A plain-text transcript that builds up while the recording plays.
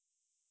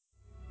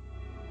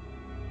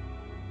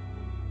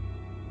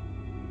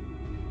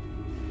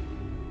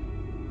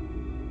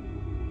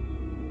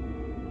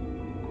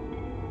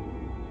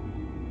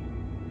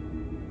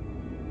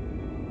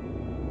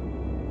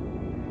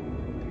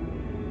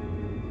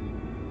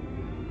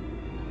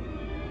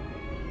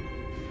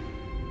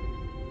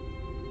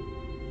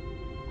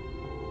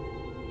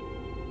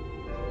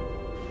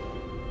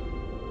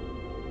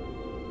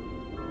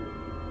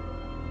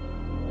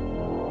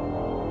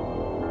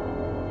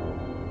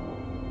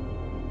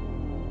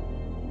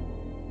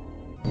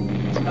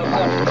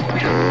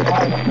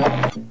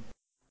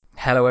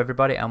Hello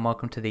everybody and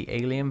welcome to the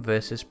Alien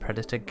vs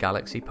Predator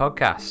Galaxy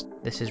podcast.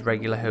 This is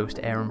regular host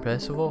Aaron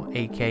Percival,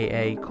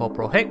 aka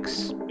Corporal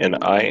Hicks. And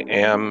I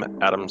am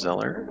Adam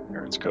Zeller,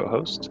 Aaron's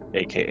co-host,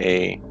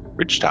 aka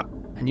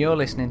Ridgetop. And you're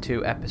listening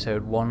to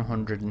episode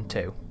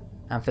 102.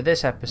 And for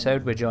this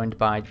episode we're joined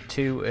by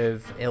two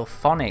of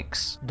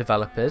IllFonic's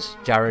developers,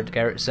 Jared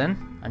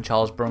Gerritsen and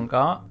Charles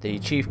Brungart, the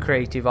Chief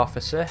Creative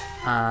Officer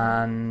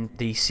and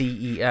the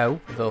CEO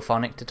of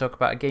IllFonic, to talk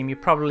about a game you're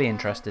probably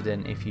interested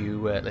in if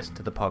you listen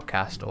to the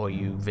podcast or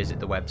you visit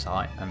the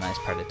website, and that's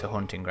Predator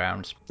Hunting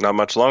Grounds. Not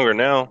much longer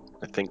now.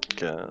 I think,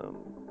 2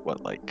 little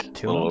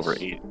months? over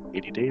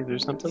 80 days or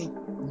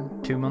something?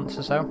 2 months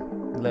or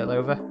so, a little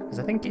over. Because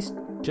I think it's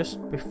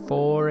just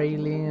before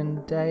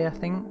Alien Day, I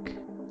think.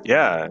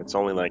 Yeah, it's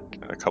only like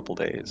a couple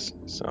days,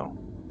 so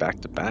back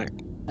to back.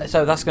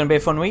 So that's going to be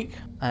a fun week.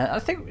 I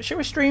think, should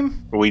we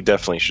stream? We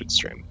definitely should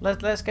stream.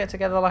 Let's get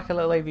together like a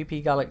little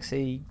AVP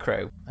Galaxy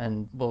crew,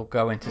 and we'll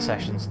go into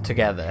sessions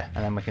together,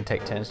 and then we can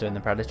take turns doing the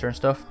Predator and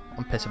stuff,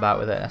 and piss about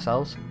with it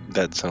ourselves.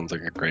 That sounds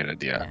like a great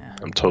idea. Yeah.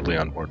 I'm totally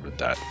on board with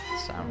that.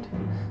 Sound.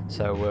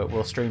 So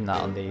we'll stream that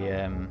on the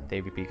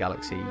AVP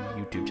Galaxy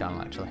YouTube channel,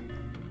 actually.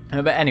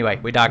 But anyway,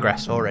 we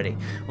digress already.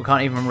 We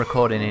can't even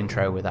record an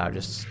intro without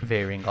just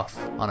veering off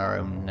on our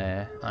own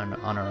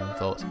on our own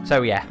thoughts.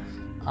 So yeah,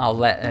 I'll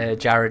let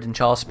Jared and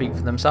Charles speak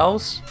for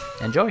themselves.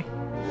 Enjoy.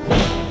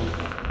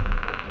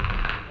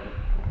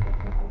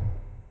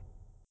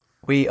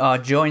 We are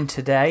joined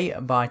today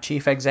by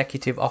Chief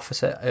Executive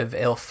Officer of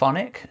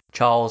IllFonic,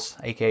 Charles,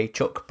 aka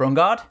Chuck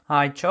Brungard.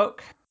 Hi,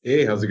 Chuck.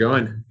 Hey, how's it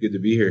going? Good to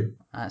be here.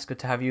 It's good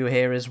to have you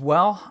here as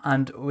well.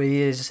 And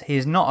he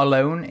is not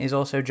alone. He's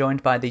also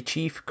joined by the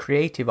Chief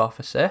Creative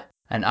Officer.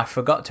 And I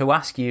forgot to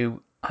ask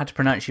you how to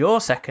pronounce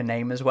your second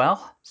name as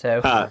well.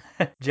 So,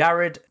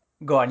 Jared,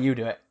 go on, you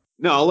do it.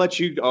 No, I'll let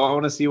you. I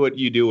want to see what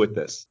you do with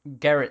this.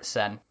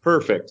 Gerritsen.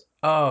 Perfect.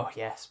 Oh,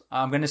 yes.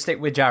 I'm going to stick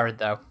with Jared,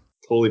 though.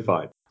 Totally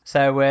fine.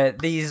 So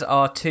these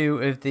are two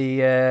of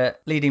the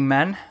leading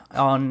men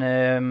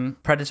on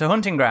Predator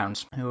Hunting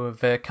Grounds who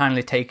have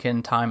kindly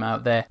taken time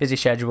out their busy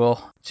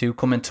schedule to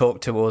come and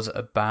talk to us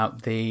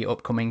about the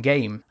upcoming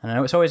game. And I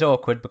know it's always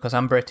awkward because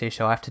I'm British,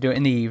 so I have to do it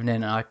in the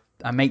evening. I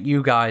make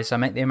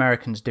the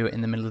Americans do it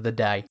in the middle of the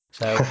day.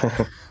 So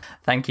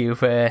thank you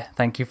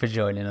for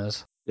joining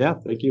us. Yeah,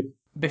 thank you.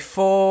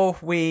 Before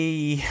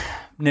we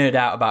nerd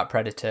out about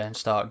Predator and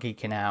start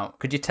geeking out,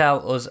 could you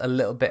tell us a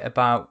little bit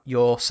about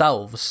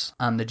yourselves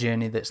and the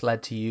journey that's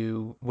led to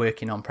you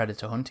working on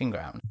Predator Hunting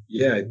Ground?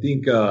 Yeah, I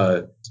think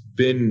it's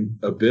been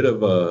a bit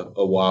of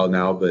a while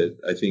now, but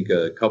I think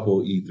a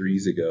couple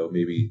E3s ago,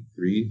 maybe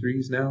 3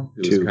 E3s now.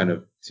 It was Two. kind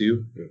of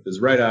 2. It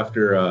was right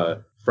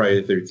after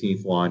Friday the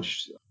 13th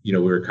launched. You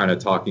know, we were kind of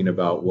talking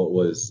about what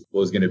was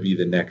going to be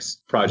the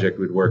next project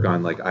we'd work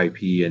on, like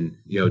IP. And,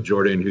 you know,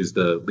 Jordan, who's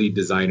the lead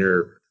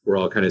designer, we're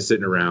all kind of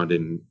sitting around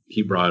and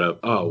he brought up,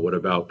 oh, what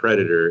about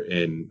Predator?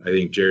 And I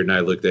think Jared and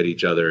I looked at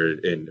each other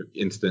and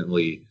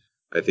instantly,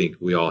 I think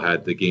we all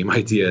had the game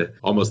idea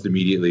almost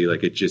immediately.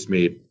 Like it just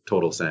made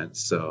total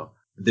sense. So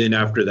then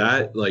after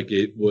that, like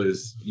it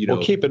was, you know.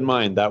 Well, keep in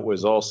mind, that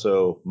was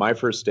also my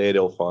first day at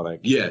IllFonic.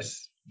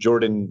 Yes.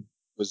 Jordan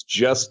was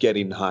just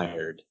getting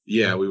hired.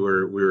 Yeah, we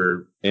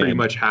were pretty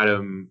much had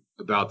him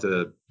about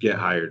to get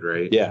hired,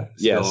 right? Yeah.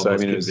 Still So I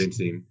mean,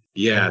 convincing.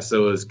 Yeah,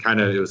 so it was kind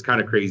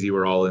of crazy.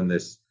 We're all in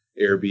this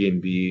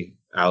Airbnb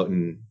out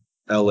in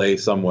LA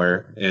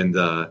somewhere, and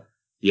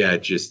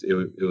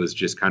it was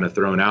just kind of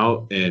thrown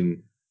out,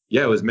 and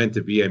yeah, it was meant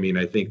to be. I mean,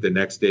 I think the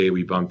next day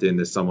we bumped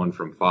into someone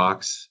from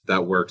Fox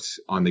that worked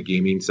on the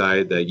gaming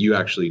side that you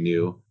actually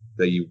knew,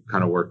 that you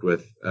kind of worked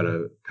with at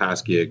a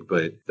past gig,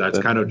 but that's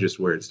kind of just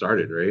where it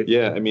started, right?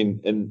 Yeah, I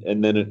mean,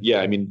 and then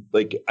I mean,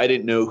 like I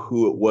didn't know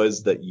who it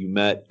was that you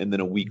met, and then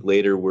a week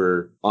later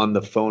we're on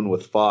the phone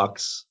with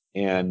Fox.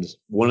 And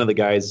one of the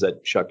guys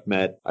that Chuck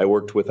met, I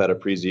worked with at a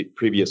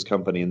previous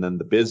company. And then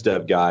the biz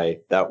dev guy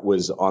that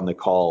was on the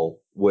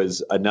call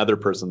was another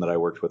person that I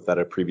worked with at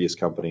a previous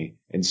company.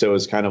 And so it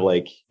was kind of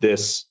like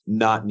this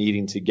not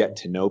needing to get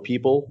to know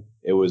people.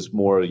 It was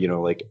more, you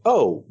know, like,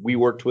 oh, we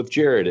worked with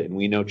Jared and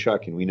we know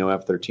Chuck and we know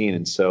F-13.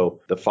 And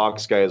so the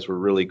Fox guys were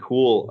really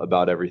cool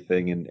about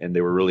everything. And they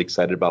were really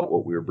excited about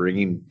what we were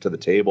bringing to the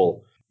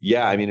table.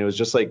 Yeah, I mean, it was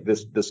just like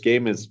this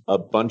game is a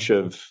bunch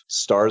of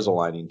stars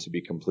aligning, to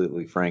be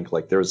completely frank.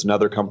 Like there was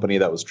another company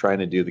that was trying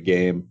to do the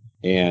game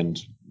and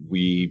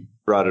we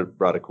brought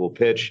a cool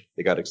pitch.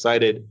 They got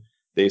excited.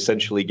 They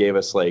essentially gave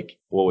us like,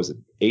 what was it,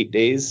 8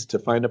 days to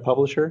find a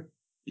publisher?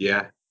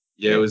 Yeah,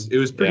 it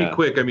was pretty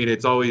quick. I mean,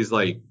 it's always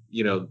like,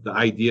 you know, the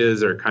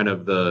ideas are kind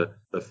of the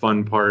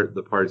fun part,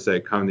 the parts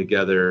that come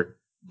together.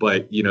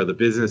 But, you know, the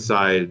business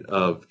side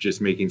of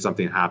just making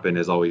something happen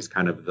is always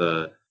kind of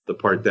the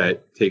part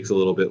that takes a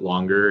little bit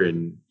longer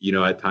and, you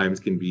know, at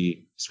times can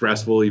be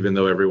stressful, even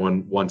though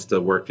everyone wants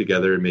to work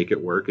together and make it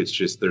work. It's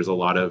just there's a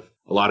lot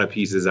of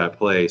pieces at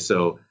play.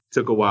 So it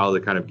took a while to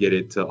kind of get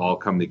it to all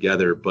come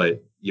together.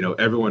 But, you know,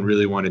 everyone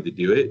really wanted to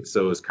do it.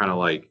 So it was kind of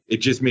like it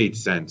just made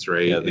sense,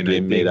 right? Yeah, the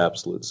game made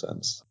absolute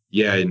sense.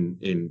 yeah,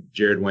 and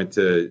Jared went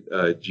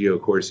to Geo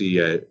Corsi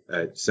at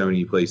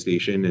Sony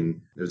PlayStation,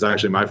 and it was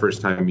actually my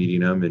first time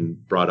meeting him,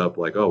 and brought up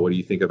like, oh, what do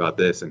you think about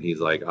this? And he's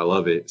like, I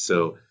love it.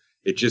 So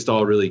it just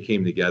all really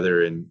came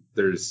together, and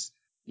there's,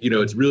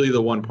 it's really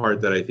the one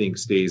part that I think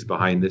stays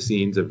behind the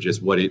scenes of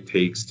just what it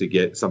takes to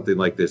get something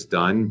like this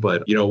done.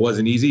 But, it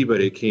wasn't easy,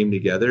 but it came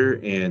together.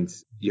 And,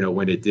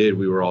 when it did,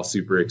 we were all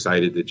super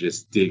excited to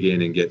just dig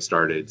in and get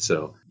started.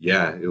 So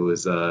yeah, it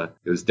was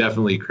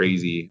definitely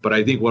crazy. But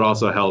I think what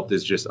also helped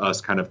is just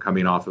us kind of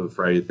coming off of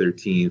Friday the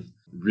 13th,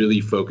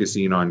 really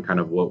focusing on kind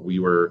of what we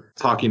were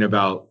talking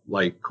about,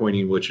 like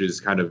coining, which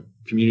is kind of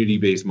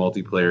community-based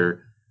multiplayer,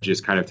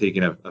 just kind of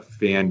taking a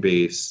fan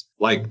base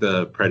like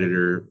the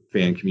Predator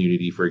fan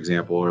community, for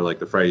example, or like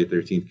the Friday the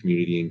 13th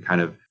community, and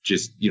kind of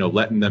just,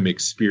 letting them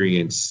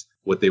experience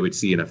what they would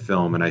see in a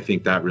film. And I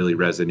think that really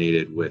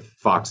resonated with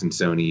Fox and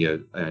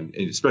Sony, and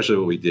especially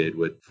what we did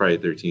with Friday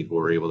the 13th,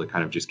 where we're able to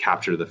kind of just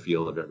capture the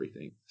feel of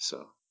everything.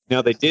 So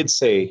now they did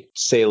say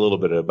a little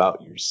bit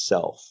about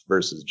yourself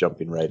versus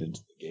jumping right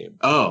into the game.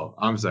 Oh,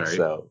 I'm sorry.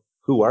 So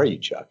who are you,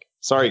 Chuck?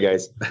 Sorry,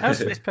 guys.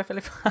 It's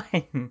perfectly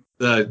fine.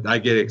 I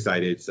get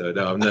excited. So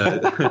no, I'm the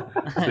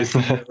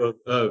CEO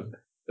of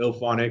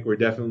IllFonic. We're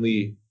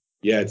definitely,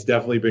 it's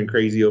definitely been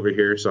crazy over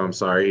here. So I'm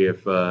sorry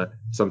if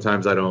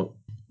sometimes I don't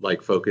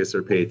like focus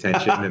or pay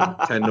attention and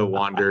tend to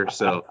wander.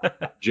 So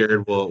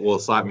Jared will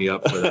slap me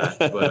up for that.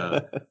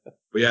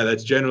 But yeah,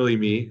 that's generally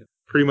me.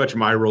 Pretty much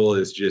my role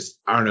is just,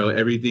 I don't know,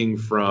 everything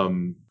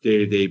from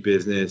day-to-day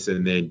business.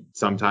 And then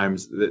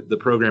sometimes the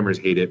programmers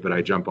hate it, but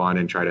I jump on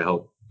and try to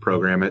help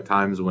program at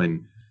times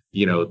when,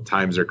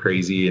 times are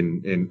crazy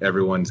and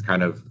everyone's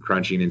kind of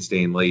crunching and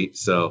staying late.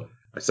 So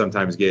I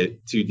sometimes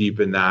get too deep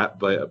in that.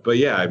 But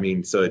yeah, I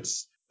mean, so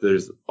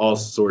there's all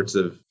sorts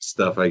of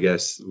stuff, I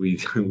guess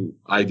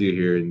I do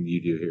here and you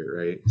do here,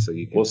 right? So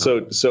you can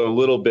so a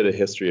little bit of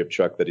history of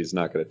Chuck that he's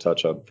not going to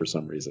touch on for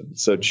some reason.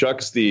 So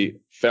Chuck's the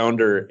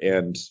founder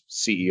and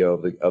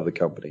CEO of the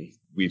company.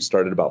 We've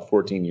started about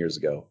 14 years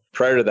ago.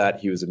 Prior to that,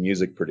 he was a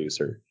music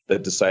producer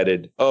that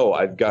decided,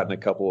 I've gotten a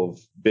couple of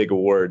big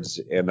awards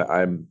and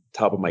I'm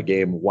top of my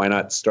game. Why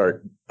not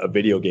start a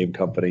video game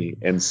company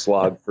and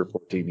slog for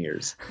 14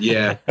 years?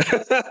 Yeah.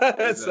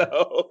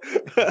 So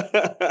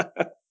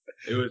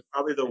it was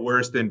probably the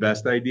worst and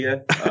best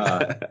idea.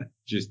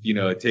 Just,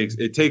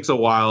 it takes a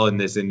while in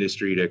this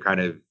industry to kind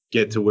of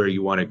get to where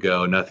you want to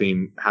go.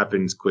 Nothing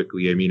happens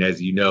quickly. I mean,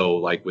 as you know,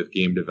 like with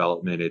game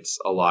development, it's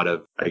a lot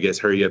of, I guess,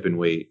 hurry up and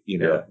wait,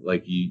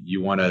 like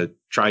you want to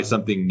try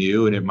something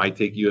new and it might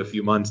take you a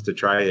few months to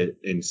try it.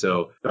 And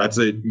so that's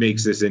what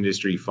makes this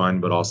industry fun,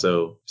 but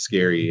also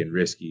scary and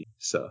risky.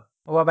 So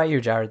what about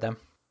you, Jared, then?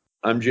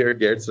 I'm Jared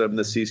Gertz. I'm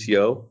the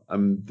CCO.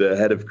 I'm the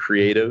head of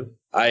creative.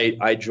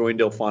 I joined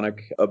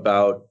IllFonic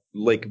about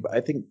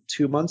I think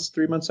 3 months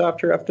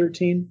after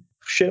F13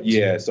 shipped.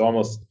 Yeah, so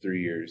almost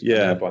 3 years.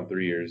 Yeah, up on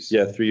 3 years.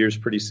 Yeah, 3 years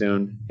pretty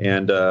soon.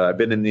 And I've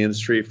been in the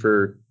industry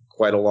for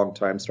quite a long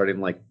time, starting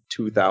like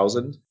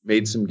 2000.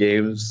 Made some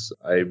games.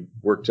 I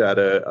worked at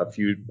a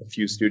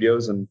few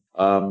studios, and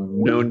I've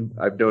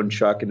known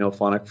Chuck and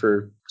IllFonic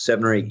for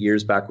 7 or 8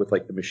 years back with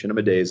like the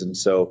Machinima days. And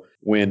so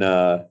when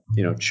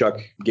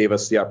Chuck gave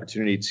us the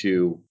opportunity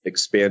to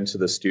expand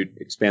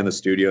the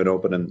studio and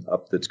open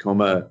up the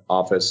Tacoma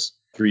office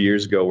 3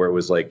 years ago, where it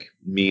was like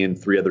me and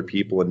 3 other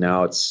people, and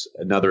now it's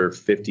another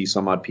 50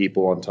 some odd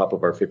people on top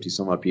of our 50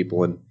 some odd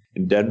people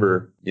in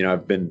Denver,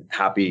 I've been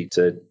happy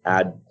to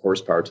add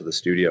horsepower to the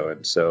studio.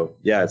 And so,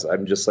 yeah,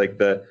 I'm just like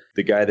the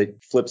guy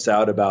that flips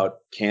out about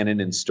canon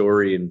and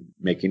story and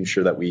making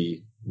sure that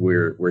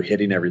we're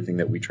hitting everything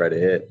that we try to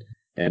hit.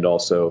 And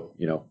also,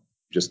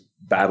 just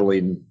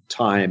battling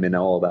time and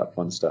all of that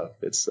fun stuff.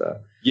 It's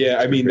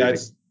I mean,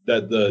 that's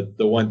the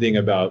one thing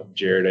about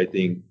Jared, I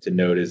think, to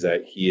note is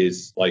that he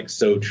is like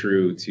so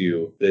true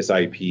to this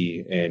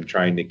IP and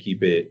trying to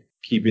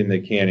keeping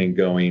the canon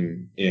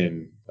going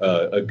in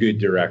a good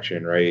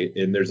direction, right?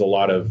 And there's a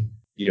lot of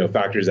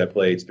factors at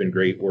play. It's been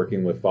great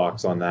working with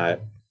Fox on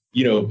that.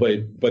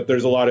 But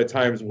there's a lot of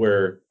times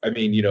where, I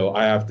mean,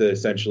 I have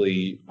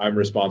to I'm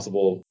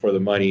responsible for the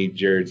money.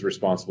 Jared's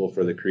responsible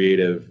for the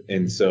creative.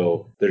 And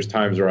so there's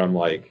times where I'm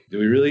like, do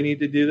we really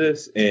need to do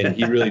this? And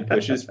he really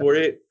pushes for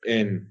it.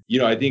 And,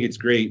 I think it's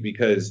great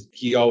because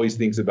he always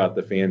thinks about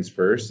the fans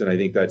first. And I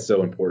think that's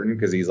so important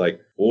because he's like,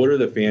 well, what are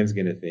the fans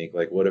going to think?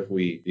 Like, what if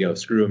we,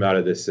 screw them out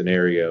of this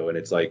scenario? And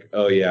it's like,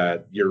 oh yeah,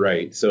 you're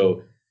right.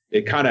 So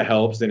it kind of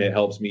helps, and it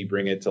helps me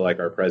bring it to like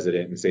our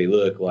president and say,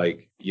 look,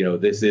 like,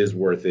 this is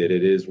worth it.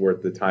 It is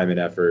worth the time and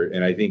effort.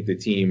 And I think the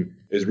team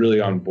is really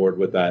on board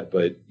with that.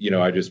 But,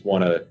 I just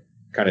want to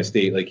kind of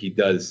state like he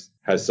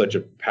has such a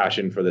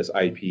passion for this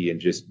IP and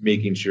just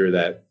making sure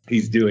that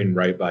he's doing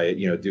right by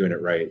it, doing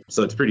it right.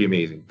 So it's pretty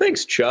amazing.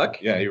 Thanks,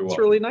 Chuck. Yeah, you're welcome. It's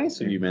really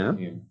nice of you, man.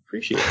 Yeah.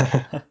 Appreciate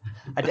it.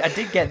 I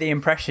did get the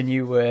impression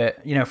you were,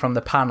 from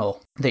the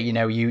panel that,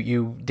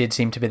 you did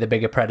seem to be the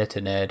bigger Predator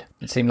nerd.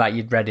 It seemed like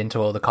you'd read into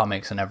all the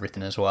comics and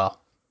everything as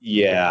well.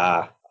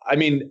 Yeah. I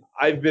mean,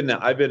 I've been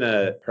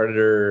a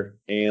Predator,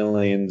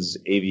 Aliens,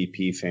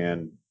 AVP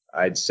fan,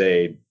 I'd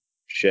say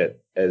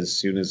shit as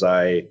soon as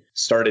I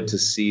started to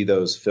see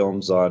those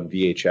films on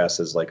VHS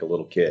as like a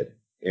little kid.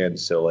 And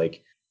so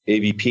like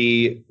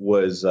AVP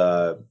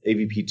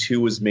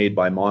 2 was made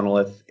by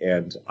Monolith,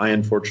 and I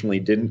unfortunately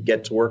didn't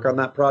get to work on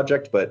that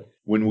project, but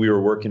when we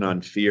were working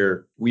on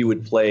Fear, we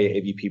would play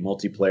AVP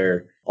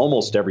multiplayer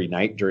almost every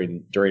night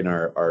during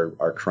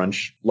our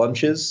crunch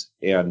lunches.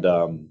 And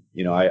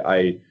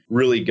I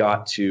really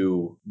got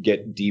to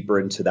get deeper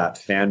into that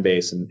fan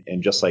base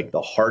and just like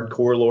the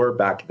hardcore lore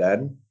back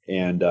then.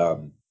 And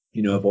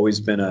I've always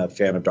been a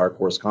fan of Dark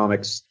Horse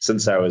Comics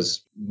since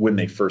when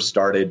they first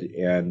started,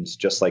 and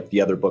just like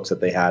the other books that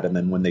they had. And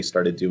then when they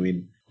started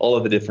doing all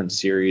of the different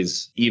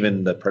series,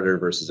 even the Predator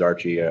versus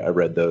Archie, I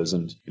read those.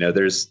 And,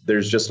 there's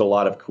just a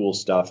lot of cool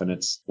stuff. And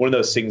it's one of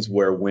those things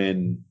where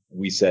when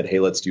we said, hey,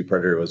 let's do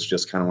Predator, it was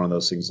just kind of one of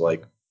those things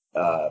like,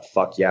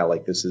 fuck yeah,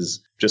 like this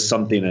is just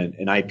something,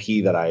 an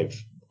IP that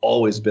I've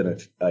always been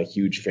a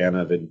huge fan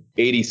of. And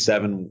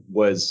 87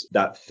 was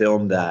that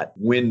film that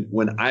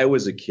when I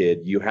was a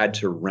kid, you had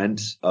to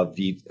rent a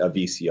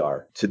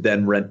VCR to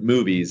then rent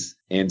movies.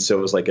 And so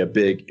it was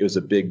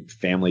a big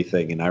family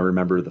thing. And I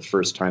remember the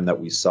first time that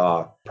we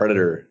saw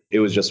Predator, it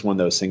was just one of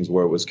those things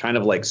where it was kind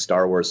of like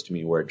Star Wars to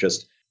me, where it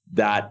just,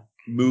 that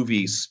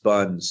movie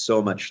spun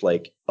so much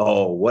like,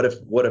 oh, what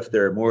if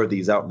there are more of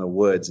these out in the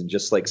woods, and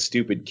just like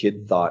stupid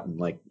kid thought. And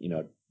like,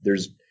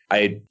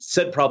 I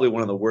said probably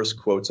one of the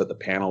worst quotes at the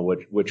panel,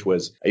 which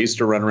was, I used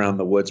to run around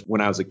the woods when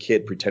I was a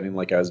kid pretending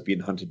like I was being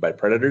hunted by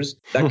predators.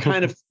 That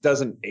kind of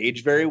doesn't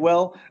age very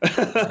well.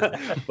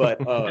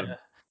 But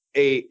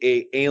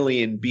a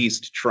alien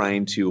beast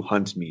trying to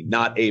hunt me,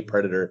 not a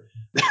predator.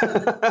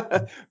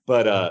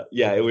 But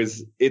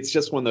it's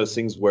just one of those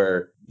things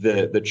where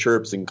the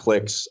chirps and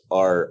clicks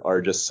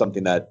are just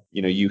something that,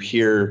 you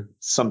hear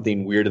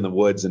something weird in the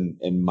woods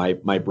and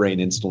my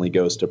brain instantly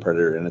goes to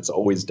Predator. And it's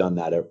always done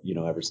that,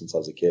 ever since I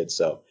was a kid.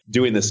 So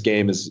doing this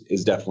game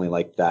is definitely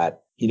like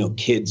that,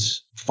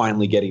 kids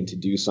finally getting to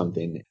do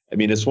something. I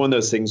mean, it's one of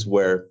those things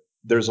where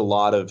there's a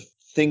lot of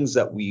things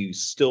that we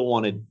still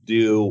want to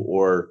do,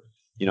 or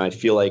I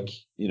feel like,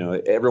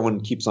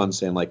 everyone keeps on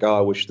saying like, oh,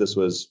 I wish this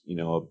was,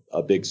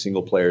 a big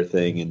single player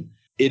thing. And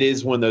it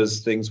is one of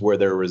those things where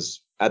there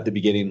was at the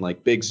beginning,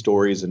 like big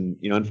stories, and,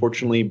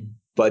 unfortunately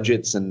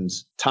budgets and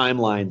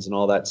timelines and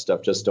all that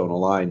stuff just don't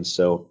align.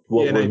 So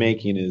what we're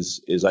making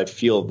is I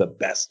feel the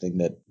best thing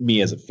that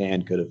me as a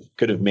fan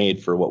could have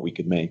made for what we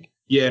could make.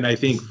 Yeah. And I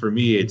think for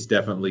me, it's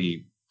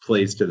definitely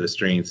plays to the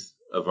strengths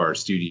of our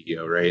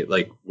studio, right?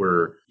 Like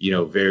we're,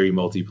 very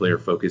multiplayer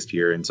focused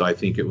here. And so I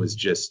think it was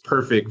just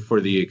perfect for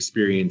the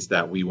experience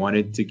that we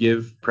wanted to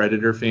give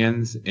Predator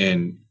fans.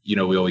 And, we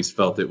always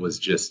felt it was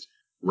just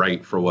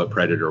right for what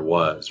Predator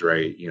was,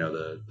 right?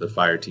 The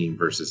fire team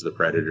versus the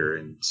Predator.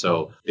 And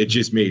so it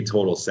just made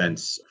total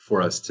sense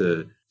for us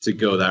to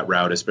go that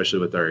route, especially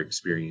with our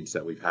experience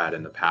that we've had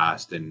in the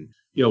past, and,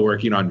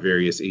 working on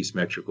various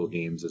asymmetrical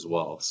games as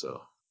well.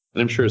 So.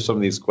 And I'm sure some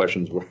of these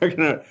questions we're going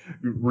to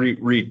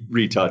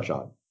retouch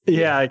on.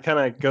 Yeah, it kind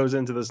of goes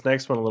into this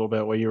next one a little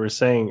bit, what you were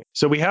saying.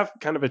 So we have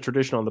kind of a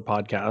tradition on the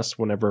podcast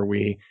whenever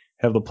we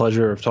have the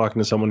pleasure of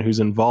talking to someone who's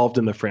involved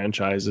in the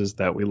franchises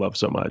that we love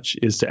so much,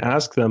 is to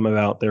ask them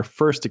about their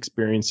first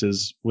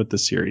experiences with the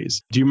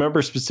series. Do you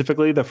remember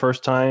specifically the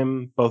first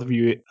time both of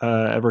you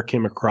ever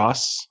came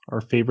across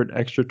our favorite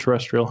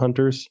extraterrestrial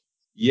hunters?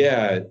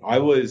 Yeah, I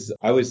was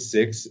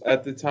 6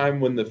 at the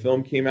time when the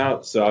film came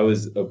out, so I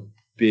was a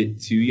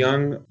bit too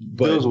young.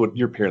 But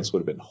your parents would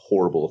have been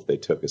horrible if they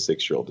took a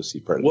 6-year-old to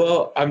see Predator.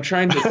 Well, I'm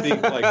trying to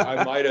think. Like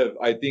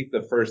I think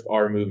the first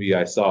R movie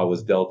I saw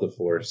was Delta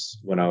Force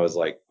when I was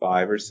like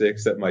 5 or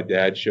 6 that my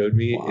dad showed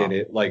me. Wow. And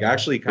it like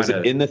actually kind of,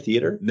 was it in the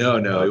theater? No,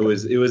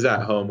 okay. It was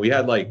at home. We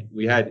had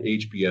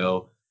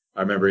HBO.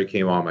 I remember it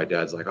came on. My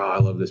dad's like, oh, I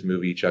love this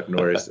movie, Chuck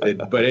Norris.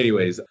 But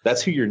anyways,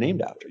 that's who you're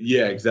named after.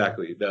 Yeah,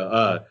 exactly.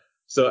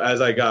 So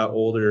as I got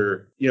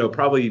older,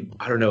 probably,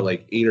 I don't know,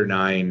 like 8 or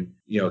 9,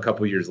 a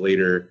couple years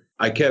later,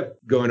 I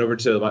kept going over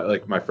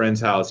to my friend's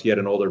house. He had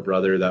an older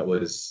brother that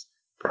was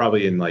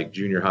probably in like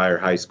junior high or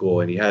high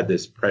school. And he had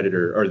this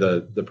Predator, or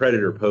the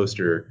Predator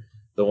poster,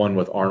 the one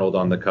with Arnold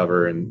on the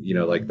cover and,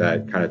 like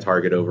that kind of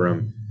target over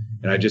him.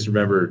 And I just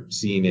remember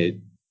seeing it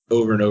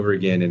over and over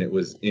again. And it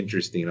was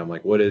interesting. I'm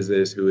like, what is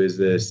this? Who is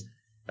this?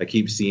 I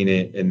keep seeing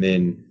it. And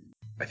then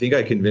I think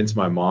I convinced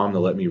my mom to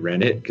let me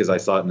rent it because I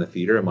saw it in the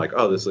theater. I'm like,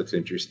 oh, this looks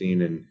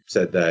interesting, and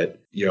said that,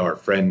 our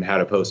friend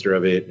had a poster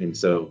of it. And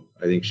so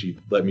I think she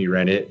let me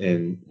rent it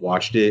and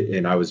watched it.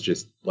 And I was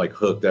just like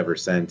hooked ever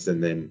since.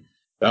 And then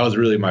that was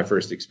really my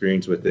first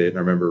experience with it. And I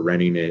remember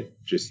renting it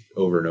just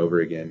over and over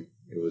again.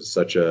 It was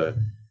such a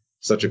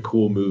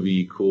cool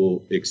movie,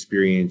 cool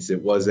experience.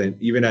 It wasn't,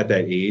 even at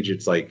that age,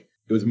 it's like,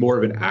 it was more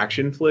of an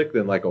action flick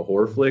than like a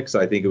horror flick. So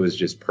I think it was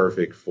just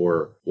perfect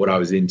for what I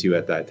was into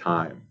at that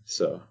time.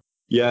 So.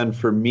 Yeah, and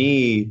for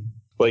me,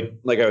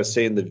 like I was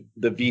saying,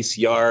 the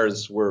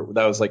VCRs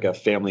that was like a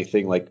family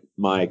thing. Like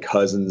my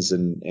cousins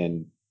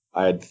and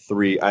I had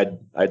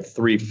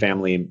three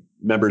family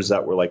members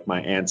that were like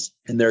my aunts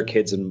and their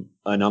kids and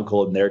an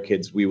uncle and their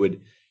kids. We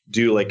would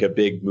do like a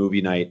big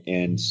movie night,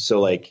 and so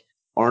like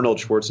Arnold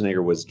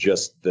Schwarzenegger was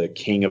just the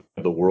king of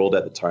the world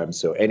at the time.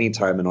 So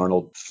anytime an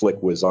Arnold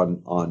flick was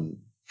on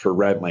for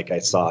rent, like I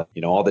saw,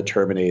 all the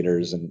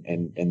Terminators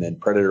and then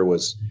Predator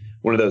was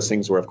one of those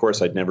things where, of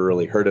course, I'd never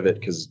really heard of it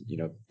because,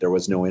 there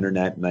was no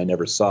internet and I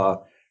never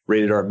saw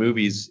rated R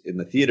movies in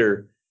the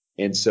theater.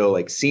 And so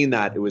like seeing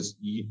that, it was,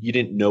 you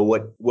didn't know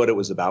what it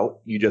was about.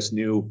 You just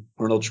knew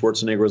Arnold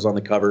Schwarzenegger was on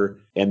the cover,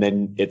 and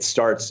then it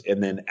starts.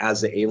 And then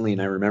as the alien,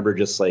 I remember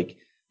just like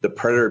the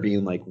Predator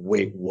being like,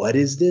 wait, what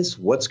is this?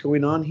 What's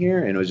going on here?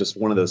 And it was just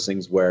one of those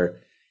things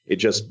where it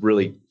just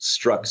really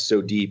struck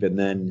so deep. And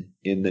then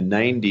in the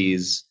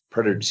 90s,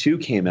 Predator 2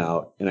 came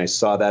out, and I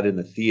saw that in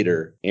the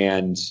theater,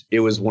 and it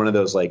was one of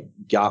those like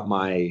got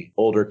my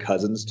older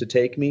cousins to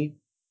take me.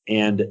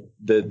 And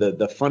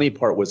the funny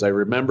part was I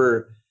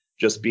remember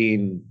just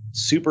being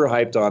super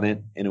hyped on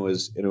it, and it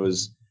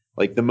was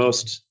like the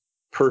most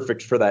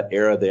perfect for that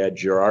era. They had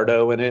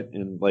Gerardo in it,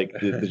 and like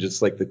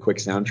just like the quick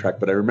soundtrack.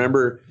 But I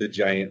remember the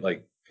giant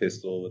like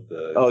pistol with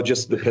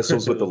just the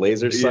pistols with the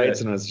laser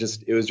sights, and it was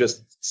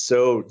just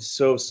so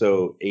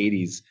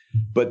 80s.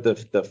 But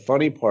the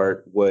funny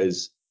part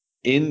was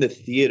in the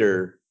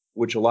theater,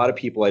 which a lot of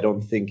people,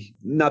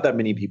 not that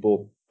many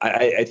people,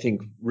 I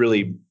think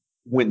really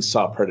went and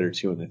saw Predator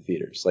 2 in the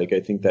theaters. Like I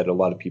think that a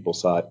lot of people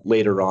saw it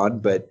later on,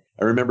 but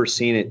I remember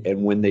seeing it,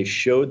 and when they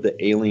showed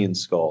the alien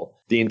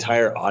skull, the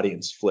entire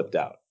audience flipped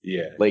out.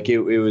 Yeah. Like it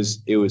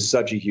was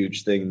such a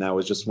huge thing. And that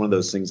was just one of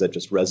those things that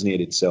just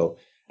resonated. So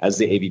as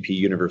the AVP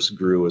universe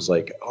grew, it was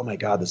like, oh my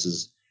God, this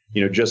is,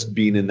 just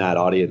being in that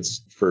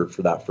audience for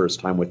that first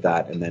time with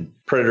that, and then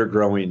Predator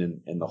growing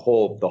and the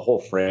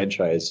whole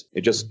franchise,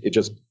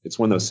 it's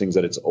one of those things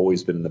that it's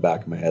always been in the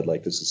back of my head.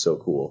 Like, this is so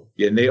cool.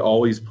 Yeah. And they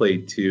always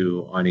played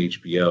 2 on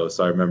HBO.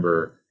 So I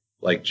remember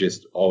like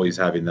just always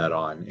having that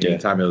on.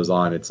 Anytime it was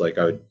on, it's like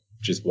I would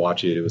just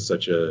watch it. It was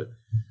such a,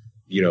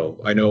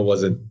 I know it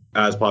wasn't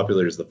as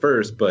popular as the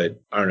first, but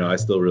I don't know, I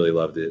still really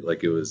loved it.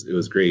 Like it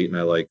was great. And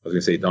I was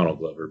gonna say Donald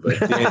Glover,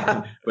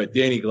 but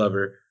Danny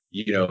Glover,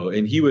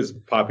 and he was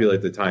popular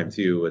at the time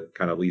too, with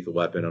kind of Lethal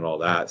Weapon and all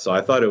that. So I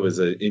thought it was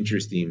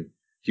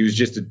he was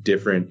just a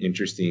different,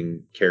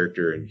 interesting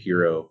character and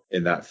hero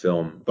in that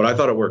film. But I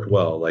thought it worked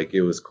well. Like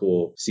it was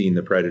cool seeing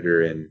the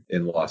Predator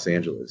in Los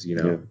Angeles,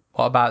 Yeah.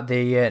 What about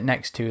the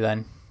next 2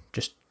 then?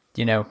 Just,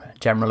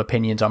 general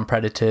opinions on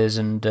Predators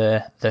and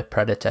the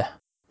Predator.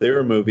 They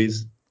were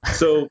movies.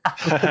 So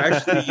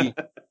actually,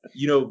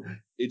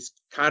 it's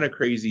kind of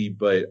crazy,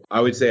 but I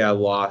would say I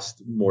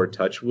lost more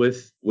touch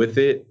with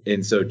it.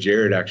 And so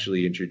Jared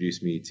actually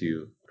introduced me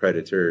to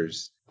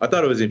Predators. I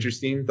thought it was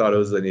interesting, thought it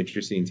was an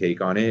interesting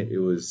take on it. It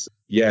was,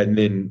 yeah. And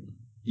then,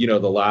 the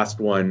last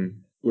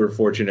one, we were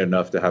fortunate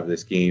enough to have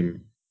this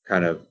game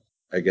kind of,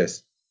 I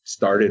guess,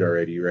 started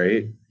already,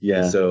 right?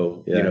 Yeah. And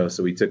so,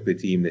 so we took the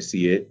team to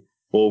see it.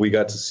 Well, we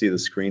got to see the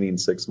screening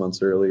 6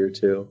 months earlier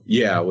too.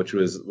 Yeah, which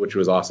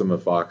was awesome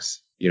of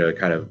Fox,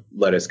 kind of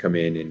let us come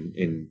in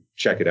and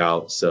check it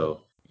out.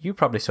 So you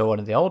probably saw one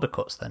of the older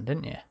cuts then,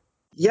 didn't you?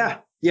 Yeah.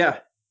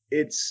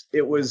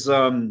 It was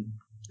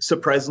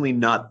surprisingly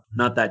not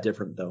that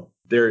different though.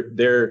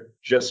 They're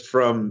just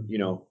from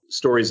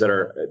stories that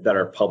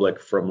are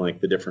public from like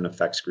the different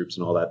effects groups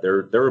and all that.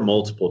 There were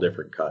multiple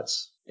different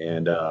cuts,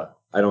 and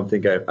I don't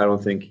think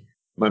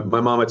my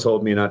mama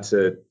told me not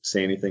to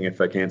say anything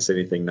if I can't say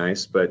anything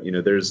nice, but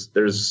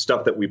there's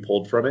stuff that we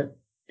pulled from it,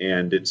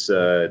 and it's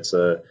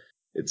a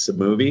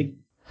movie.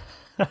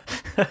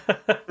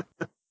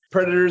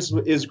 Predators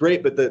is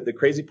great, but the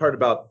crazy part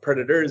about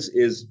Predators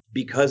is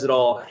because it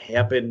all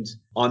happened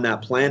on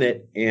that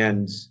planet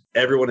and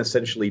everyone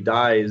essentially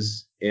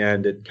dies,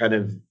 and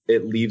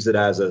it leaves it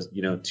as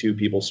 2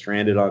 people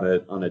stranded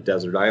on a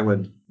desert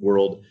island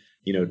world.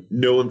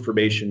 No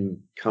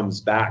information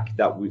comes back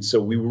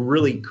so we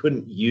really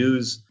couldn't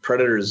use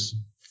Predators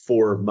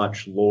for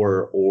much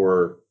lore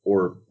or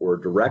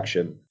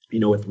direction.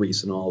 With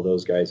Reese and all of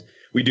those guys,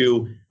 we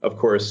do, of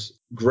course,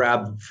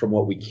 grab from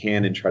what we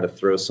can and try to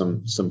throw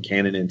some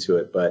canon into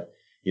it. But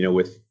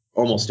with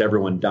almost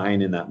everyone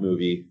dying in that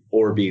movie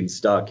or being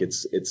stuck,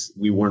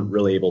 we weren't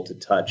really able to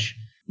touch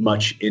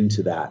much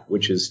into that,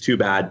 which is too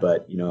bad.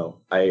 But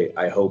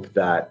I hope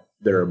that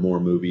there are more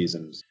movies,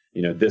 and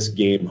this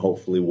game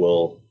hopefully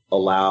will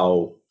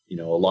allow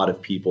a lot of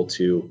people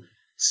to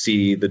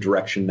see the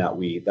direction that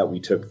we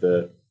took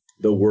the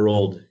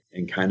world,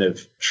 and kind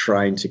of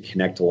trying to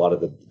connect a lot of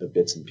the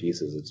bits and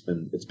pieces.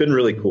 It's been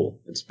really cool.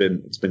 It's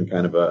been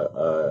kind of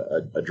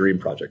a dream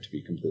project, to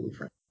be completely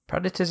frank.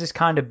 Predators is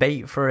kind of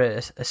bait for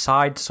a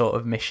side sort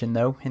of mission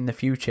though in the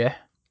future.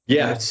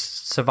 Yeah, it's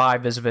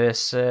survivors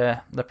versus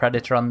the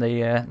Predator on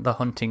the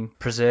hunting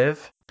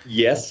preserve.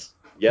 Yes,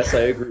 I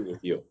agree with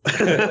you.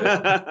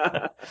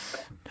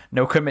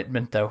 No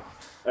commitment though.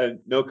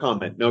 No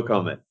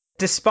comment.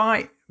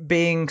 Despite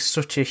being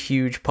such a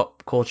huge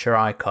pop culture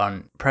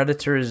icon,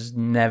 Predator has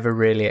never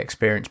really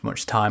experienced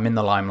much time in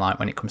the limelight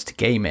when it comes to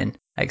gaming,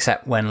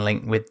 except when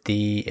linked with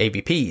the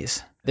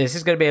AVPs. This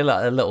is going to be a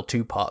little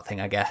 2-part thing,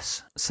 I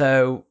guess.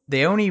 So,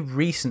 the only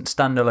recent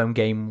standalone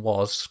game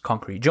was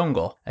Concrete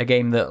Jungle, a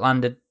game that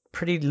landed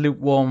pretty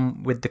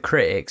lukewarm with the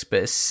critics,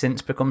 but has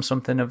since become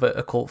something of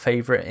a cult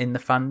favourite in the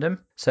fandom.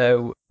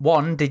 So,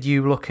 one, did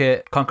you look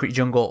at Concrete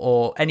Jungle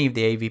or any of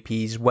the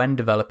AVPs when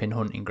developing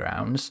Hunting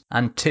Grounds?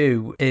 And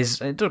two, it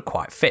doesn't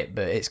quite fit,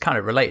 but it's kind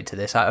of related to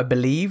this. I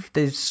believe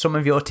there's some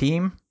of your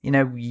team,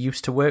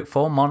 used to work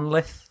for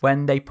Monolith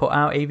when they put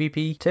out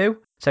AVP 2.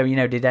 So,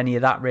 did any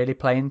of that really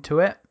play into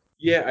it?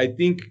 Yeah, I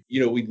think,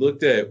 we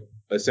looked at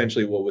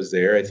essentially what was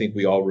there. I think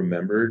we all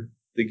remembered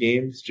the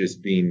games,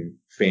 just being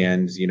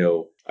fans.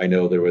 I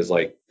know there was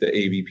like the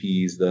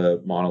AVPs,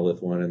 the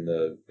Monolith one and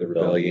the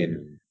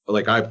Rebellion.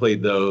 Like I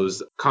played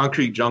those.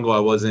 Concrete Jungle I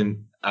wasn't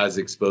as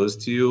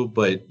exposed to,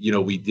 but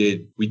we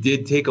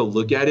did take a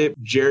look at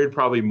it. Jared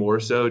probably more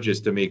so,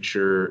 just to make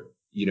sure,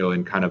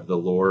 in kind of the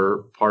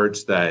lore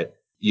parts that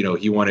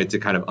he wanted to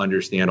kind of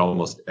understand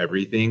almost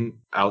everything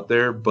out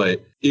there.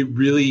 But it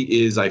really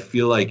is, I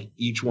feel like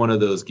each one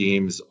of those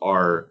games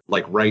are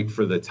like right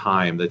for the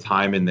time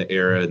and the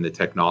era and the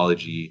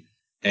technology.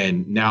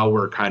 And now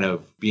we're kind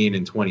of being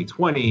in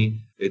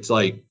 2020, it's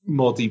like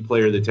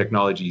multiplayer, the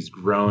technology's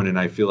grown. And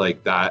I feel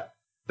like that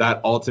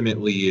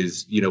ultimately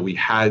is, we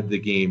had the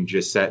game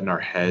just set in our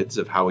heads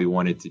of how we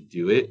wanted to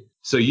do it.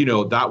 So,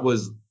 that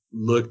was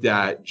looked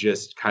at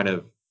just kind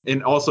of,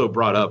 and also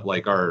brought up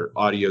like our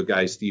audio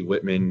guy, Steve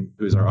Whitman,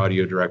 who's our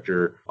audio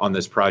director on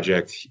this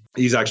project.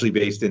 He's actually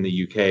based in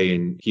the UK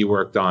and he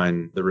worked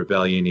on the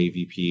Rebellion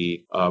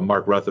AVP.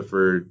 Mark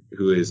Rutherford,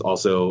 who is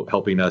also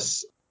helping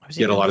us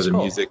get a lot of the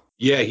music.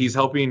 Yeah, he's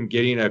helping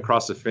getting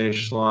across the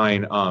finish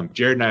line.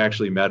 Jared and I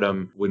actually met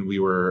him when we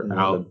were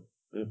out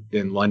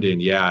in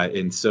London. Yeah.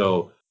 And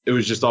so it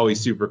was just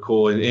always super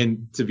cool.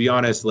 And to be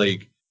honest,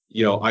 like,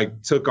 I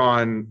took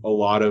on a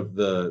lot of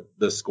the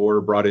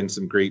score, brought in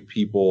some great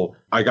people.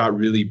 I got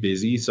really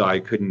busy, so I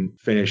couldn't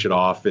finish it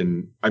off.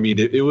 And I mean,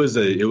 it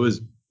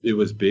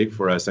was big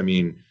for us. I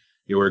mean,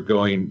 we're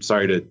going,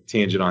 sorry to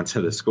tangent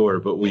onto the score,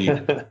 but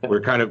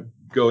we're kind of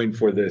going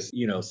for this,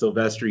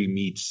 Silvestri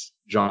meets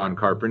John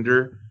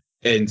Carpenter.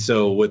 And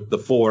so with the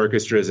full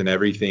orchestras and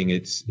everything,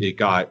 it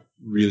got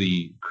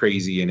really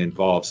crazy and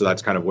involved. So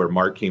that's kind of where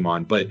Mark came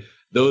on. But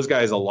those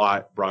guys a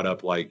lot brought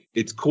up, like,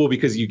 it's cool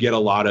because you get a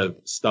lot of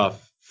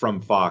stuff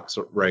from Fox,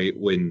 right?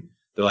 When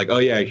they're like, oh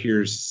yeah,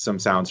 here's some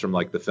sounds from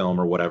like the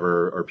film or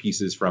whatever, or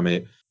pieces from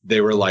it.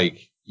 They were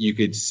like, you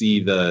could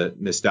see the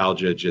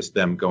nostalgia, just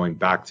them going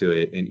back to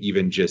it. And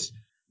even just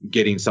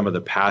getting some of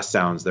the past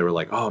sounds, they were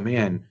like, oh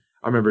man,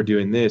 I remember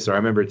doing this, or I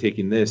remember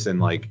taking this and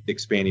like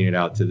expanding it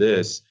out to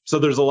this. So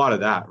there's a lot of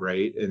that,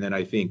 right? And then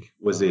I think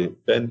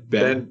it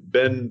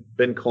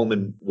Ben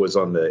Coleman was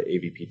on the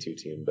AVP2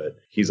 team, but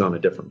he's on a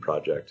different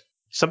project.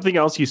 Something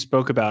else you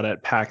spoke about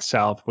at PAX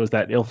South was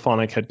that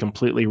IllFonic had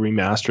completely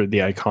remastered the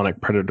iconic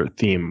Predator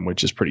theme,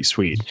 which is pretty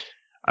sweet.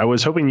 I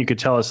was hoping you could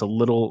tell us a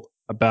little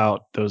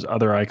about those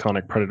other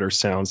iconic Predator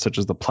sounds, such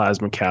as the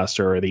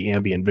Plasmacaster or the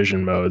ambient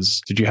vision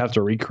modes. Did you have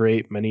to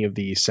recreate many of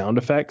the sound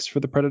effects for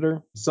the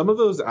Predator? Some of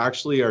those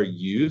actually are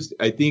used.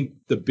 I think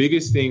the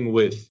biggest thing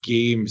with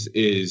games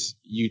is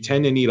you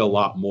tend to need a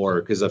lot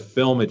more, because a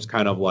film, it's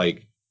kind of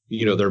like,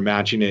 they're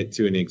matching it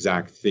to an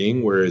exact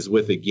thing. Whereas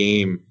with a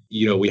game,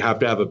 we have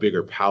to have a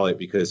bigger palette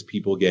because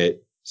people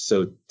get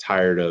so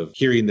tired of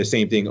hearing the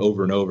same thing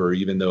over and over,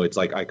 even though it's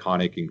like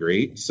iconic and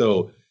great.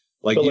 So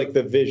like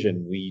the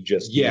Vision, we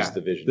just used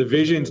the Vision. The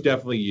Vision's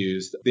definitely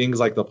used. Things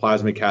like the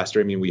Plasmacaster,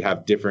 I mean, we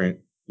have different,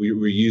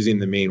 we're using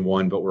the main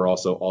one, but we're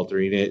also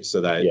altering it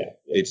so that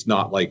it's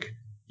not like,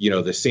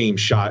 the same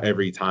shot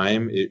every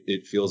time.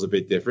 It feels a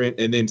bit different.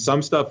 And then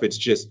some stuff, it's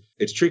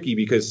tricky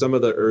because some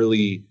of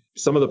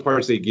the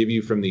parts they give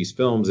you from these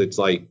films, it's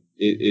like,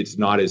 it's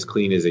not as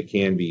clean as it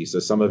can be. So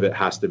some of it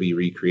has to be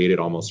recreated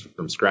almost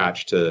from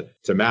scratch to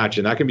match.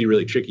 And that can be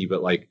really tricky,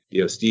 but like,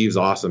 Steve's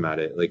awesome at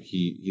it. Like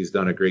he's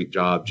done a great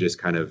job just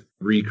kind of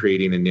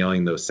recreating and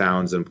nailing those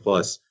sounds. And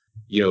plus,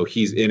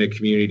 he's in a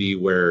community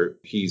where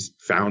he's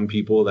found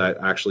people that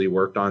actually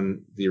worked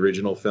on the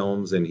original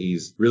films, and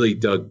he's really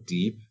dug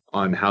deep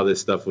on how this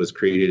stuff was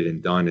created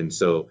and done. And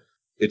so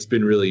it's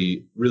been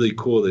really, really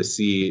cool to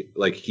see,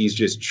 like, he's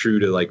just true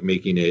to like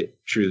making it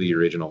truly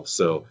original.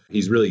 So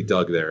he's really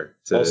dug there.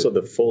 Also,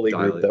 the Foley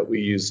group that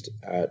we used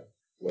at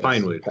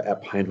Pinewood.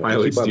 At Pinewood.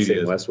 Pinewood I keep on saying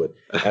Studios. Westwood.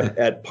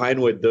 At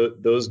Pinewood,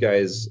 those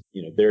guys,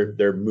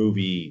 they're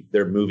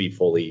movie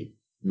Foley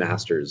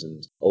masters,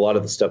 and a lot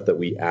of the stuff that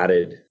we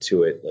added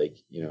to it, like,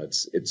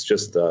 it's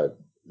just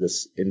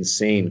this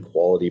insane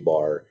quality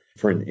bar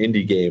for an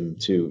indie game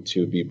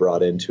to be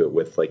brought into it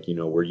with, like,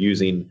 we're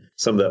using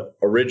some of the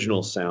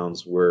original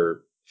sounds. We're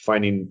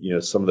finding,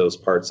 some of those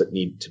parts that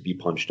need to be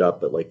punched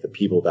up, but like the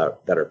people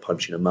that are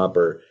punching them up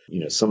are,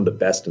 some of the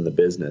best in the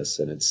business.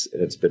 And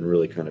it's been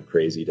really kind of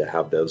crazy to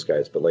have those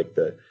guys. But like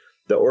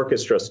the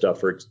orchestra stuff,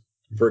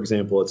 for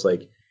example, it's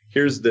like,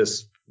 here's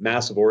this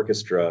massive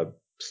orchestra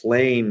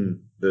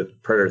playing the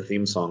Predator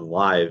theme song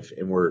live,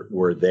 and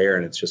we're there,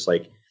 and it's just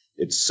like,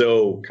 it's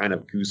so kind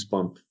of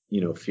goosebump,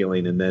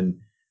 feeling. And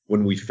then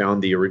when we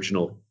found the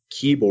original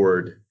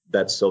keyboard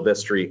that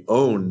Silvestri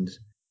owned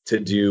to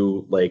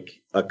do like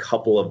a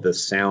couple of the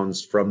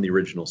sounds from the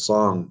original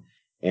song,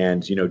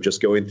 And,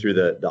 just going through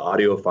the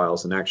audio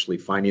files and actually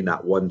finding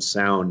that one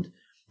sound,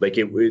 like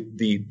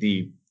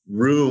the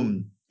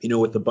room,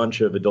 with a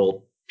bunch of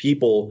adult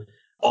people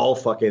all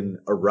fucking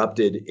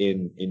erupted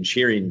in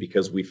cheering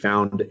because we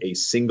found a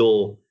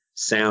single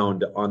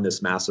sound on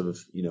this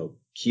massive,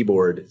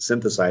 keyboard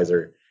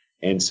synthesizer.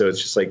 And so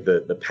it's just like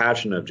the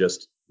passion of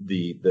just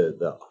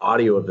the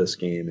audio of this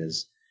game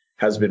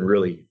has been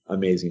really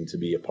amazing to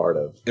be a part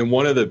of. And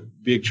one of the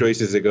big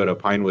choices that go to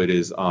Pinewood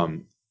is,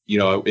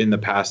 in the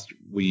past,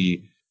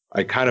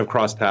 I kind of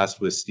crossed paths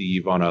with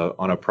Steve on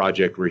a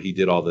project where he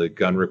did all the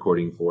gun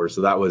recording for.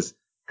 So that was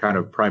kind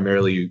of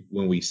primarily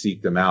when we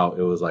seeked him out.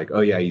 It was like,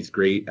 oh yeah, he's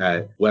great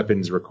at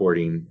weapons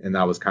recording, and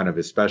that was kind of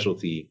his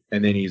specialty.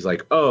 And then he's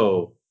like,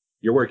 oh,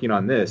 you're working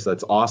on this.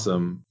 That's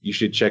awesome. You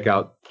should check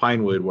out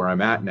Pinewood, where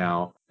I'm at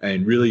now.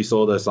 And really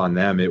sold us on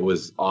them. It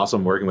was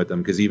awesome working with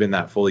them because even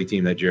that Foley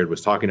team that Jared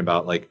was talking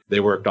about, like they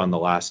worked on the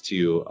last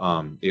two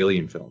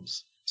Alien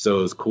films. So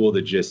it was cool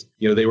to just,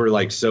 they were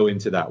like so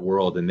into that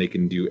world, and they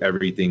can do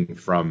everything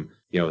from,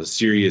 a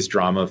serious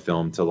drama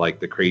film to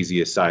like the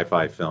craziest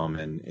sci-fi film.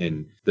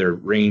 And their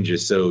range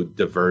is so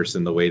diverse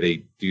in the way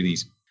they do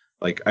these.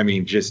 Like, I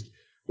mean, just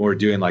when we're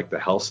doing like the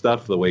health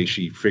stuff, the way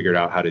she figured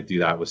out how to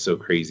do that was so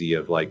crazy,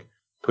 of like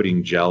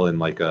putting gel in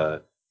like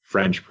a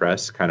French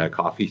press kind of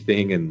coffee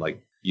thing, and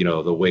like,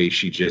 the way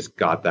she just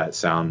got that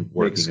sound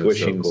working.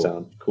 Squishing so cool.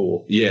 Sound.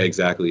 Cool. Yeah,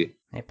 exactly.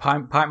 Yeah,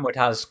 Pinewood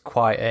has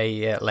quite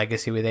a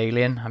legacy with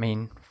Alien. I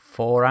mean,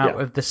 4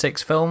 out of the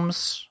 6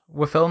 films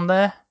were filmed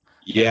there.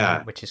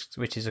 Yeah.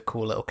 Which is a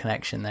cool little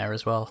connection there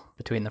as well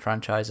between the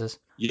franchises.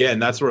 Yeah,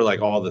 and that's where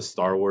like all the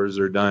Star Wars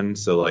are done.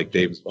 So like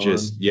they've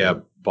just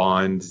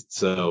Bond.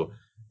 So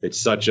it's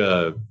such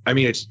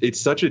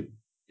such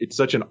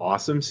an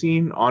awesome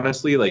scene,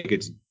 honestly. Like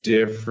it's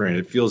different.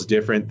 It feels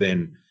different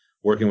than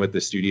working with the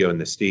studio in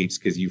the States,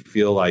 because you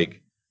feel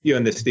like,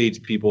 in the States,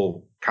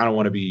 people kind of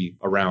want to be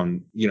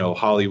around,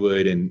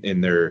 Hollywood,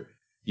 and they're,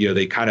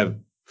 they kind of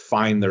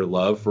find their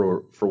love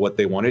for what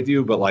they want to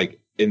do. But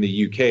like in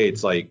the UK,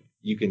 it's like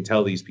you can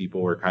tell these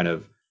people were kind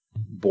of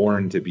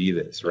born to be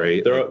this,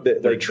 right?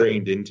 They're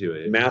trained into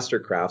it. Master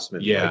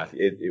craftsmen. Yeah.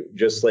 Like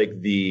just like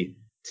the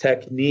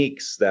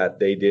techniques that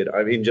they did.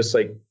 I mean, just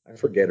like, I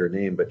forget her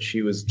name, but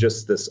she was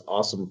just this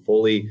awesome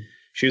Foley.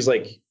 She was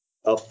like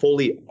a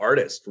Foley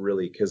artist,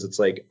 really, because it's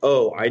like,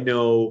 oh, I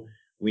know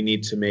we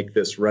need to make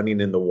this running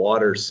in the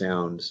water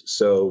sound.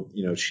 So,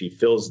 she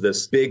fills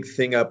this big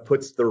thing up,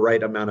 puts the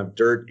right amount of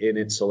dirt in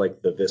it. So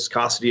like the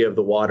viscosity of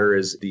the water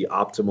is the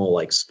optimal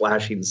like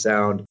splashing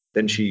sound.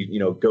 Then she,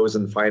 goes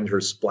and finds her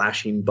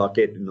splashing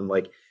bucket. And then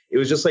like, it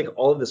was just like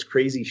all of this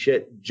crazy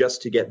shit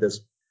just to get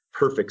this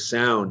perfect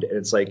sound. And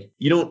it's like,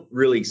 you don't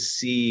really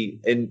see,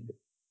 and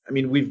I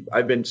mean,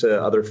 I've been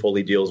to other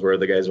Foley deals where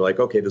the guys are like,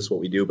 okay, this is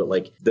what we do. But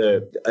like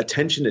the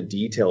attention to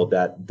detail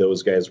that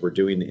those guys were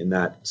doing in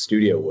that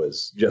studio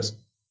was just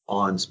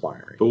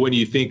awe-inspiring. But when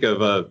you think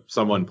of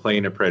someone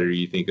playing a Predator,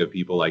 you think of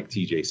people like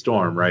TJ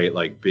Storm, right?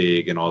 Like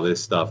big and all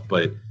this stuff.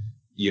 But,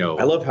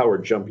 I love how we're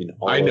jumping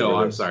all I know,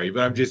 over I'm this. sorry,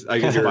 but I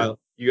guess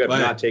you have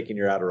not taken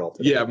your Adderall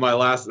today. Yeah, my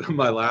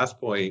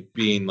last point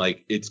being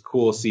like, it's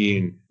cool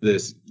seeing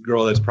this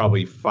girl that's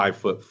probably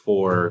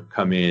 5'4"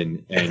 come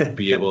in and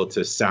be able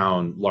to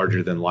sound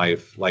larger than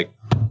life, like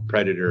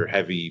Predator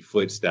heavy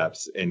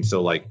footsteps. And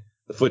so like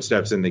the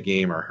footsteps in the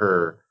game are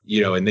her,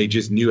 and they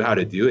just knew how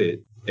to do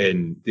it.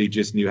 And they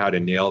just knew how to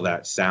nail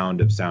that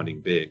sound of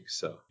sounding big.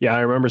 So yeah,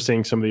 I remember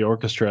seeing some of the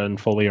orchestra and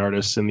Foley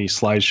artists in the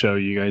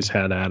slideshow you guys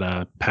had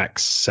at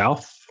PAX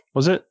South.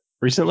 Was it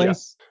recently?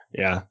 Yes.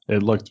 Yeah,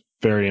 it looked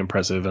very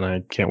impressive, and I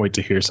can't wait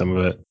to hear some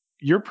of it.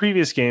 Your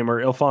previous game, or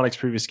IllFonic's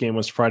previous game,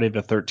 was Friday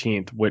the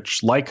 13th,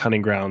 which, like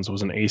Hunting Grounds,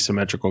 was an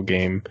asymmetrical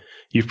game.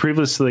 You've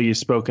previously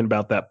spoken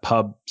about that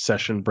pub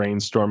session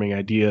brainstorming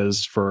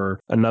ideas for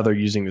another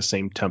using the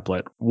same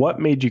template. What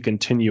made you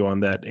continue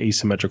on that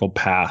asymmetrical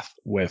path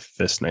with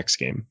this next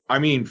game? I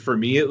mean, for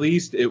me at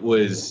least, it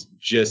was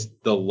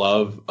just the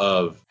love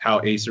of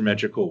how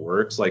asymmetrical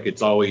works. Like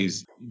it's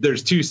always,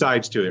 there's two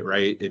sides to it,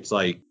 right? It's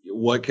like,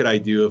 what could I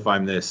do if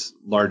I'm this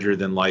larger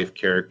than life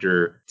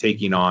character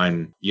taking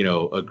on,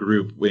 a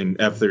group? In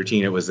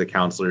F-13, it was the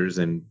counselors,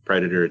 and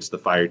Predator, it's the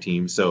fire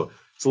team. So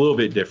it's a little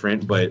bit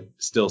different, but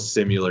still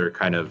similar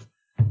kind of,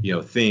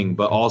 thing.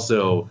 But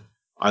also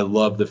I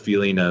love the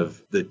feeling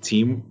of the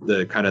team,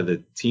 the kind of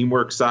the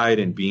teamwork side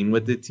and being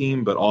with the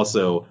team. But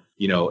also,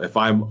 if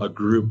I'm a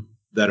group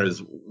that is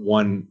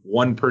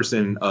one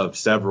person of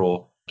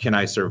several, can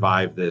I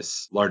survive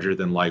this larger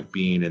than life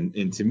being?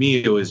 And to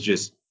me, it was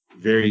just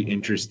very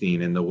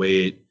interesting in the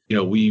way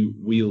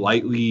we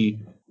lightly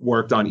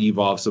worked on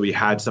Evolve, so we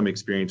had some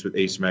experience with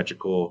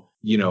asymmetrical,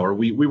 or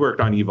we worked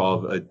on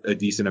Evolve a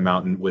decent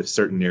amount with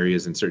certain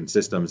areas and certain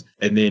systems.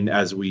 And then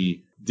as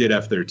we did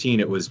F-13,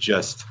 it was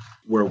just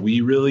where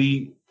we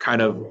really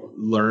kind of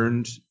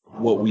learned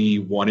what we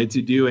wanted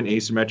to do in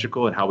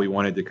asymmetrical and how we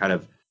wanted to kind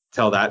of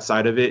tell that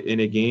side of it in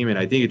a game. And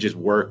I think it just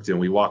worked, and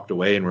we walked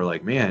away and we're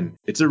like, man,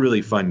 it's a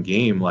really fun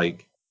game.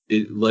 Like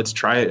let's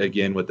try it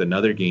again with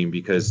another game,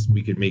 because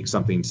we could make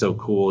something so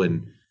cool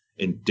and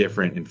and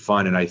different and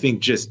fun. And I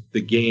think just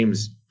the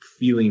game's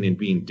feeling and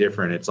being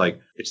different, it's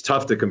like, it's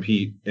tough to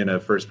compete in a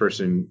first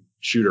person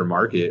shooter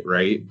market,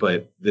 right?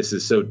 But this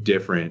is so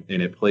different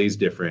and it plays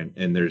different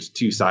and there's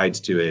two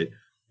sides to it.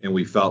 And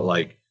we felt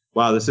like,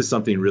 wow, this is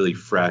something really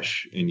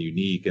fresh and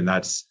unique. And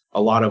that's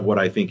a lot of what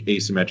I think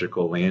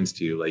asymmetrical lands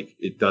to. Like,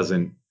 it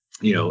doesn't,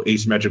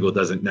 asymmetrical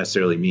doesn't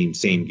necessarily mean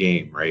same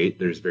game, right?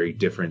 There's very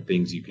different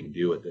things you can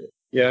do with it.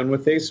 Yeah. And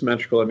with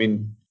asymmetrical, I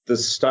mean, the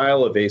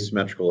style of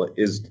asymmetrical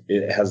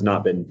it has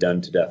not been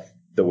done to death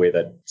the way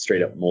that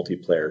straight up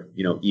multiplayer,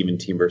 even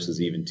team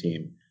versus even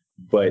team.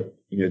 But,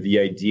 the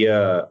idea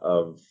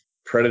of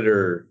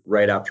Predator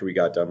right after we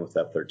got done with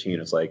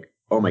F-13 is like,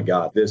 oh my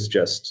God, this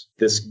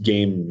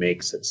game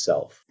makes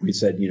itself. We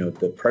said,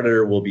 the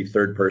Predator will be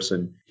third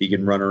person. He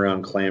can run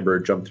around, clamber,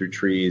 jump through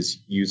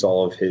trees, use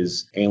all of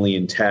his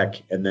alien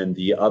tech. And then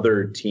the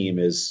other team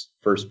is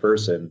first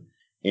person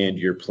and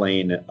you're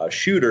playing a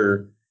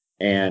shooter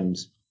and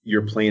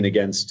you're playing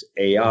against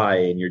AI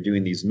and you're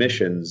doing these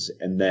missions.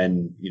 And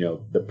then,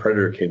 the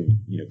Predator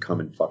can, come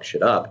and fuck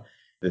shit up.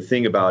 The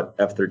thing about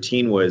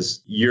F-13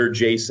 was you're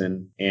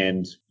Jason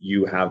and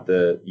you have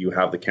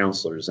the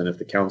counselors. And if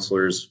the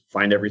counselors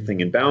find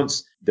everything and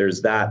bounce,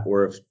 there's that.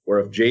 Or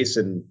if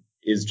Jason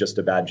is just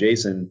a bad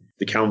Jason,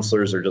 the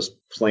counselors are just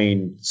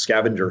playing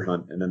scavenger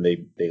hunt and then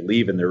they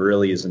leave and there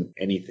really isn't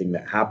anything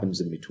that happens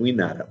in between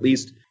that. At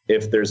least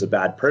if there's a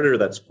bad Predator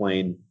that's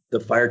playing, the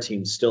fire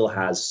team still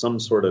has some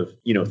sort of,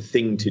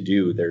 thing to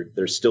do.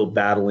 They're still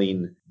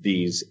battling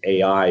these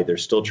AI. They're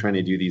still trying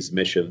to do these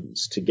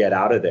missions to get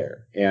out of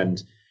there.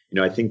 And,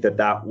 I think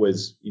that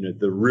was,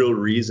 the real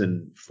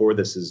reason for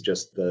this is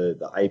just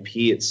the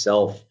IP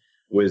itself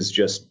was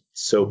just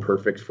so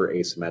perfect for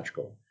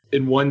asymmetrical.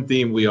 And one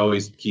theme we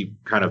always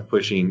keep kind of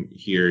pushing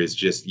here is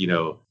just,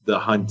 the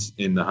hunt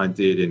and the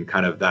hunted and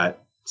kind of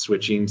that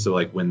switching. So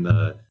like when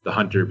the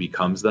hunter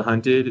becomes the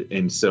hunted.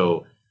 And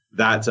so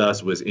that to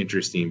us was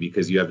interesting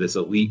because you have this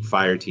elite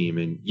fire team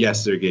and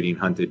yes, they're getting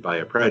hunted by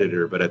a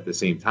predator, but at the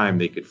same time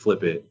they could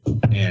flip it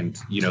and,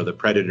 the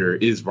predator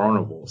is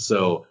vulnerable.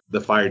 So the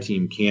fire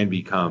team can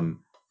become,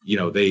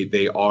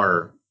 they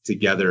are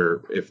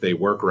together if they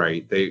work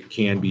right, they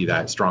can be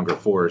that stronger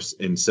force.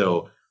 And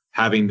so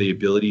having the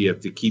ability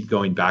to keep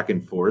going back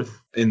and forth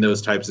in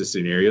those types of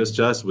scenarios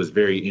to us was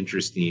very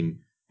interesting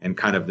and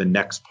kind of the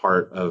next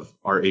part of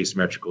our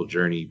asymmetrical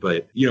journey.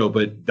 But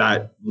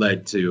that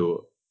led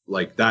to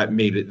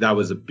that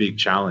was a big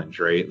challenge,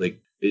 right? Like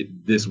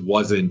this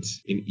wasn't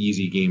an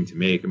easy game to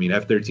make. I mean,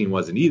 F-13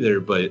 wasn't either,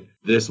 but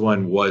this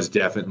one was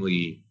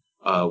definitely,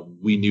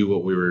 we knew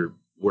what we're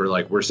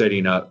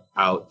setting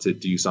out to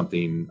do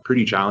something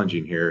pretty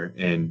challenging here.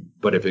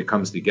 But if it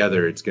comes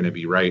together, it's going to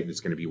be right and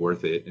it's going to be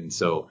worth it. And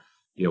so,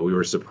 we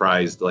were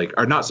surprised,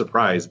 or not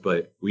surprised,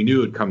 but we knew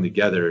it would come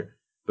together.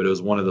 But it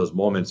was one of those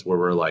moments where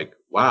we're like,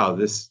 wow,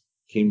 this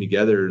came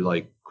together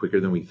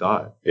quicker than we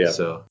thought. Yeah.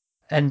 So.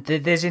 And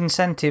there's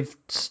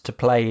incentives to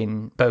play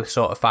in both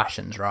sort of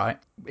fashions, right?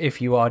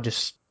 If you are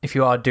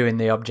doing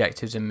the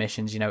objectives and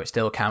missions, it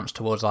still counts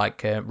towards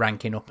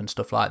ranking up and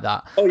stuff like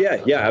that. Oh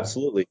yeah,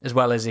 absolutely. As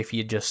well as if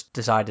you just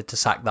decided to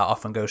sack that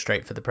off and go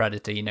straight for the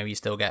predator, you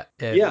still get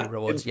your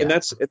rewards. And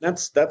that's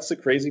the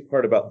crazy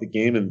part about the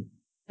game and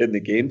the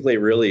gameplay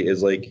really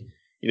is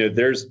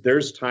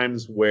there's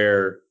times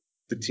where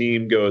the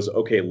team goes,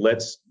 okay,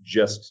 let's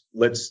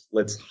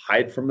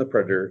hide from the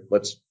predator,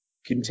 let's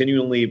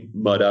continually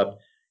mud up,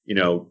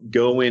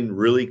 go in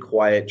really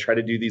quiet, try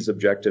to do these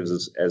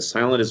objectives as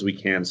silent as we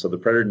can. So the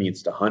predator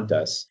needs to hunt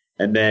us.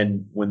 And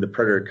then when the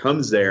predator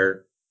comes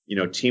there,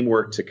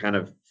 teamwork to kind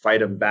of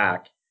fight him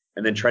back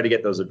and then try to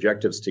get those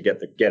objectives to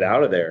get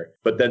out of there.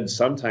 But then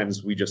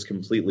sometimes we just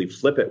completely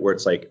flip it where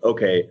it's like,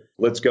 okay,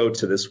 let's go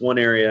to this one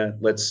area.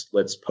 Let's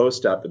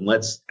post up and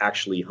let's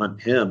actually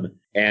hunt him.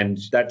 And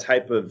that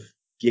type of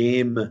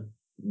game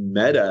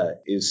meta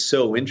is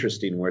so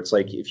interesting where it's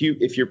like if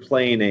you're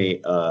playing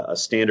a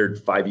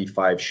standard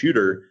 5v5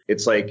 shooter,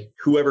 it's like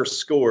whoever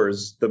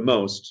scores the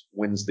most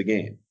wins the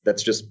game.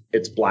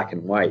 It's black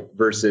and white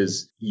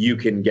versus you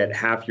can get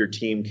half your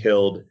team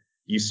killed,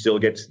 you still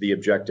get to the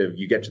objective,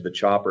 you get to the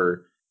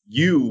chopper,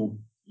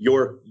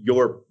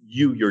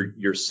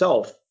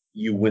 yourself,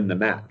 you win the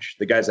match.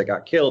 The guys that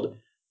got killed,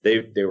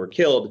 they were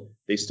killed,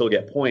 they still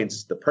get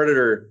points. The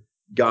predator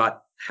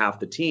got half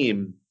the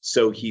team,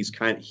 so he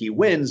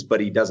wins, but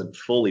he doesn't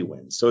fully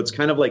win. So it's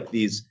kind of like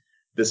this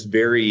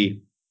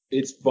very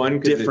it's fun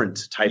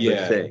different type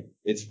of thing.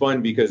 It's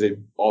fun because it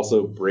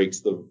also breaks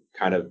the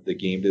kind of the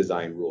game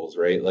design rules,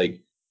 right?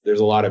 Like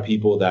there's a lot of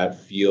people that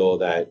feel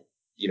that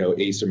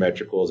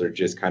asymmetricals are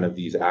just kind of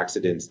these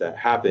accidents that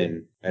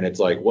happen, and it's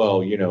like,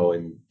 well,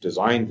 in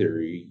design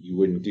theory you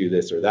wouldn't do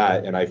this or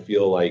that. And I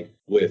feel like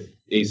with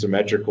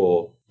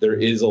asymmetrical there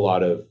is a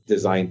lot of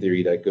design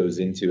theory that goes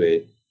into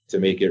it to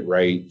make it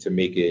right, to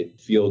make it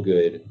feel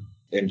good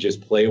and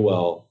just play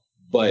well.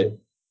 But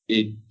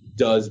it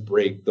does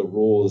break the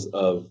rules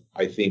of,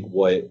 I think,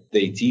 what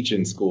they teach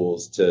in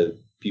schools to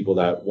people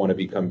that want to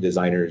become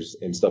designers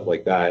and stuff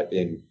like that.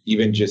 And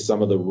even just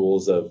some of the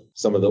rules of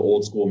some of the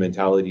old school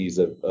mentalities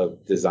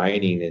of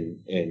designing.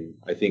 And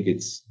I think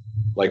it's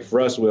like, for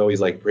us, we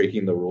always like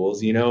breaking the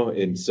rules,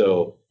 and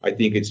so I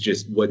think it's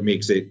just what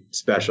makes it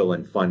special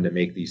and fun to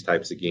make these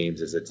types of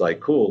games is it's like,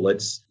 cool,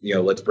 let's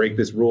break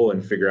this rule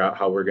and figure out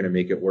how we're going to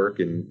make it work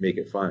and make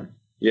it fun.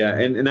 Yeah,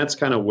 and that's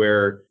kind of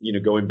where,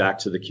 going back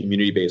to the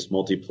community-based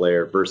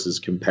multiplayer versus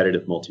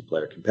competitive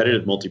multiplayer.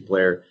 Competitive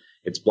multiplayer,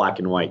 it's black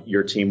and white.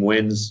 Your team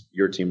wins,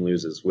 your team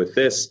loses. With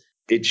this,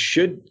 it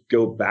should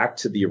go back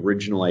to the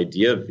original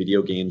idea of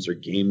video games or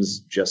games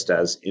just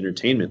as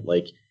entertainment.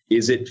 Like,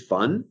 is it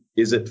fun?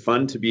 Is it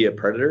fun to be a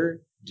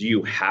predator? Do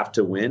you have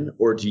to win,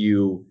 or did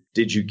you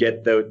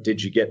get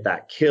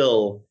that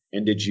kill,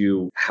 and did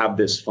you have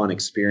this fun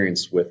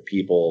experience with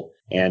people?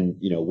 And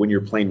when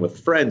you're playing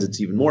with friends,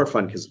 it's even more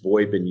fun because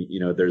VoIP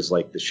and there's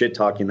like the shit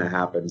talking that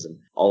happens and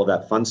all of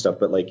that fun stuff.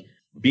 But like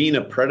being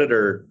a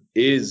predator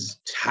is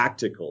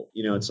tactical.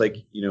 It's like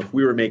if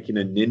we were making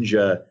a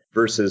ninja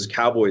versus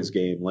cowboys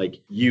game,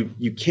 like you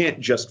can't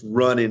just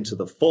run into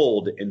the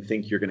fold and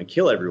think you're going to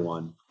kill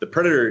everyone. The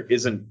predator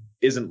isn't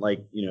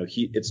like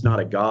it's not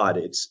a god.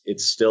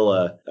 It's still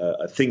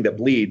a thing that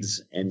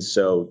bleeds, and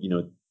so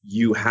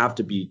you have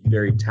to be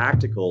very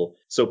tactical.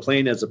 So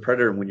playing as a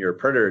predator, and when you're a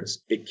predator,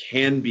 it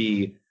can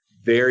be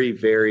very,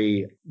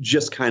 very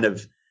just kind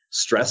of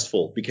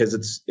stressful because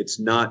it's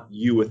not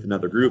you with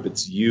another group.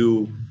 It's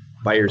you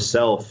by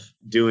yourself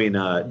doing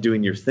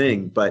your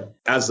thing. But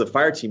as the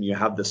fire team, you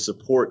have the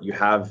support. You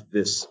have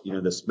this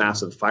this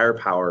massive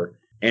firepower,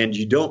 and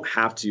you don't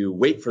have to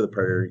wait for the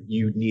predator.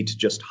 You need to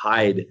just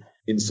hide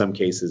in some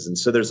cases. And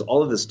so there's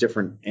all of this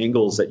different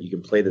angles that you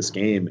can play this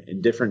game,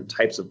 and different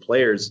types of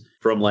players,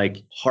 from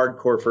like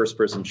hardcore first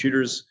person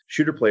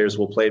shooter players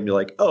will play and be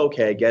like, oh,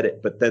 okay, I get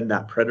it. But then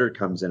that predator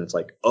comes in. It's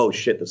like, oh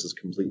shit, this is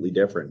completely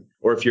different.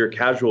 Or if you're a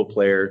casual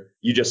player,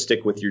 you just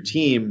stick with your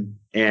team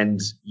and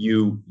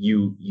you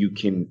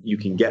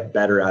can get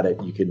better at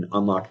it. You can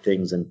unlock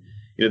things. And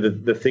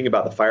the thing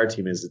about the fire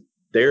team is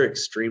they're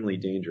extremely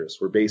dangerous.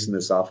 We're basing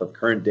this off of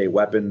current day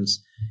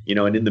weapons,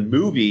 and in the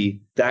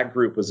movie, that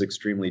group was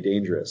extremely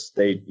dangerous.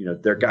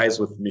 They're guys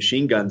with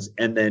machine guns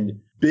and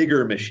then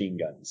bigger machine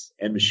guns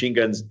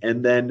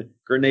and then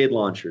grenade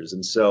launchers.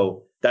 And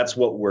so that's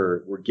what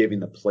we're giving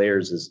the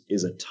players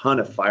is a ton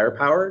of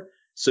firepower.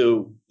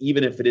 So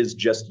even if it is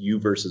just you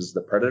versus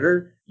the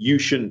predator, you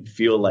shouldn't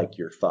feel like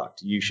you're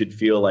fucked. You should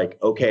feel like,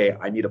 okay,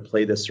 I need to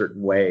play this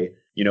certain way.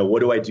 What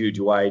do I do?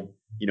 Do I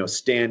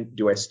stand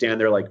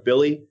there like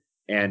Billy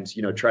and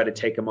try to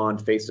take him on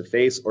face to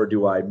face, or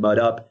do I mud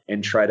up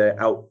and try to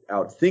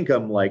outthink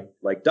him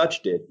like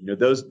Dutch did?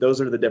 Those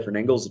are the different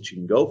angles that you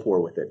can go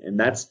for with it. And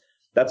that's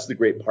the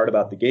great part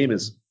about the game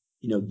is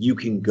you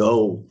can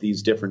go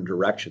these different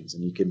directions,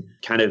 and you can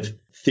kind of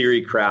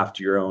theory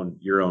craft your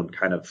own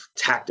kind of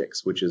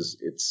tactics, which is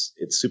it's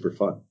super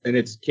fun. And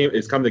it's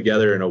come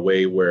together in a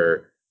way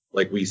where,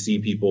 like, we see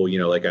people,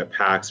 like at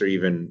PAX, or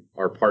even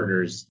our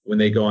partners, when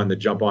they go on the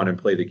jump on and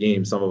play the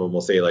game, some of them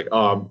will say like,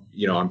 oh,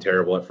 I'm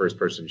terrible at first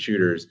person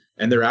shooters.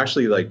 And they're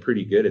actually like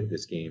pretty good at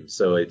this game.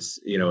 So it's,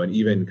 and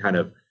even kind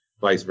of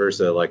vice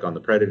versa, like on the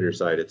Predator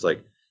side, it's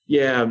like,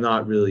 yeah, I'm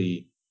not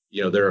really,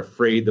 they're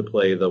afraid to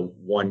play the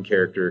one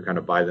character kind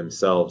of by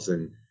themselves.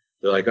 And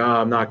they're like, oh,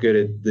 I'm not good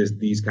at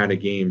these kind of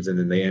games. And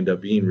then they end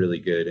up being really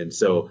good. And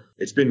so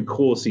it's been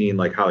cool seeing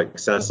like how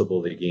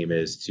accessible the game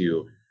is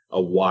to a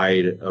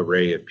wide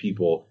array of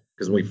people.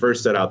 Because when we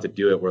first set out to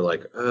do it, we're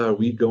like, are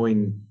we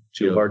going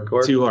too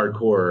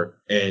hardcore?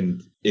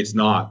 And it's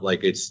not.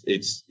 Like it's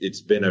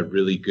been a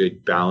really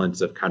good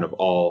balance of kind of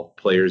all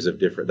players of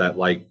different that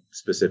like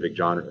specific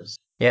genres.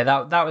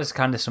 Yeah, that was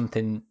kind of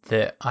something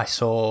that I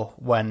saw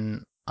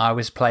when I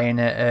was playing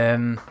at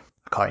I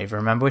can't even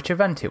remember which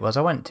event it was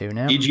I went to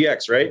now.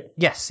 EGX, right?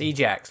 Yes,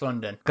 EGX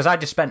London. Because I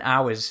just spent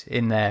hours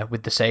in there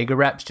with the Sega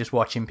reps just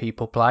watching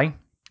people play.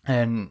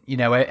 And,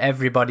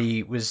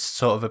 everybody was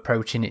sort of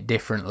approaching it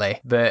differently.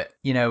 But,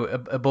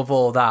 above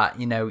all that,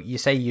 you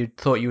say you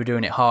thought you were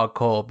doing it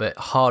hardcore, but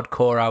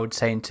hardcore, I would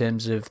say, in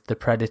terms of the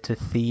Predator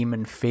theme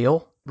and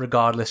feel,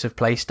 regardless of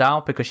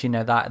playstyle, because,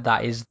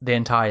 that is the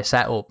entire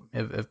setup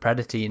of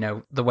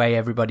Predator, the way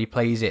everybody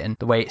plays it and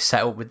the way it's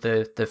set up with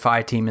the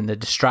fire team and the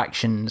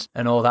distractions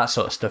and all that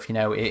sort of stuff.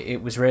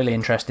 It was really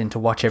interesting to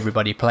watch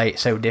everybody play it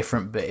so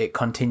different, but it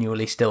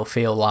continually still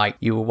feel like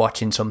you were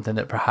watching something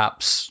that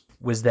perhaps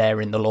was there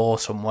in the lore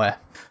somewhere.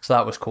 So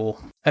that was cool.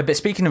 But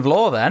speaking of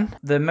lore then,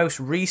 the most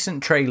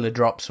recent trailer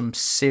dropped some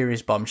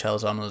serious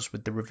bombshells on us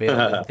with the reveal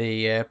of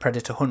the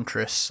Predator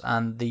Huntress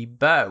and the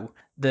bow.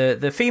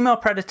 The female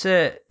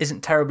Predator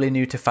isn't terribly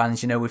new to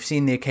fans. We've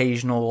seen the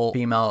occasional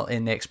female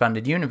in the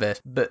expanded universe,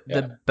 but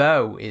the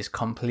bow is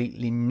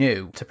completely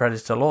new to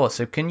Predator lore.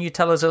 So can you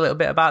tell us a little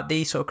bit about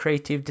the sort of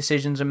creative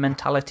decisions and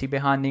mentality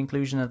behind the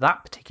inclusion of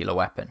that particular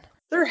weapon?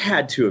 There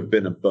had to have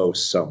been a bow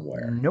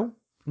somewhere. Nope.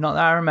 Not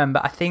that I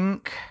remember. I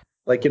think...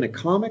 like in a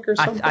comic or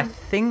something? I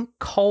think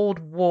Cold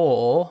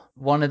War,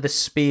 one of the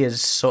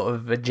spears sort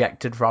of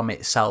ejected from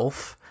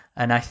itself.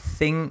 And I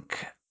think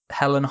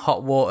Helen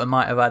Hot Water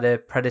might have had a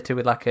Predator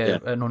with like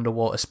an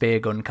underwater spear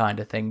gun kind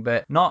of thing,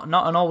 but not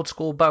an old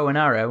school bow and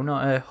arrow,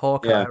 not a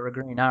Hawkeye or a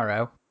green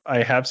arrow.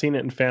 I have seen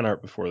it in fan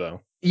art before,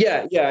 though.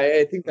 Yeah,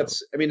 I think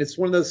that's. I mean, it's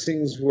one of those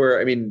things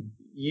where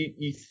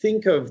you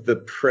think of the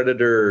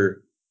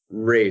Predator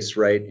race,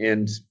 right?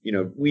 And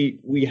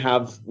we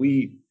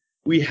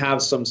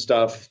have some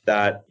stuff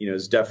that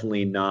is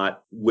definitely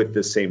not with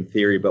the same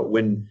theory. But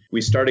when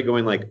we started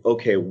going like,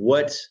 okay,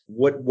 what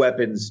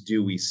weapons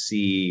do we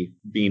see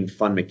being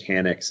fun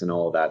mechanics and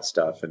all of that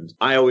stuff? And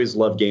I always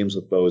love games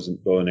with bow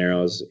and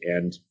arrows,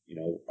 and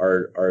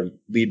our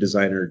lead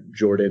designer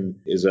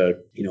Jordan is a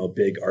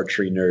big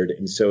archery nerd,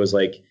 and so is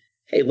like,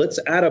 hey, let's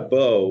add a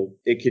bow.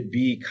 It could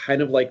be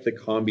kind of like the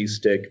combi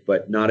stick,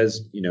 but not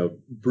as,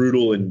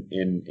 brutal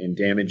and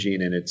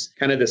damaging. And it's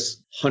kind of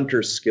this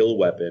hunter skill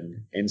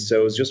weapon. And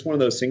so it's just one of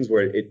those things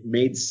where it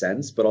made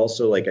sense, but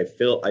also like I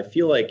feel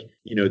like,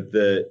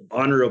 the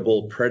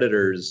honorable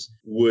predators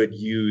would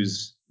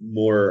use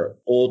more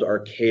old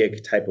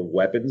archaic type of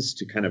weapons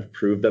to kind of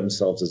prove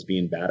themselves as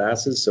being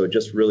badasses. So it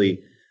just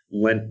really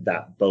lent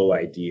that bow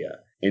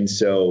idea. And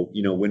so,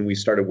 when we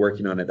started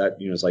working on it, that,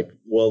 was like,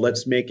 well,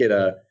 let's make it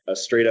a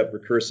straight up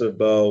recursive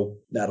bow.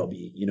 That'll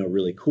be,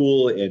 really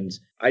cool. And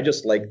I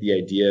just like the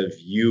idea of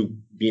you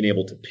being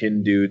able to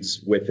pin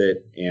dudes with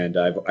it. And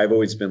I've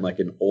always been like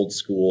an old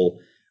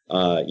school,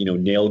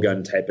 nail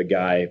gun type of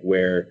guy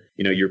where,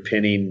 you're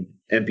pinning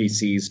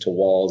NPCs to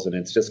walls, and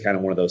it's just kind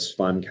of one of those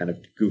fun kind of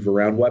goof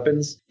around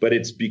weapons. But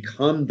it's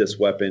become this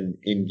weapon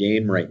in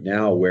game right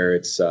now where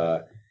it's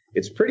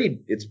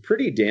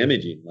pretty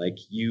damaging. Like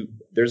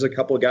there's a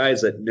couple of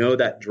guys that know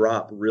that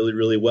drop really,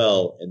 really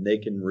well, and they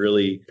can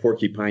really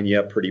porcupine you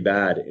up pretty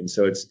bad. And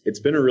so it's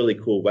been a really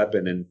cool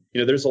weapon. And,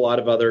 there's a lot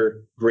of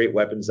other great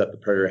weapons that the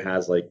Predator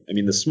has. Like,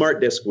 the smart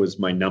disc was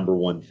my number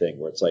one thing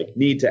where it's like,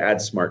 need to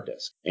add smart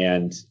disc.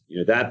 And,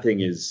 that thing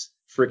is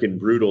freaking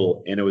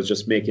brutal. And it was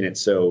just making it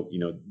so,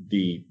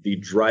 the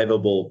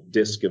drivable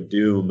disc of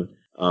doom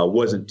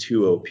wasn't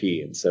too OP.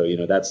 And so,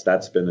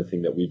 that's been the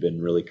thing that we've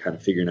been really kind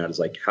of figuring out is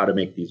like how to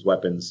make these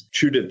weapons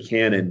true to the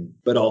canon,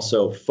 but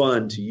also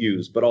fun to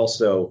use. But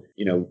also,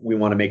 we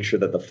want to make sure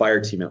that the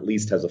fire team at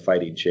least has a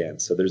fighting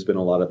chance. So there's been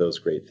a lot of those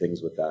great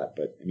things with that.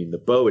 But the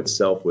bow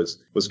itself was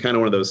kind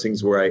of one of those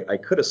things where I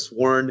could have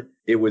sworn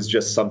it was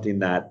just something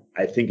that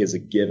I think is a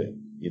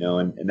given.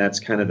 And that's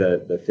kind of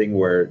the thing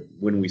where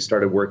when we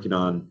started working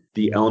on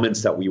the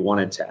elements that we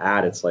wanted to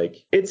add, it's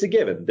like, it's a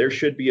given. There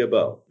should be a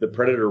bow. The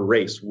Predator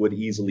race would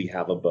easily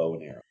have a bow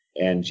and arrow.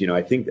 And,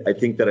 I think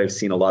that I've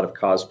seen a lot of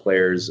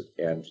cosplayers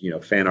and,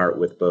 fan art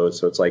with bows.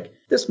 So it's like,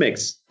 this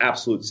makes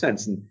absolute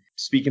sense. And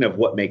speaking of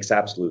what makes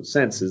absolute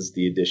sense is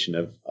the addition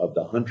of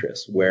the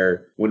Huntress,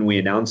 where when we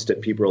announced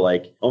it, people were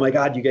like, oh my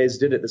God, you guys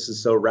did it. This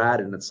is so rad.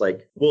 And it's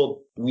like,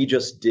 well, we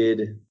just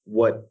did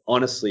what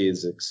honestly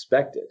is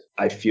expected.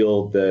 I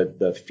feel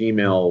the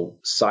female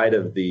side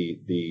of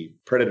the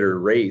Predator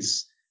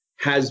race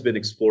has been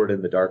explored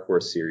in the Dark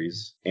Horse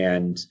series.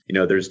 And,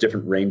 there's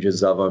different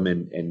ranges of them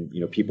and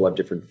people have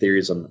different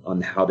theories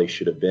on how they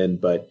should have been.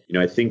 But,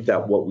 I think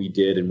that what we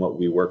did and what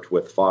we worked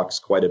with Fox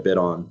quite a bit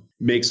on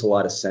makes a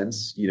lot of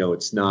sense.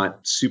 It's not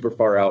super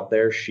far out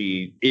there.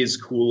 She is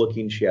cool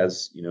looking. She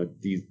has,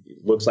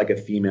 looks like a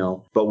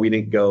female, but we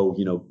didn't go,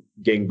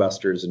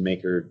 gangbusters and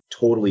make her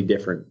totally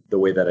different the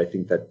way that I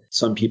think that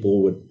some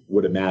people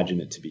would imagine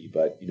it to be.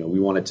 But, we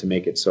wanted to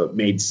make it so it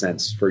made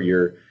sense for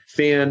your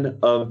fan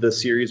of the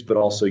series, but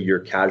also your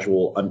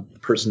casual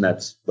person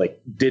that's like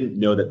didn't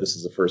know that this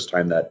is the first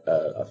time that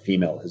a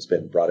female has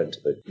been brought into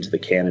the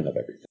canon of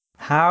everything.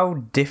 How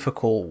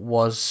difficult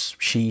was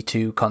she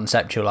to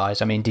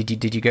conceptualize? I mean,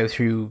 did you go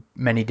through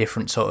many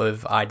different sort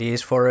of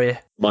ideas for her?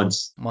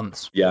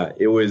 Months. Yeah,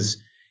 it was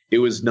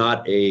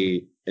not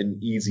an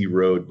easy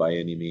road by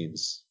any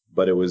means,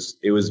 but it was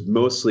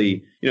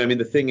mostly,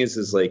 the thing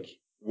is like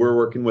we're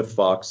working with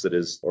Fox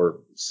or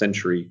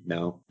Century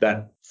now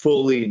that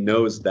fully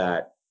knows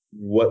that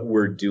what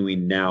we're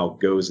doing now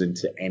goes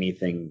into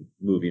anything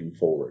moving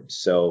forward.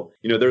 So,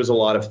 there's a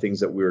lot of things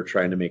that we were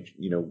trying to make,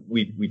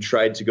 we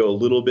tried to go a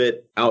little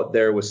bit out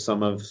there with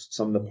some of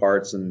the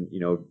parts and,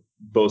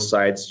 both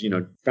sides,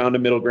 found a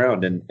middle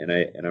ground and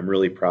I'm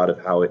really proud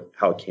of how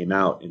it came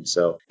out. And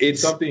so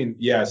it's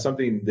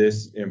something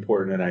this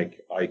important and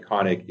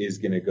iconic is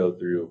going to go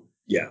through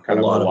a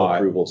lot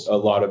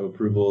of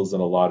approvals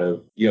and a lot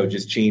of,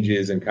 just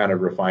changes and kind of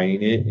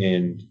refining it.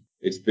 And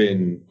it's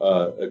been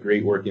a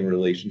great working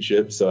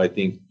relationship. So I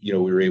think, we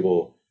were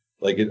able,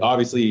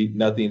 obviously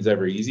nothing's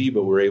ever easy,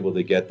 but we're able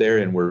to get there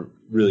and we're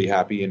really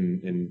happy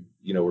and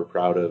we're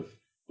proud of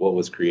what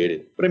was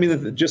created. But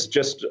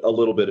just a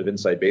little bit of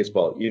inside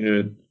baseball,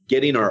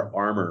 getting our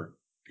armor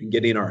and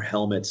getting our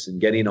helmets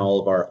and getting all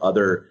of our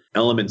other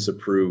elements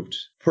approved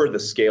per the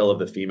scale of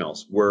the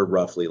females, we're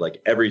roughly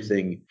like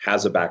everything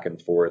has a back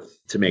and forth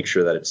to make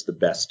sure that it's the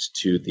best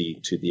to the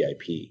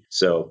IP.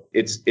 So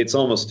it's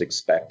almost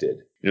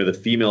expected. The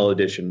female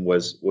edition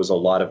was a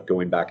lot of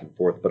going back and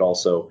forth, but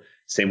also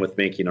Same with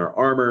making our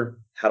armor,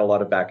 had a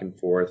lot of back and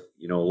forth.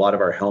 You know, a lot of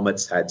our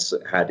helmets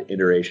had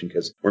iteration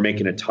because we're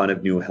making a ton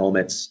of new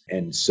helmets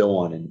and so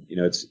on. And, you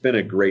know, it's been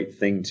a great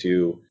thing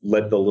to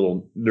let the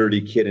little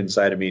nerdy kid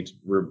inside of me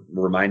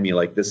remind me,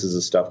 like, this is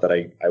the stuff that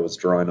I was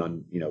drawing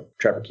on, you know,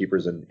 Trapper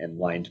Keepers and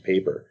lined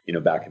paper, you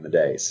know, back in the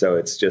day. So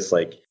it's just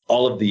like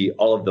all of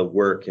the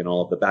work and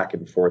all of the back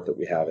and forth that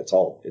we have, it's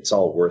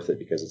all worth it,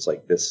 because it's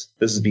like this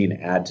is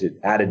being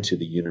added to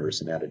the universe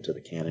and added to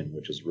the canon,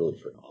 which is really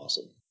freaking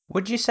awesome.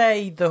 Would you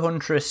say the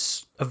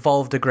Huntress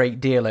evolved a great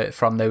deal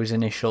from those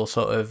initial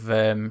sort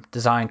of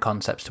design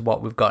concepts to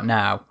what we've got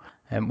now?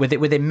 Were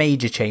there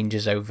major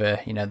changes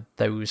over, you know,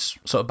 those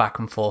sort of back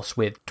and forths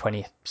with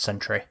 20th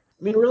century?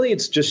 I mean, really,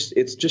 it's just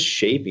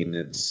shaping.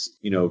 It's,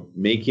 you know,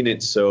 making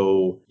it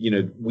so, you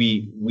know,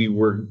 we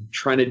were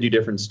trying to do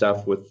different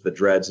stuff with the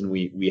dreads, and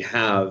we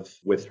have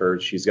with her,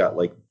 she's got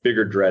like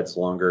bigger dreads,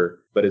 longer,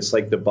 but it's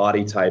like the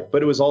body type,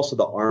 but it was also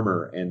the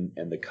armor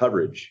and the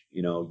coverage.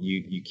 You know,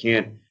 you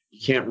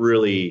can't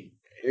really,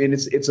 I mean,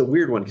 it's a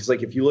weird one, because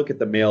like if you look at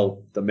the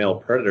male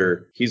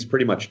Predator, he's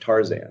pretty much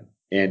Tarzan,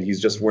 and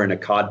he's just wearing a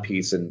cod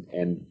piece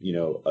and you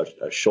know,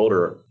 a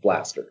shoulder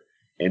blaster.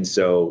 And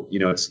so, you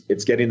know,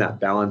 it's getting that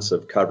balance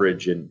of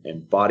coverage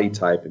and body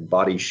type and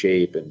body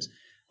shape and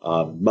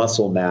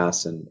muscle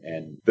mass and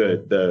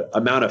the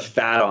amount of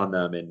fat on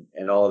them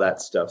and all of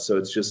that stuff. So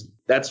it's just,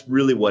 that's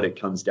really what it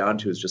comes down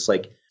to, is just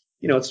like,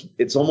 you know,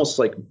 it's almost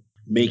like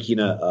making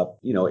a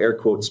you know, air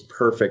quotes,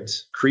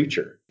 perfect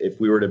creature. If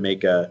we were to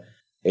make but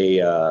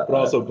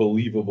also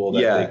believable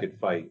that they could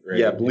fight, right?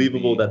 Yeah,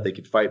 believable that they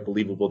could fight,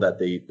 believable that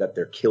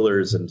they're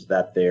killers, and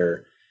that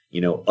they're, you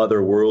know,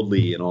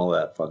 otherworldly and all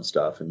that fun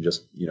stuff. And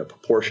just, you know,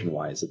 proportion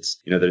wise, it's,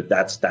 you know,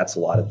 that's a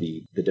lot of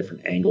the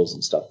different angles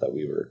and stuff that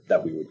we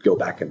would go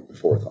back and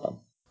forth on.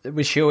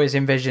 Was she always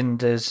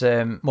envisioned as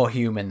more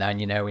human than,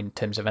 you know, in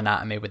terms of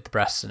anatomy with the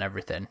breasts and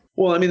everything?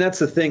 Well, I mean, that's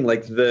the thing.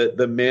 Like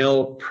the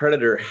male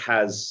Predator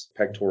has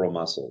pectoral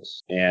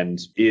muscles and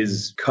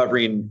is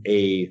covering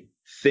a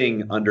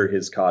thing under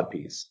his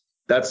codpiece.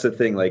 That's the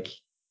thing. Like,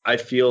 I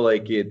feel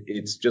like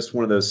it's just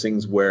one of those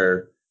things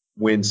where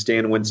when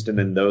Stan Winston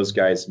and those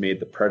guys made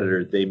the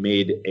Predator, they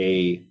made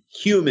a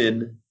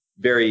human,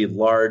 very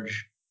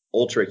large,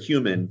 ultra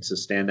human, to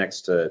stand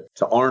next to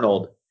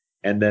Arnold,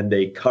 and then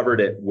they covered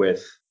it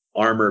with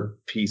armor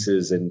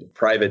pieces and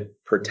private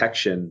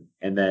protection,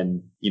 and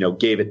then, you know,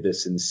 gave it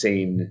this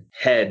insane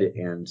head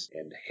and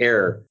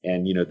hair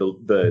and, you know,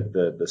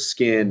 the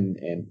skin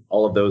and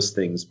all of those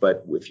things.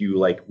 But if you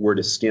like were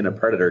to skin a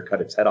Predator,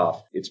 cut its head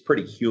off, it's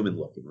pretty human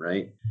looking,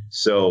 right?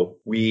 So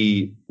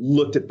we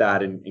looked at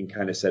that and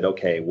kind of said,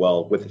 okay,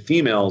 well, with the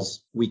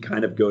females, we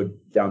kind of go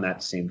down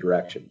that same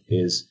direction.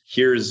 Is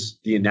here's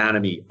the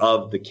anatomy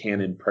of the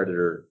canon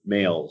Predator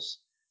males.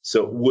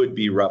 So it would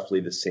be roughly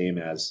the same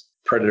as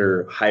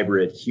Predator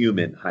hybrid,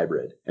 human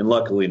hybrid. And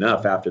luckily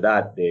enough, after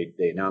that, they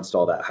announced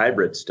all that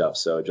hybrid stuff.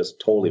 So it just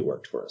totally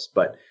worked for us.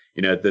 But,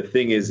 you know, the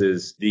thing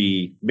is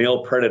the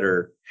male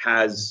Predator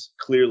has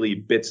clearly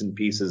bits and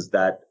pieces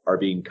that are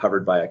being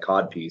covered by a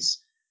codpiece.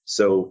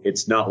 So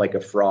it's not like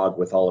a frog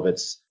with all of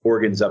its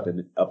organs up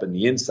in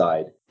the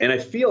inside. And I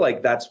feel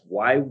like that's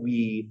why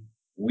we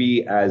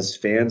as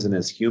fans and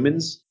as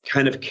humans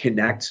kind of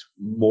connect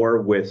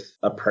more with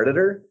a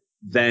Predator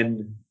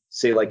than,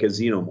 say, like a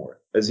xenomorph.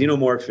 A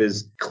xenomorph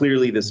is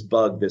clearly this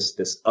bug,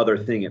 this other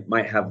thing. It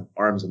might have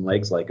arms and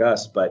legs like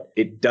us, but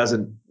it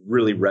doesn't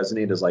really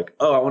resonate as like,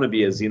 oh, I want to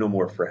be a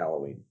xenomorph for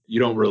Halloween. You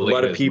don't relate.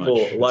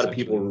 A lot of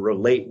people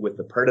relate with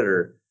the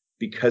Predator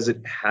because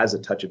it has a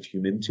touch of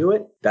human to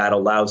it. That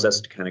allows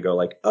us to kind of go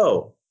like,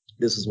 oh,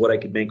 this is what I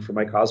could make for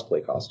my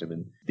cosplay costume.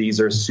 And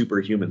these are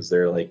superhumans.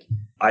 They're like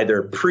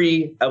either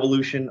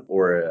pre-evolution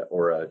or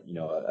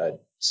a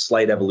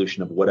slight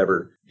evolution of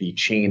whatever the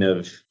chain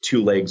of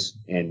 2 legs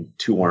and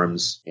 2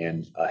 arms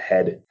and a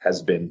head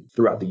has been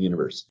throughout the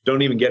universe.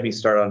 Don't even get me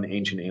started on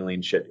ancient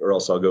alien shit, or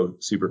else I'll go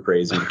super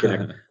crazy.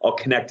 I'll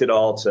connect it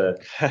all to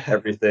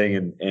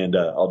everything, and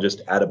I'll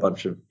just add a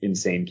bunch of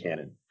insane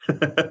canon.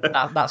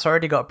 That's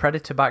already got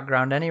Predator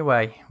background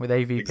anyway with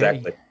AVP.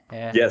 Exactly.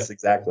 Yeah. Yes,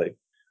 exactly.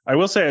 I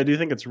will say, I do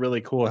think it's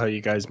really cool how you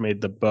guys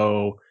made the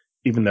bow,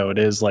 even though it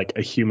is like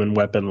a human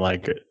weapon,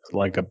 like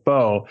a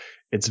bow,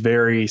 it's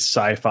very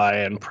sci-fi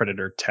and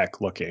Predator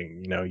tech looking.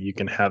 You know, you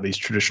can have these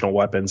traditional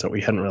weapons that we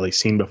hadn't really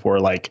seen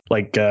before, like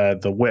the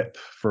whip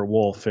for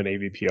Wolf in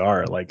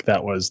AVPR. Like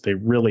they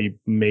really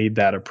made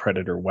that a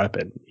Predator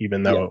weapon,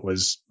 even though it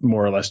was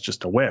more or less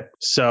just a whip.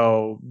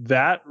 So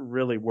that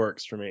really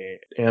works for me.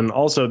 And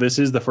also, this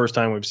is the first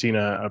time we've seen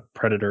a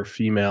Predator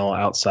female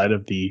outside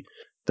of the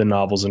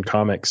novels and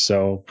comics.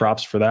 So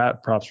props for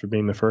that. Props for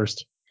being the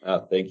first. Oh,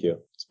 thank you.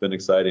 It's been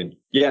exciting.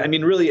 Yeah, I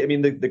mean, really, I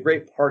mean, the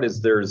great part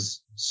is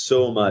there's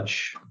so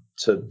much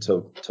to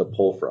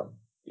pull from,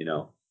 you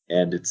know,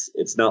 and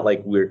it's not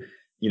like we're,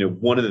 you know,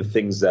 one of the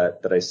things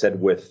that I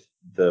said with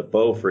the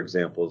bow, for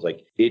example, is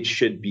like it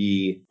should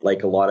be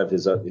like a lot of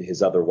his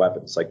other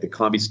weapons, like the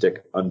combi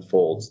stick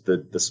unfolds,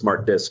 the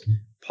smart disc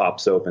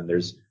pops open.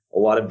 There's a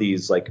lot of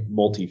these like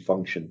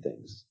multi-function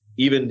things.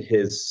 even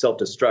his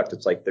self-destruct,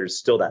 it's like there's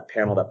still that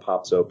panel that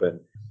pops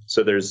open.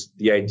 So there's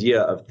the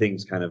idea of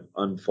things kind of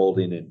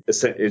unfolding and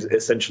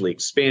essentially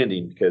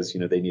expanding because,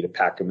 they need to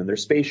pack them in their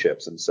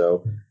spaceships. And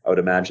so I would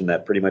imagine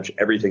that pretty much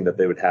everything that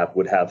they would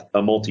have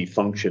a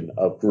multi-function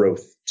of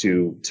growth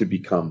to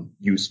become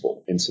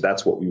useful. And so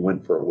that's what we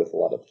went for with a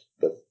lot of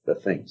the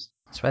things.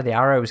 That's where the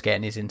Arrow's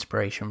getting his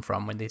inspiration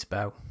from with his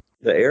bow.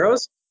 The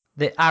arrows?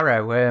 The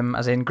Arrow,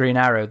 as in Green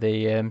Arrow,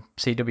 the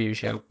CW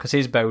show, because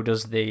his bow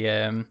does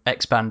the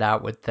expand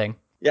outward thing.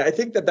 Yeah, I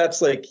think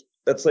that's like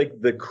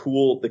the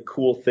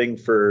cool thing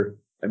for.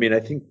 I mean,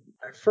 I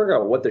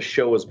forgot what the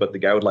show was, but the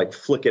guy would like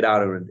flick it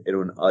out and it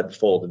would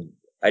unfold, and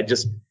I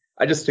just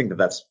think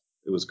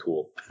it was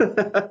cool.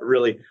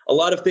 Really, a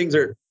lot of things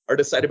are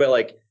decided by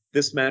like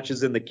this match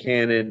is in the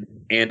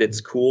canon and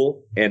it's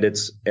cool and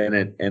it's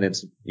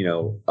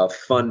a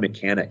fun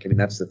mechanic. I mean,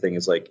 that's the thing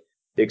is like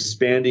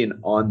expanding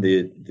on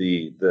the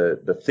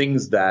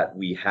things that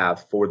we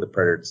have for the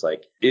Predator. It's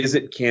like, is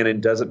it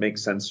canon? Does it make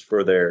sense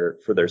for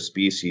their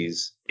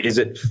species? Is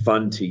it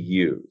fun to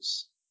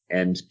use?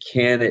 And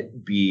can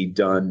it be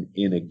done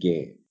in a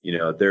game?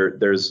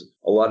 There's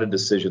a lot of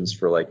decisions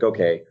for like,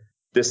 okay,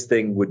 this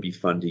thing would be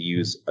fun to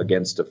use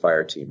against a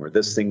fire team, or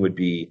this thing would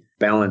be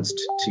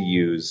balanced to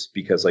use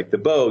because like the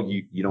bow,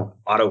 you don't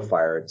auto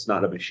fire. It's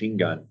not a machine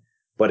gun,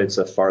 but it's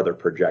a farther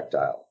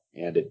projectile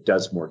and it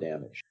does more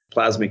damage.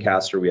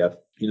 Plasmacaster, we have,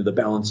 the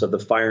balance of the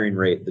firing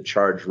rate, the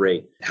charge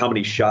rate, how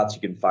many shots you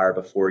can fire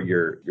before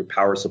your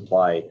power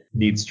supply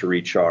needs to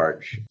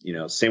recharge.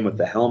 Same with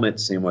the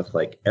helmet, same with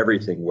like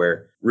everything,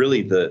 where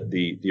really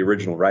the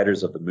original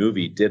writers of the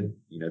movie did,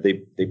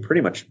 they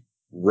pretty much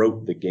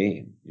wrote the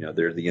game.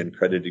 They're the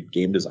uncredited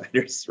game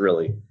designers,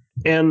 really.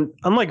 And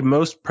unlike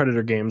most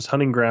Predator games,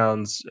 Hunting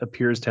Grounds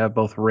appears to have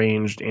both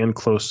ranged and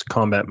close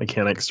combat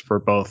mechanics for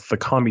both the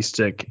combi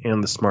stick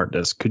and the smart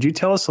disc. Could you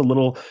tell us a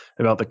little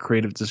about the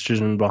creative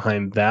decision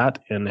behind that,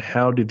 and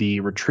how do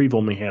the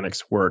retrieval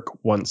mechanics work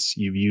once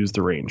you've used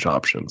the range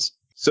options?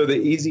 So the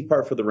easy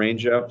part for the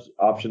range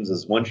options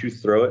is once you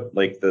throw it,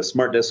 like the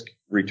smart disc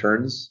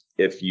returns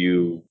if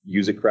you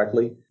use it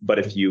correctly. But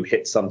if you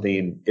hit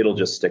something, it'll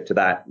just stick to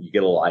that. You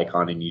get a little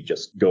icon and you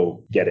just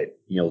go get it.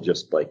 You'll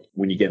just like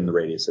when you get in the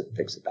radius, it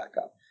picks it back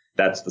up.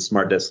 That's the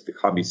smart disc, the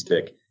combi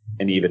stick,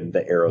 and even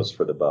the arrows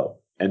for the bow.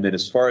 And then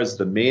as far as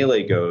the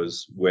melee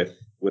goes with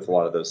a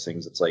lot of those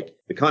things, it's like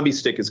the combi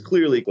stick is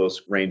clearly a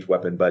close range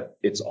weapon, but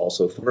it's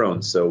also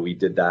thrown. So we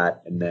did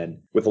that. And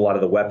then with a lot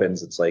of the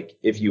weapons, it's like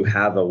if you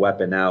have a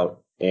weapon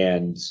out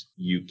and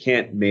you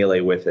can't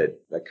melee with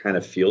it, that kind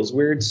of feels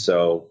weird.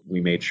 So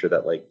we made sure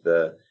that like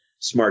the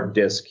smart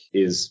disc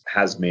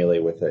has melee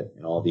with it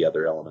and all the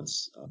other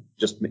elements.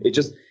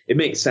 It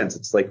makes sense.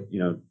 It's like,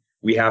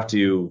 we have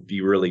to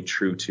be really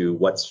true to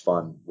what's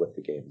fun with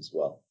the game as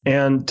well.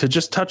 And to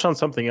just touch on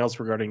something else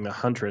regarding the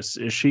Huntress,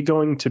 is she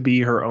going to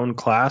be her own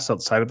class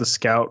outside of the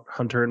Scout,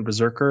 Hunter, and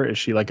Berserker? Is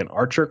she like an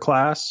Archer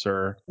class,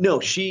 or? No,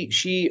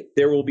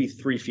 there will be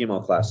 3 female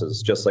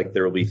classes, just like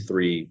there will be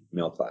 3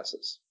 male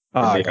classes.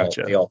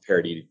 Gotcha. They all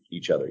parody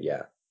each other,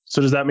 yeah.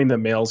 So does that mean that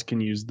males can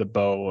use the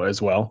bow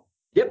as well?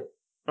 Yep.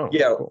 Oh,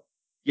 yeah. Cool.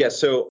 Yeah,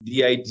 so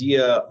the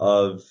idea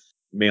of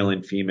male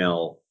and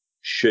female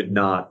should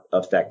not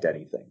affect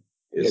anything.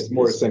 It's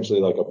more essentially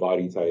like a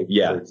body type,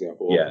 for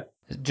example. Yeah.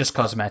 Just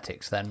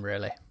cosmetics then,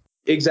 really.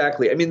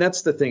 Exactly. I mean,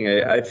 that's the thing.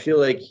 I feel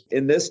like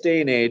in this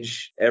day and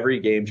age, every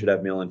game should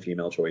have male and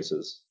female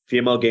choices.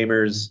 Female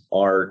gamers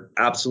are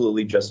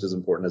absolutely just as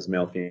important as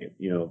male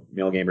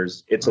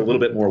gamers. It's a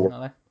little bit more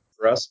work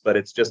for us, but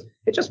it just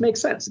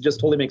makes sense. It just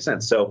totally makes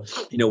sense. So,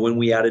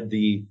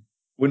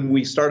 when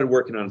we started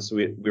working on it, so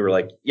we were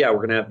like, yeah, we're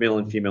going to have male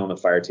and female on the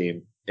fire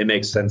team.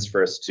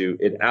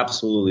 It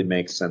absolutely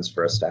makes sense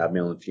for us to have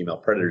male and female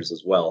predators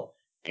as well.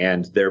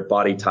 And their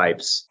body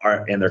types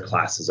and their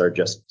classes are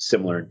just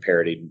similar and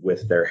parodied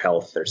with their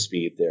health, their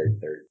speed, their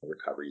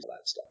recoveries, all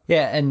that stuff.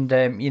 Yeah, and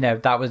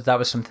that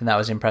was something that I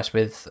was impressed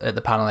with at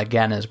the panel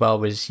again as well.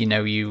 Was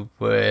you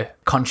were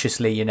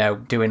consciously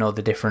doing all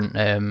the different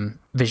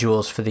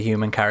visuals for the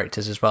human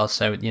characters as well.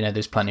 So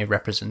there's plenty of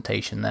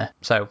representation there.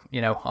 So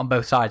on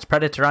both sides,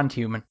 predator and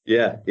human.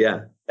 Yeah.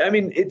 I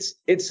mean, it's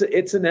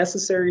a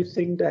necessary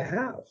thing to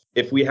have.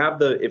 If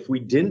we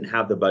didn't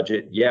have the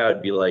budget,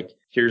 it'd be like,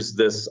 here's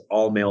this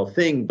all male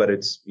thing, but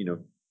it's,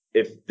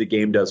 if the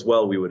game does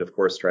well, we would of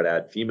course try to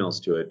add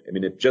females to it. I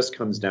mean, it just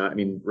comes down. I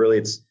mean, really,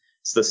 it's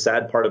the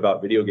sad part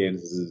about video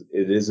games is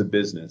it is a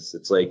business.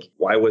 It's like,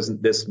 why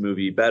wasn't this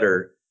movie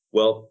better?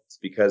 Well, it's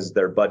because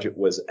their budget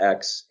was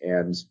X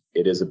and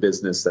it is a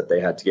business that they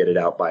had to get it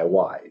out by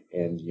Y.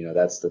 And,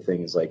 that's the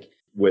thing is like,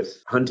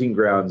 with Hunting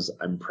Grounds,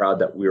 I'm proud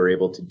that we were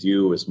able to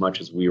do as much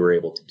as we were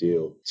able to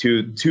do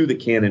to the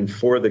canon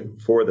for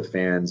the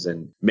fans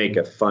and make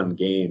a fun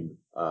game,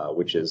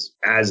 which is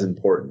as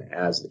important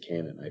as the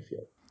canon, I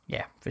feel.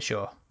 Yeah, for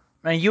sure.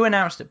 And you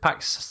announced at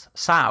PAX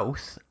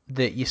South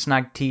that you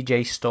snagged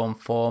TJ Storm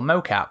for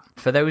mocap.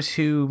 For those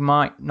who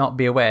might not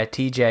be aware,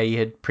 TJ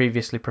had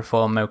previously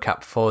performed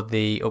mocap for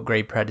the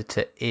Upgrade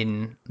Predator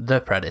in The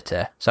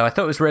Predator. So I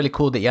thought it was really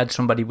cool that you had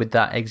somebody with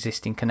that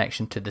existing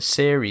connection to the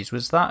series.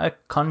 Was that a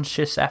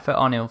conscious effort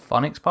on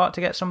IllFonic's part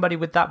to get somebody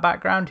with that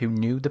background who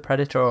knew The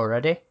Predator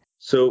already?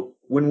 So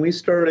when we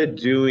started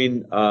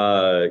doing,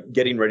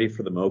 getting ready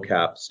for the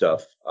mocap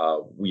stuff,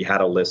 we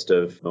had a list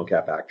of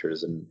mocap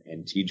actors, and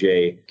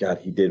TJ, God,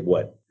 he did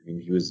what? I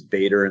mean, he was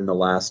Vader in the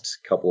last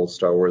couple of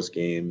Star Wars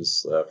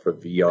games for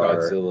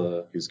VR.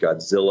 Godzilla. He was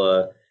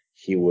Godzilla.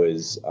 He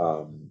was,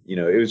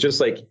 it was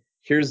just like,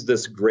 here's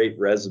this great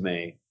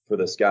resume for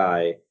this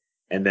guy.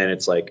 And then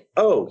it's like,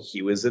 oh,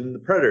 he was in The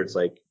Predator. It's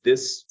like,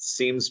 this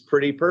seems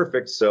pretty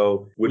perfect.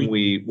 So when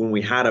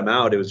we had him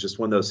out, it was just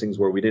one of those things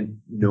where we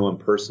didn't know him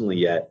personally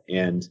yet.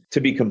 And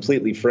to be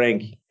completely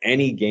frank,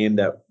 any game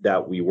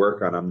that we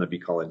work on, I'm going to be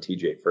calling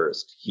TJ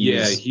first.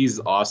 He's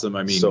awesome.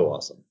 I mean, so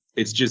awesome.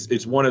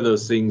 It's one of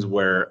those things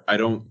where I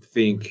don't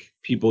think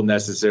people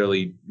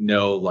necessarily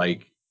know,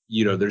 like,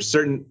 there's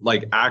certain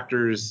like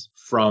actors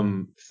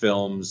from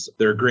films.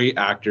 They're great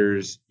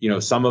actors.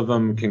 Some of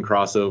them can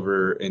cross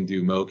over and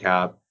do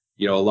mocap.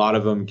 A lot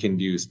of them can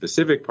do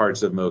specific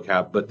parts of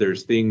mocap, but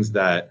there's things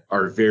that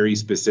are very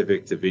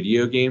specific to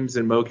video games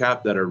and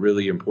mocap that are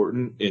really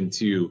important. And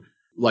to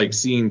like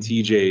seeing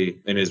TJ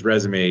and his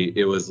resume,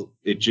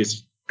 it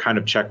just kind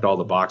of checked all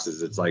the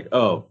boxes. It's like,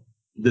 oh,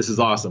 this is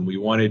awesome. We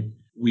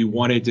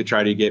wanted to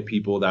try to get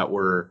people that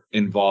were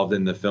involved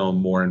in the film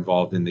more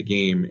involved in the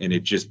game, and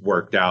it just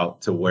worked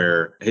out to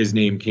where his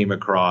name came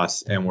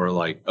across and we're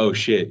like, oh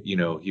shit,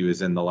 he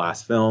was in the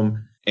last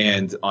film.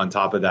 And on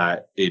top of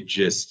that,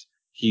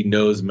 he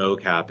knows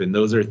mocap, and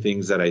those are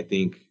things that I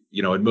think,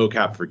 in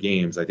mocap for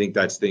games, I think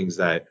that's things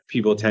that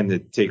people tend to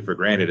take for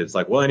granted. It's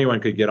like, well, anyone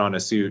could get on a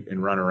suit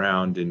and run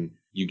around and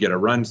you get a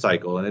run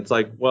cycle. And it's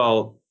like,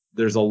 well,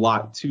 there's a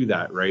lot to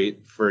that,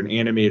 right? For an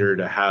animator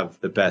to have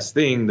the best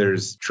thing,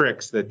 there's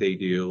tricks that they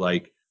do,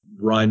 like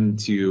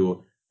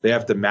they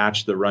have to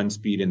match the run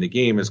speed in the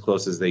game as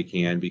close as they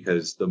can,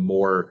 because the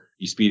more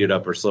you speed it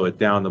up or slow it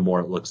down, the more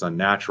it looks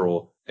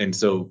unnatural. And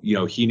so,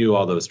 he knew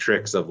all those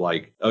tricks of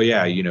like, oh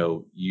yeah,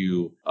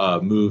 you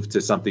move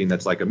to something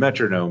that's like a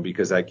metronome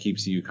because that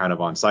keeps you kind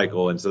of on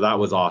cycle. And so that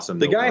was awesome.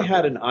 The guy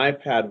had an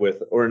iPad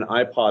or an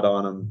iPod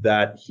on him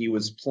that he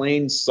was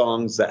playing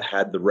songs that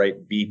had the right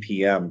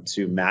BPM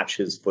to match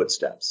his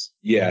footsteps.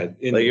 Yeah.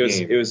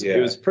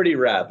 It was pretty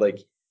rad. Like,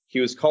 he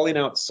was calling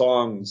out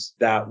songs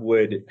that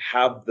would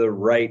have the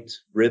right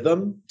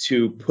rhythm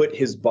to put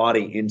his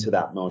body into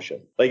that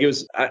motion. Like, it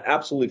was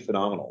absolutely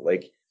phenomenal.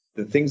 Like,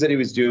 the things that he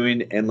was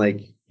doing, and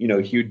like,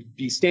 he would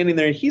be standing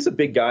there. He's a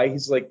big guy.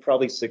 He's like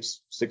probably 6'3",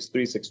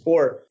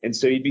 6'4". And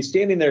so he'd be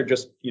standing there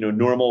just,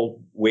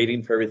 normal,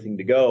 waiting for everything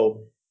to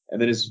go.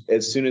 And then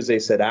as soon as they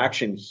said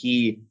action,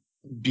 he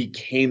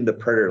became the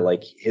Predator.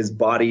 Like, his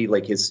body,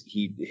 like his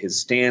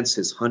stance,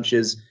 his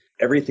hunches,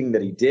 everything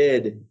that he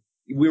did.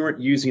 We weren't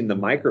using the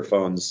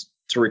microphones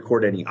to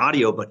record any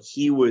audio, but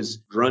he was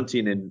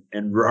grunting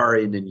and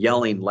roaring and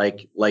yelling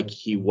like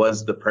he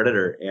was the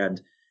Predator.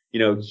 And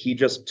he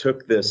just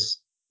took this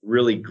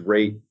really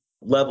great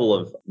level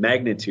of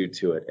magnitude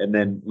to it. And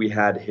then we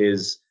had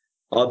his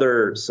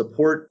other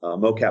support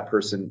mocap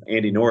person,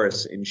 Andy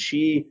Norris, and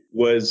she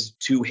was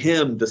to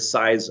him the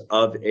size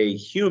of a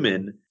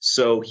human.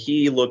 So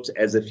he looked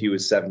as if he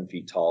was 7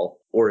 feet tall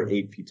or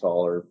 8 feet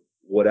tall or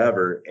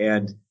whatever.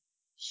 And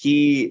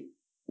he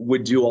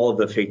would do all of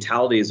the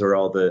fatalities or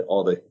all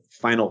the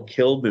final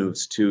kill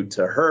moves to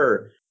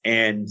her.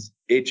 And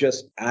it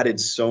just added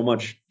so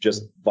much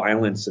just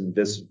violence and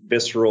this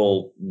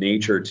visceral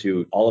nature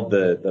to all of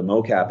the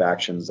mocap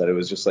actions that it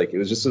was just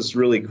this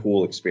really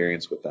cool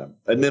experience with them.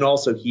 And then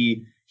also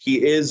he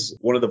is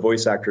one of the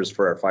voice actors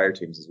for our fire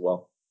teams as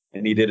well.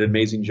 And he did an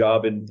amazing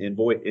job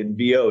in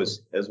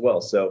VOs as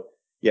well. So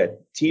yeah,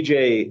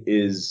 TJ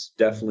is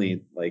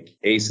definitely like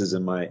aces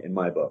in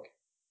my book.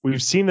 We've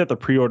seen that the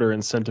pre-order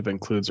incentive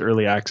includes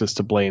early access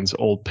to Blaine's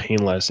Old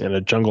Painless and a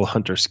Jungle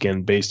Hunter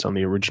skin based on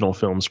the original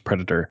film's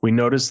Predator. We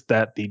noticed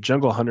that the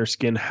Jungle Hunter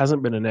skin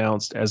hasn't been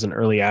announced as an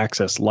early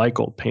access like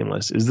Old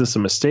Painless. Is this a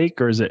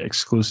mistake, or is it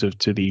exclusive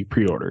to the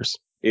pre-orders?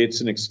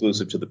 It's an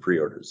exclusive to the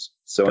pre-orders.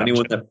 So Gotcha.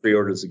 Anyone that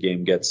pre-orders the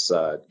game gets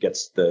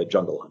the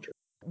Jungle Hunter.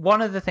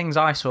 One of the things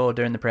I saw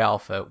during the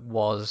pre-alpha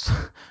was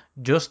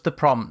just the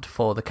prompt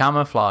for the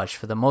camouflage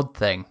for the mud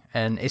thing.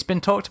 And it's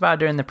been talked about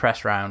during the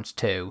press rounds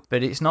too,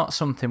 but it's not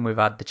something we've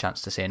had the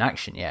chance to see in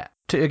action yet.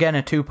 Again,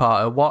 a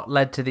two-parter. What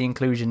led to the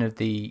inclusion of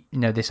the,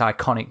 this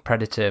iconic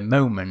Predator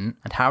moment,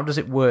 and how does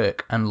it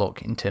work and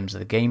look in terms of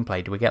the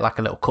gameplay? Do we get like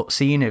a little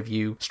cutscene of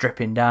you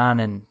stripping down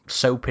and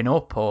soaping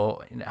up,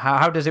 or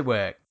how does it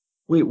work?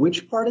 Wait,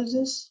 which part is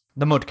this?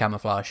 The mud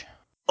camouflage.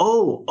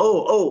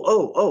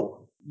 Oh.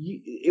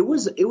 It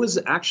was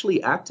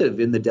actually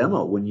active in the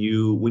demo when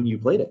you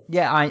played it.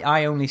 Yeah,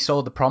 I only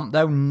saw the prompt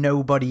though.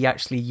 Nobody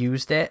actually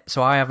used it,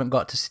 so I haven't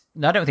got to.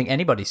 I don't think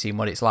anybody's seen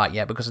what it's like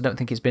yet, because I don't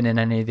think it's been in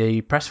any of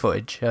the press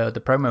footage,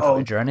 the promo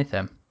footage or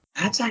anything.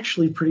 That's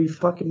actually pretty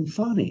fucking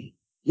funny.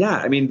 Yeah,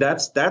 I mean,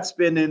 that's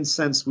been in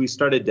since we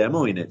started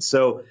demoing it.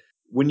 So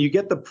when you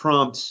get the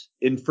prompt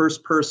in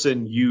first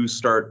person, you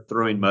start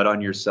throwing mud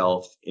on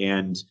yourself,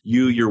 and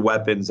your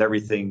weapons,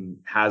 everything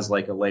has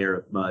like a layer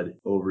of mud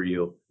over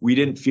you. We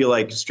didn't feel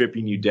like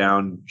stripping you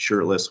down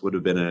shirtless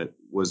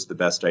was the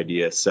best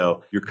idea.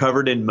 So you're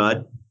covered in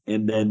mud,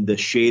 and then the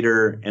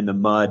shader and the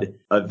mud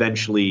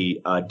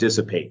eventually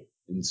dissipate.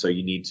 And so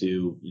you need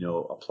to,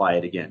 apply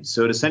it again.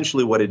 So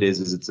essentially what it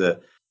is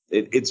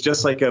it's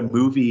just like a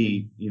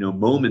movie,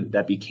 moment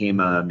that became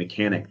a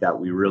mechanic that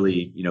we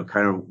really,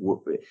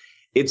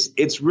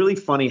 it's really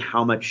funny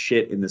how much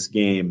shit in this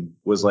game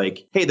was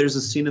like, hey, there's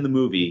a scene in the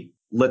movie.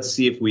 Let's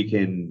see if we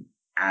can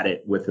add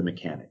it with a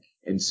mechanic.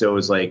 And so it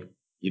was like,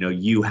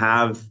 you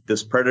have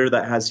this predator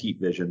that has heat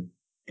vision,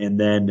 and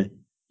then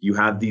you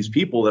have these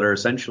people that are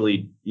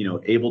essentially,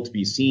 able to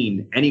be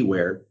seen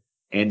anywhere.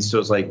 And so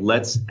it's like,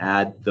 let's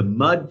add the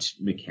mud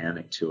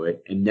mechanic to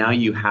it. And now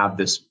you have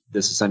this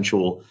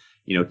essential,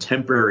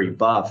 temporary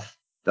buff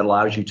that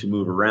allows you to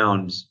move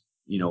around,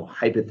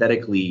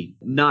 hypothetically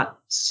not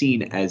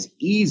seen as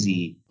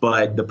easy,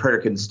 but the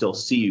predator can still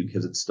see you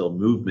because it's still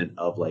movement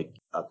of like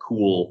a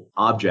cool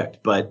object.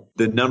 But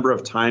the number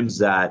of times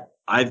that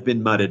I've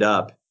been mudded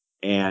up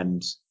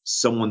and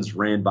someone's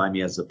ran by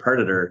me as a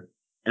predator,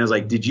 and I was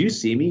like, did you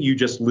see me? You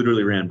just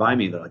literally ran by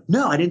me. They're like,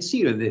 no, I didn't see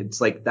you. And it's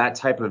like that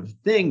type of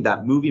thing,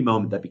 that movie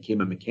moment that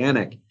became a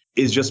mechanic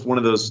is just one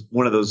of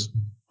those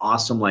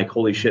awesome, like,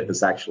 holy shit,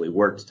 this actually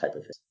worked type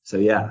of thing. So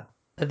yeah.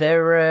 Are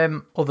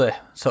there other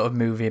sort of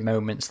movie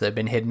moments that have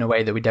been hidden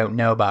away that we don't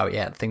know about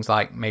yet? Things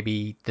like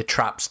maybe the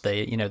traps,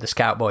 the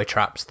Scout Boy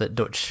traps that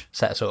Dutch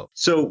sets up.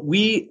 So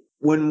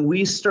when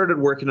we started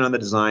working on the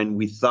design,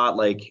 we thought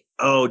like,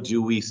 oh,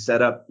 do we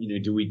set up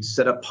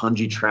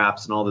punji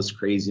traps and all this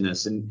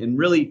craziness? And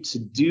really to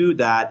do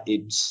that,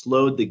 it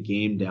slowed the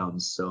game down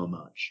so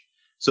much.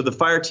 So the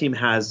fire team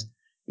has,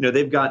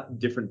 they've got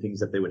different things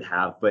that they would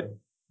have, but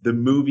the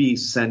movie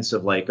sense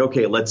of like,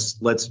 okay,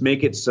 let's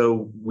make it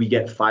so we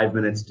get 5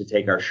 minutes to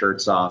take our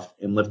shirts off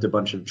and lift a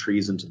bunch of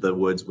trees into the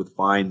woods with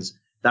vines.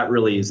 That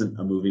really isn't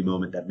a movie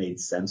moment that made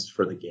sense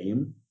for the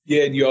game.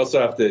 Yeah, and you also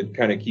have to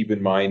kind of keep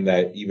in mind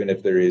that even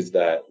if there is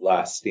that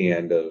last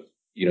stand of,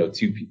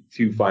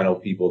 two final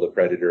people, the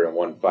Predator and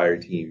one fire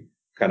team,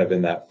 kind of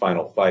in that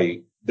final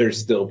fight, there's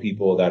still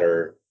people that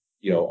are,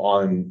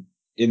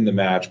 in the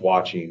match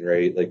watching,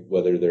 right? Like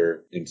whether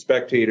they're in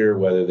spectator,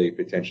 whether they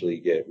potentially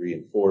get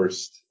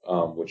reinforced,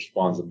 which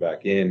spawns them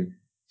back in.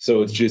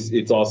 So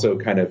it's also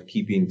kind of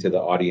keeping to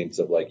the audience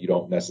of like, you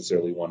don't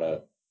necessarily want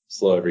to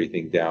slow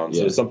everything down.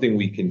 Yeah. So something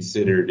we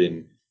considered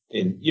in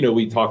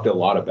we talked a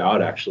lot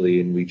about actually,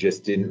 and we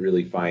just didn't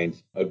really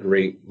find a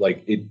great,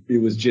 like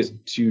it was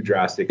just too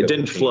drastic. It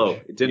didn't flow.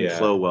 It didn't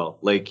flow well.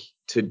 Like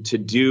to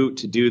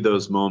do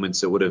those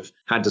moments, it would have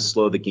had to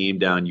slow the game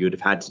down. You would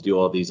have had to do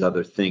all these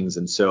other things.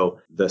 And so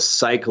the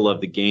cycle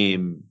of the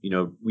game,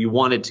 we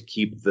wanted to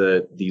keep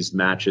these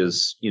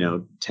matches,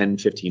 10,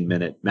 15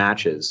 minute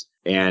matches.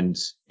 And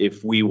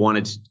if we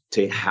wanted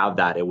to have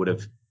that, it would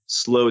have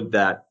slowed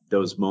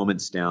those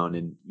moments down.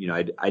 And,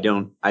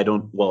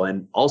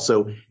 and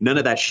also none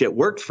of that shit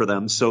worked for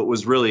them. So it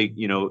was really,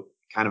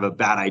 kind of a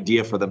bad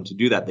idea for them to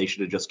do that. They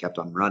should have just kept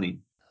on running.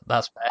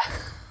 That's fair.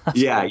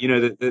 Yeah.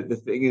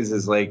 The thing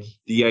is like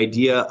the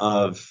idea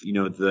of,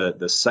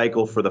 the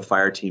cycle for the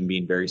fire team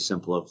being very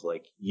simple of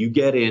like, you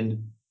get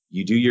in,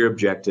 you do your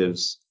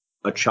objectives,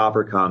 a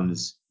chopper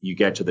comes, you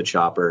get to the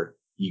chopper,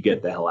 you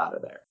get the hell out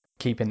of there.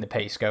 Keeping the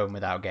pace going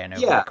without getting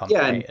overly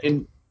complicated. Yeah.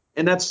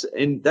 And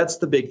that's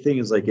the big thing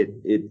is like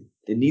it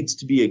needs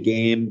to be a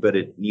game, but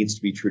it needs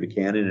to be true to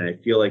canon. And I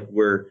feel like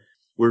we're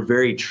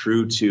very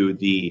true to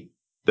the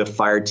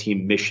fire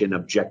team mission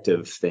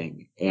objective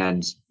thing.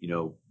 And,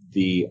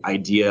 the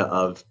idea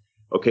of,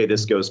 okay,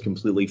 this goes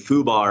completely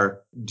foobar.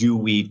 Do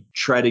we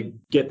try to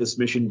get this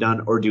mission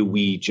done, or do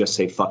we just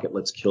say, fuck it,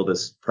 let's kill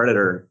this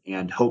predator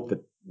and hope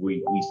that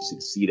we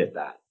succeed at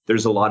that?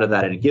 There's a lot of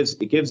that. And it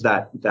gives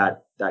that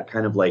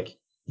kind of like,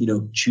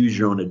 choose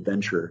your own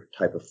adventure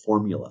type of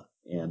formula.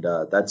 And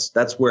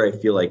that's where I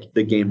feel like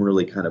the game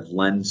really kind of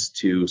lends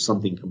to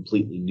something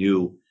completely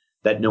new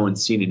that no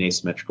one's seen in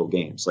asymmetrical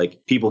games.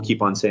 Like people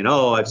keep on saying,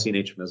 oh, I've seen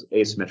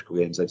asymmetrical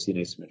games. I've seen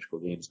asymmetrical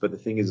games. But the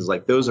thing is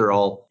like those are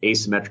all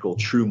asymmetrical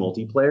true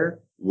multiplayer,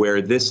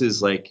 where this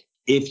is like,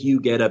 if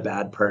you get a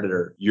bad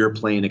predator, you're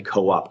playing a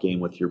co-op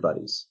game with your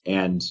buddies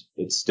and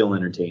it's still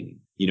entertaining.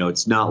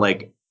 It's not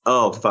like,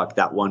 oh, fuck,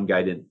 that one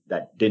guy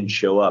didn't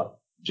show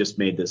up, just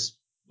made this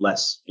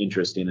less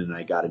interesting and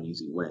I got an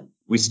easy win.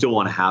 We still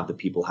want to have the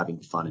people having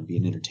fun and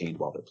being entertained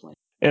while they're playing.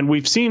 And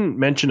we've seen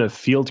mention of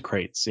field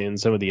crates in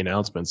some of the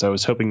announcements. I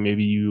was hoping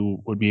maybe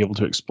you would be able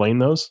to explain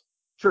those.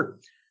 Sure.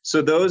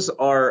 So those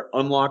are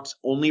unlocked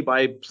only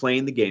by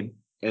playing the game,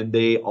 and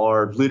they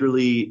are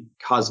literally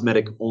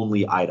cosmetic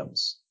only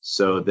items.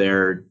 So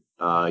they're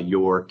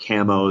your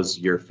camos,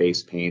 your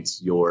face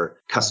paints, your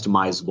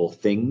customizable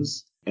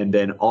things, and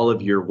then all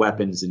of your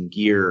weapons and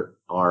gear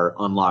are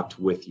unlocked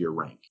with your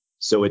rank.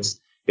 So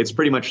it's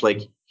pretty much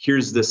like,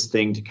 here's this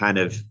thing to kind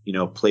of,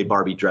 play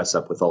Barbie dress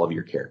up with all of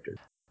your characters.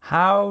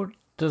 How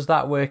does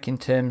that work in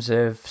terms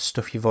of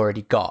stuff you've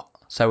already got?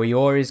 So are you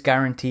always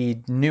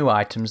guaranteed new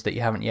items that you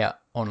haven't yet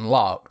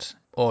unlocked,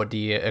 or do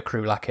you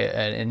accrue like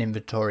an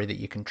inventory that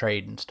you can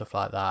trade and stuff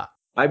like that?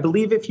 I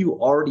believe if you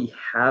already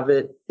have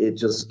it, it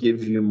just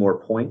gives you more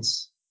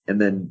points. And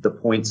then the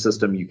point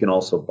system, you can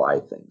also buy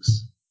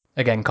things.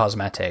 Again,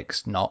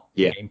 cosmetics, not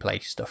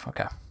gameplay stuff.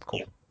 Okay,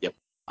 cool. Yep.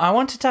 I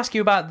wanted to ask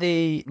you about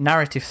the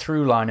narrative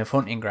through line of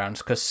Hunting Grounds,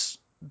 because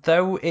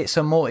though it's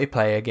a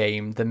multiplayer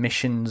game, the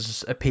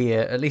missions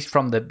appear, at least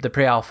from the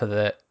pre-alpha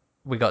that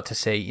we got to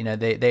see,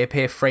 they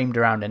appear framed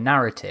around a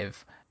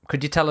narrative.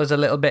 Could you tell us a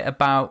little bit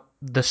about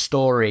the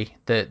story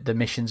that the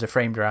missions are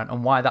framed around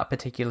and why that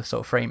particular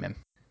sort of framing?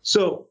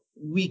 So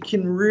we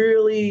can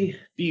really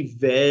be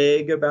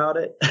vague about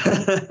it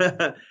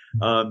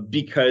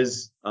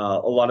because a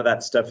lot of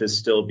that stuff is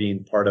still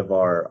being part of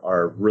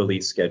our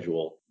release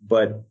schedule.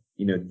 But,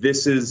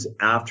 this is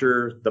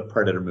after the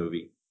Predator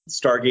movie.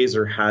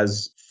 Stargazer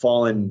has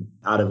fallen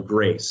out of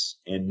grace,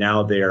 and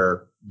now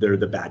they're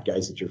the bad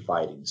guys that you're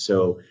fighting.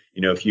 So,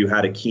 if you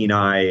had a keen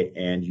eye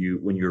and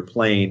when you were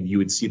playing, you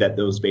would see that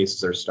those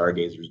bases are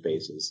Stargazer's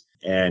bases.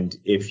 And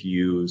if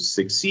you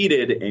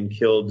succeeded and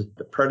killed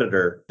the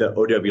Predator, the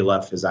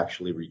OWLF has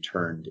actually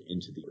returned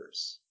into the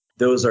universe.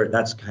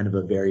 That's kind of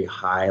a very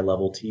high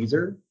level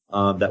teaser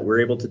that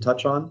we're able to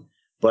touch on.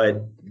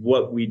 But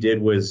what we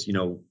did was,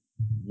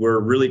 we're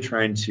really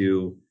trying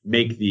to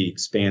make the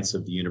expanse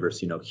of the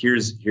universe.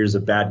 Here's a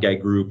bad guy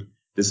group.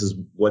 This is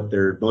what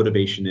their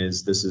motivation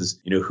is. This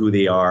is, who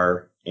they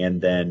are.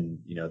 And then,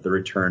 the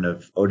return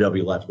of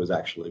OWLF was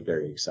actually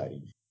very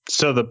exciting.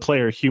 So the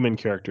player human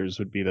characters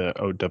would be the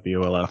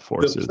OWLF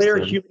forces. The player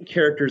human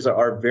characters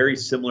are very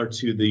similar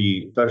to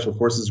the Special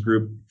Forces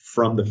group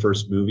from the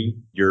first movie.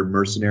 Your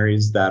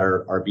mercenaries that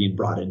are being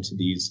brought into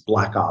these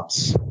Black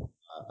Ops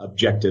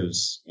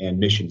objectives and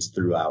missions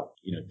throughout,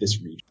 this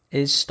region.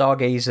 Is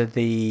Stargazer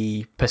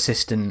the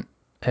persistent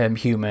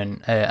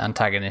human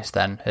antagonist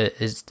then?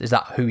 Is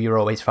that who you're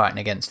always fighting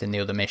against in the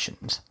other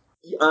missions?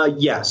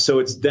 Yeah, so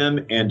it's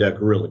them and a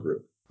guerrilla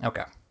group.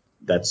 Okay.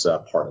 That's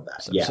part of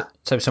that.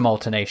 So some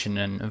alternation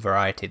and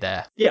variety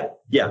there.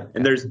 Yeah.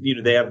 And there's,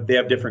 they have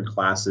different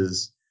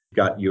classes. You've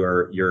got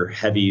your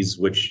heavies,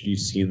 which you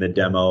see in the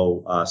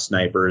demo,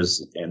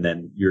 snipers, and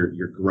then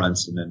your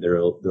grunts, and then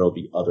there'll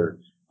be other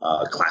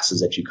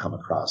classes that you come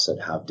across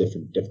that have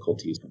different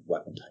difficulties and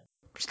weapon type.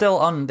 Still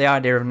on the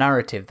idea of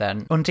narrative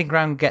then, Hunting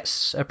Ground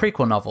gets a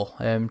prequel novel.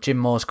 Jim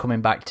Moore's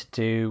coming back to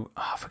do,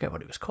 I forget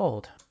what it was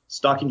called.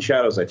 Stalking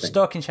Shadows, I think.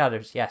 Stalking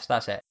Shadows, yes,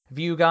 that's it. Have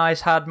you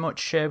guys had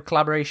much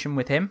collaboration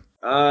with him?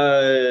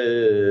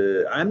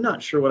 I'm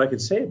not sure what I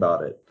could say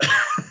about it.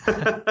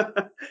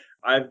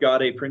 I've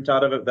got a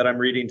printout of it that I'm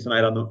reading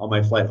tonight on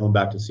my flight home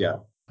back to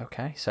Seattle.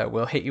 Okay, so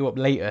we'll hit you up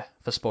later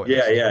for spoilers.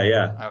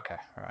 Yeah. Okay,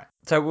 all right.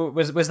 So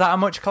was that a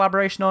much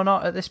collaboration or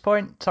not at this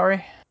point?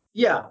 Sorry.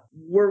 Yeah,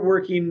 we're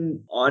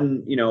working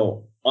on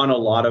a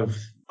lot of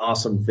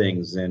awesome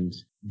things, and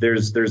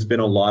there's been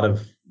a lot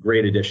of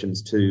great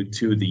additions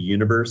to the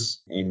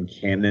universe and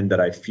canon that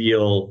I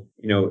feel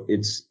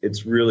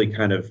it's really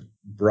kind of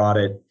brought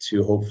it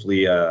to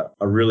hopefully a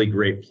really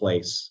great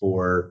place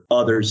for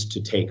others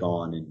to take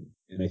on.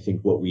 And I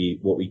think what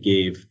we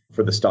gave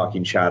for the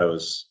Stalking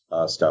Shadows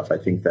stuff, I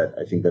think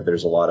that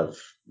there's a lot of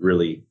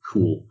really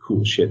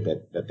cool shit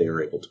that they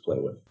were able to play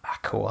with.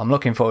 Cool. I'm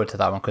looking forward to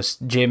that one because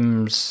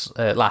Jim's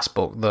last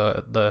book,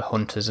 The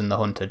Hunters and the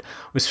Hunted,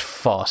 was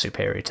far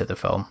superior to the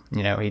film.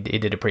 He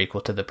did a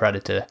prequel to The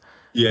Predator.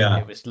 Yeah.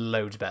 It was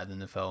loads better than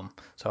the film.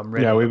 So I'm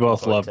really we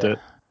both loved it.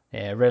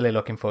 Yeah, really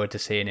looking forward to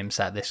seeing him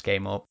set this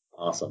game up.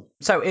 Awesome.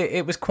 So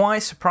it was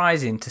quite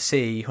surprising to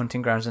see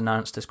Hunting Grounds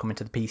announced as coming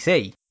to the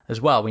PC as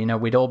well.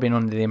 We'd all been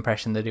under the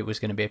impression that it was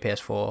going to be a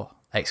PS4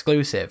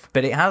 exclusive,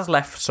 but it has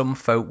left some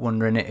folk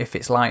wondering if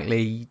it's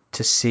likely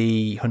to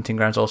see Hunting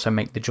Grounds also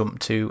make the jump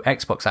to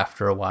Xbox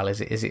after a while.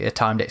 Is it a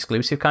timed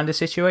exclusive kind of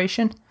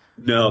situation?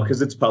 No,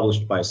 because it's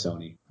published by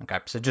Sony. Okay,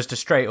 so just a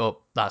straight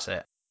up, that's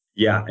it.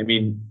 Yeah, I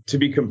mean, to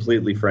be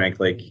completely frank,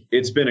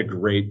 it's been a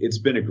great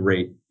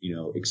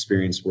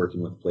experience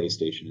working with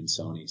PlayStation and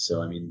Sony.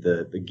 So I mean,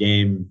 the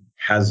game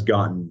has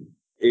gotten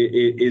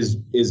it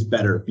is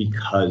better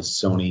because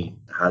Sony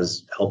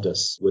has helped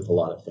us with a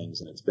lot of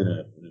things, and it's been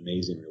an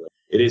amazing relationship.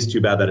 It is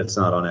too bad that it's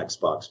not on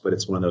Xbox, but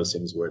it's one of those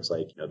things where it's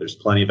there's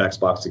plenty of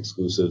Xbox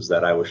exclusives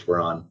that I wish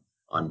were on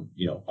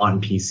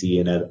PC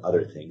and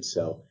other things.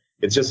 So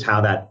it's just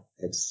how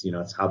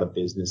it's how the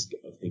business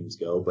of things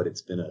go, but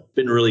it's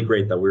been really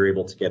great that we're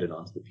able to get it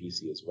onto the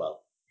PC as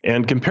well.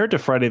 And compared to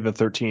Friday the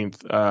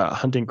 13th,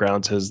 Hunting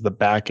Grounds has the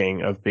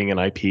backing of being an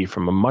IP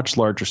from a much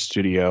larger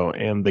studio,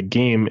 and the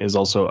game is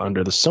also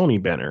under the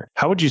Sony banner.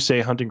 How would you say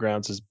Hunting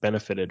Grounds has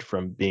benefited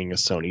from being a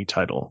Sony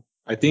title?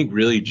 I think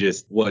really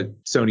just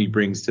what Sony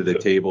brings to the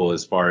table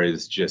as far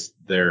as just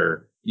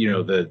their,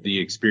 the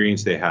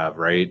experience they have,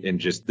 right? And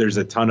just there's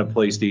a ton of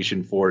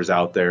PlayStation 4s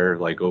out there,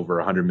 like over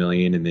 100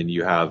 million. And then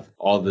you have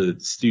all the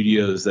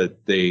studios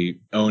that they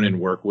own and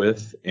work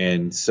with.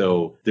 And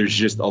so there's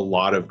just a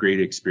lot of great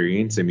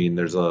experience. I mean,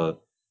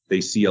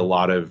 they see a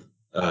lot of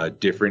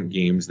different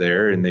games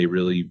there, and they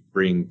really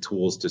bring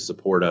tools to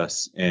support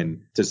us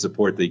and to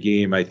support the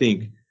game. I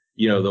think,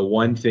 the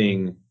one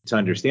thing to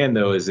understand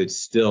though is it's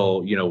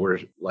still, we're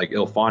like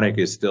IllFonic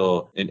is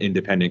still an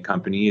independent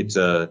company. It's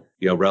a,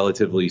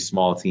 relatively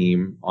small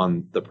team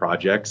on the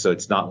project. So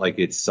it's not like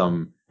it's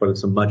but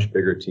it's a much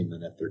bigger team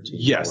than F13.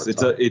 Yes,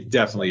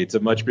 it's a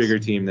much bigger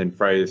team than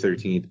Friday the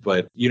 13th.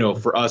 But,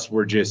 for us,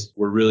 we're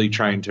really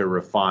trying to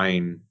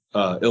refine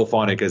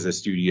IllFonic as a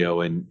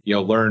studio and,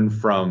 learn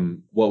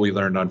from what we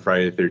learned on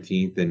Friday the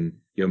 13th and,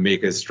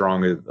 make as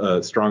strong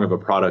of a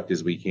product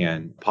as we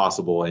can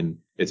possible. And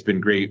it's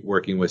been great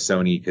working with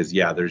Sony because,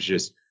 there's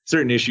just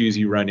certain issues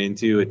you run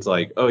into. It's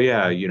like, oh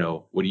yeah,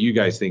 what do you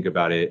guys think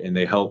about it? And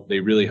they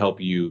really help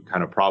you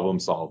kind of problem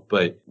solve.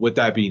 But with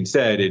that being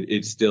said,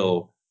 it's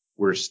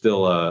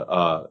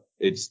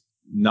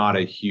not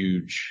a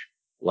huge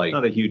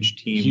not a huge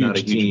team, not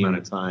a huge amount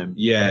of time.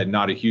 Yeah,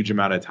 not a huge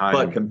amount of time.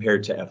 But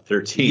compared to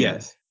F13,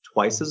 yes,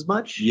 twice as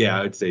much. Yeah,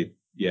 I would say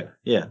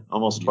yeah,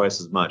 almost twice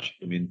as much.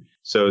 I mean,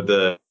 so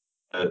the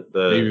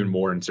maybe even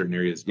more in certain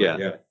areas. But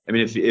yeah. I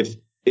mean, if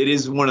it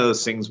is one of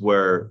those things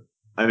where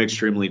I'm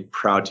extremely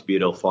proud to be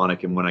at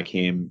IllFonic, and when I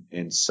came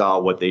and saw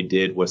what they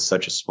did with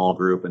such a small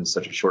group in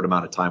such a short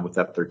amount of time with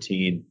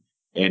F13.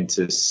 And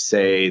to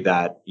say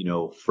that,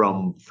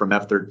 from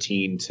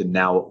F13 to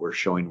now what we're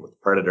showing with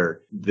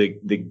Predator, the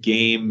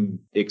game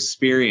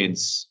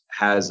experience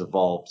has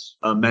evolved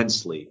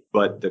immensely,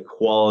 but the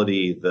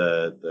quality,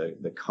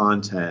 the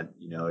content,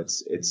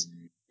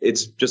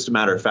 it's just a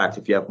matter of fact.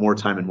 If you have more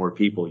time and more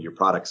people, your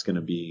product's going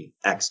to be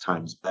X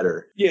times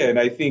better. Yeah. And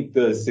I think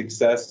the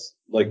success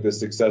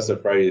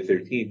of Friday the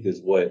 13th is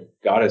what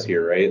got us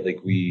here, right? Like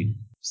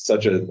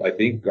I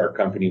think our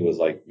company was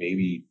like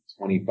maybe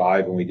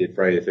 25 when we did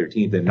Friday the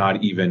 13th, and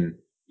not even,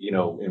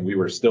 and we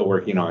were still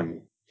working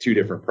on 2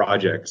 different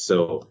projects.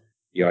 So,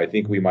 I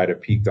think we might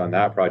have peaked on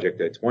that project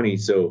at 20.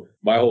 So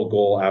my whole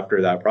goal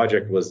after that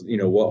project was,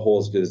 what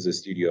holes does the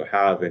studio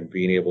have? And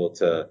being able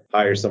to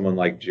hire someone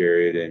like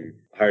Jared and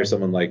hire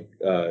someone like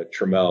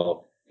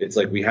Trammell. It's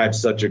like we had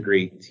such a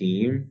great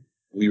team.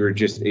 We were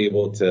just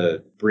able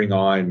to bring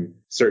on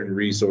certain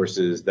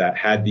resources that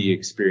had the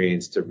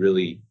experience to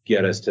really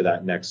get us to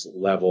that next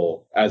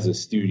level as a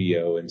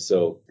studio. And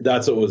so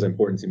that's what was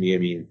important to me. I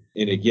mean,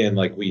 and again,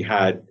 like we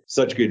had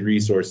such good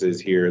resources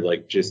here,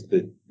 like just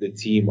the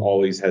team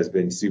always has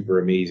been super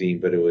amazing,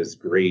 but it was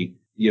great.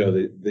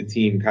 The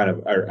team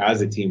or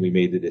as a team, we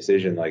made the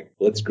decision, like,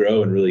 let's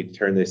grow and really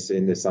turn this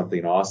into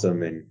something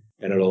awesome. And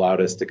it allowed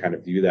us to kind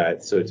of do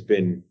that. So it's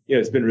been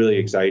really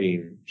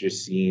exciting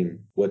just seeing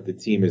what the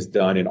team has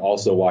done, and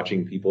also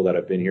watching people that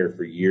have been here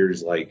for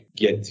years, like,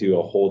 get to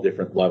a whole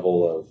different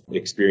level of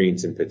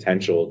experience and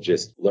potential,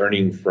 just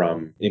learning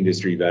from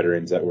industry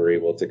veterans that were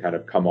able to kind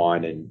of come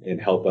on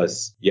and help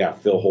us,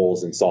 fill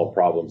holes and solve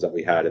problems that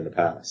we had in the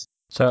past.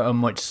 So a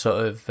much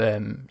sort of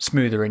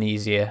smoother and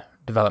easier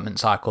development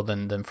cycle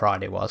than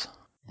Friday was.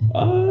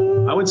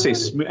 I wouldn't say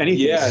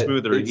anything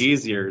smoother and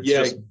easier. It's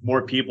just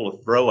more people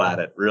to throw at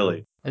it,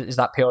 really. Is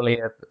that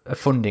purely a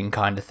funding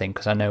kind of thing?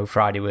 Because I know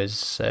Friday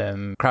was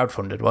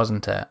crowdfunded,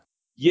 wasn't it?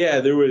 Yeah,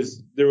 there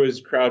was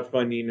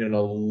crowdfunding and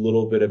a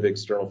little bit of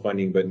external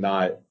funding, but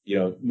not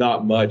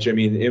much. I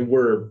mean,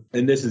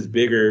 and this is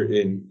bigger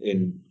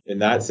in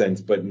that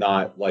sense, but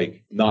not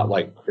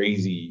like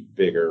crazy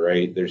bigger,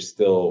 right? There's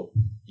still,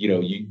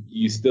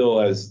 you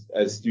still, as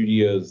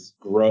studios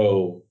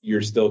grow,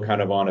 you're still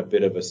kind of on a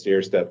bit of a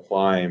stair-step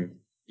climb,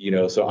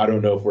 so I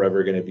don't know if we're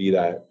ever going to be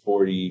that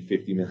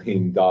 $40-50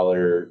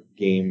 million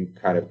game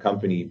kind of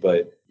company,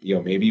 but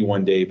maybe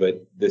one day.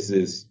 But this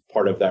is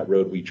part of that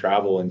road we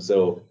travel. And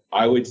so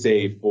I would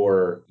say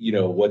for,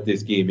 what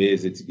this game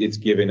is, it's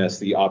given us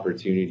the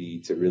opportunity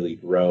to really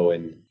grow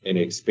and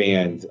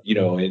expand,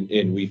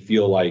 and we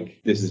feel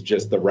like this is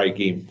just the right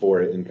game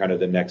for it and kind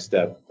of the next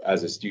step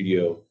as a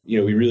studio.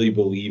 We really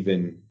believe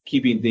in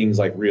keeping things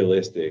like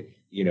realistic.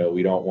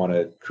 We don't want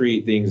to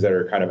create things that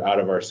are kind of out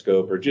of our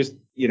scope, or just,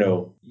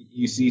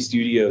 you see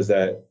studios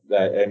that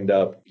end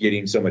up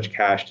getting so much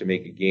cash to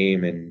make a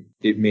game and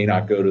it may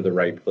not go to the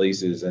right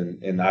places.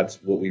 And that's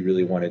what we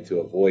really wanted to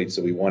avoid.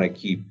 So we want to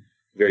keep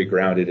very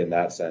grounded in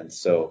that sense.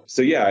 So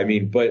yeah, I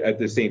mean, but at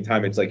the same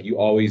time, it's like you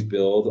always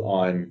build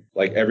on,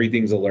 like,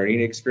 everything's a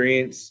learning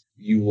experience.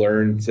 You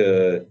learn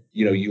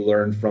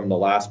from the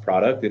last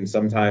product. And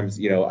sometimes,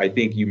 I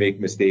think you make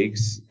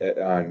mistakes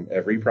on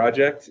every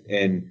project,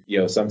 and,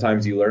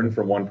 sometimes you learn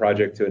from one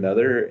project to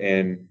another,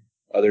 and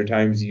other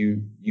times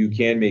you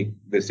can make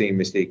the same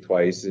mistake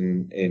twice.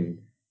 And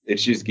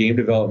it's just, game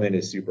development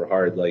is super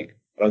hard. Like,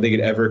 I don't think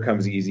it ever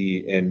comes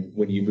easy. And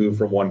when you move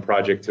from one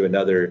project to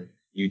another,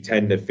 you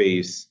tend to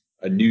face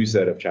a new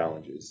set of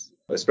challenges,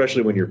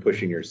 especially when you're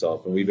pushing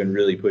yourself. And we've been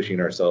really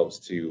pushing ourselves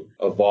to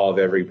evolve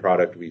every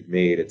product we've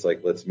made. It's like,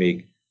 let's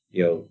make,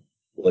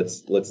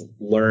 let's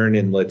learn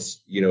and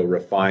let's,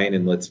 refine,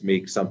 and let's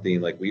make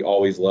something. Like, we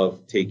always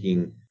love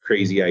taking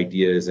crazy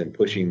ideas and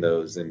pushing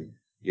those, and,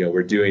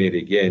 we're doing it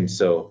again.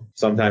 So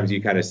sometimes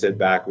you kind of sit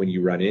back when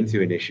you run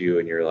into an issue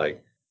and you're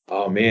like,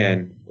 oh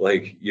man,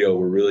 like, we're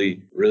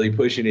really, really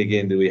pushing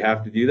again. Do we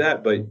have to do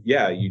that? But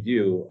yeah, you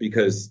do,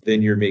 because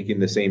then you're making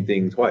the same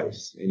thing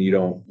twice and you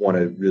don't want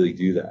to really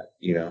do that,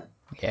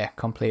 Yeah,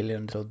 completely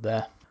understood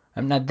there.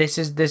 Now this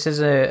is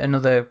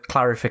another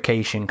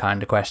clarification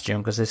kind of question,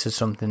 because this is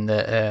something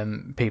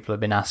that people have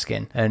been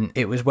asking, and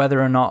it was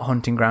whether or not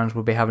Hunting Grounds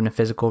will be having a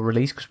physical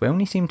release, because we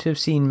only seem to have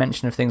seen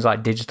mention of things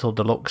like digital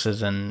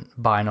deluxes and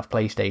buying off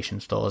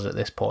PlayStation stores at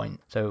this point.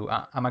 So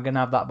am I going to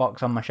have that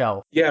box on my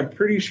shelf? Yeah, I'm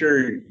pretty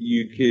sure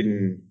you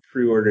can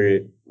pre-order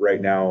it right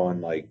now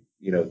on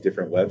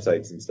different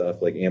websites and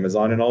stuff like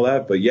Amazon and all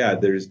that. But yeah,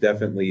 there's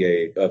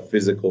definitely a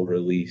physical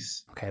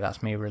release. Okay,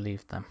 that's me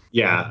relieved then.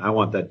 Yeah, I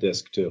want that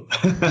disc too.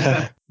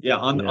 Yeah,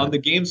 on the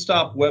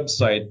GameStop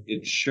website,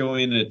 it's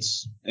showing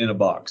it's in a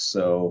box.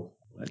 So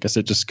I guess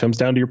it just comes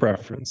down to your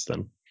preference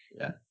then.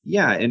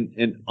 Yeah,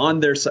 and on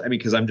their side,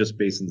 because I'm just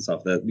basing this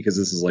off that, because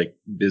this is like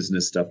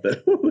business stuff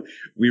that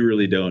we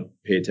really don't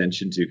pay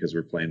attention to because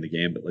we're playing the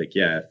game. But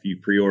if you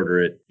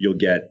pre-order it, you'll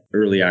get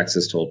early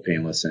access to Old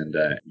Painless, and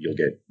you'll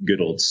get good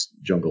old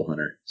Jungle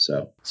Hunter.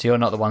 So you're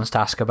not the ones to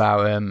ask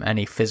about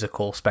any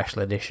physical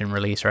special edition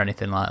release or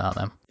anything like that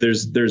then?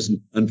 There's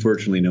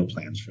unfortunately no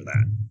plans for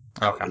that.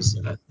 Okay.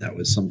 That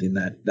was something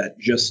that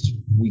just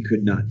we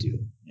could not do.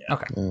 Yeah.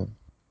 Okay.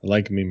 I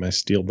like me my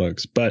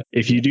Steelbooks, but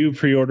if you do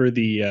pre-order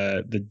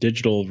the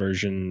digital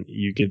version,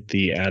 you get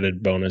the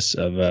added bonus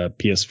of a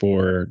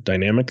PS4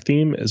 dynamic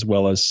theme, as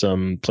well as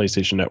some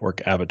PlayStation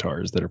Network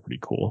avatars that are pretty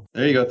cool.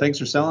 There you go. Thanks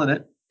for selling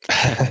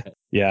it.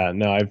 Yeah,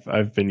 no,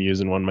 I've been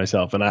using one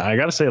myself, and I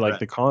gotta say, like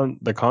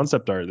the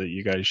concept art that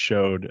you guys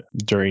showed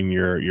during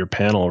your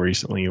panel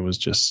recently was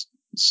just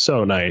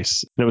so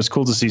nice. And it was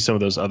cool to see some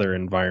of those other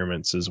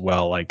environments as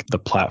well, like the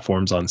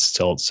platforms on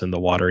stilts and the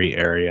watery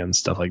area and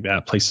stuff like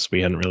that, places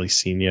we hadn't really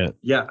seen yet.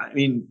 Yeah, I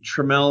mean,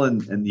 Trammell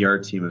and the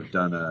art team have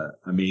done an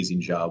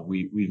amazing job.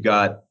 We've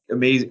got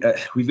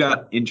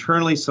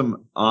internally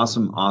some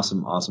awesome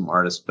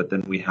artists, but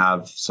then we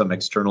have some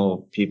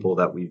external people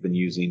that we've been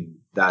using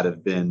that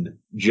have been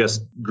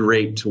just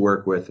great to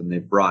work with, and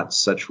they've brought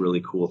such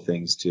really cool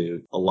things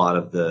to a lot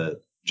of the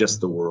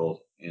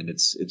world, and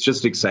it's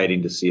just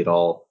exciting to see it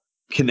all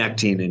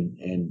connecting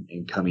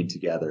and coming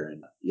together.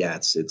 And yeah,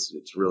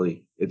 it's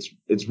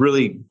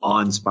really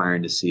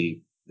awe-inspiring to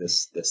see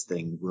this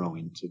thing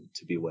growing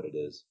to be what it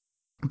is.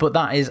 But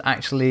that is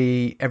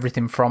actually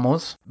everything from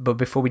us. But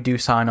before we do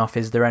sign off,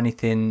 is there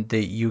anything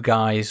that you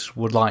guys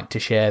would like to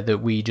share that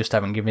we just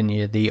haven't given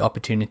you the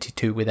opportunity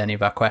to with any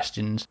of our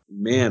questions?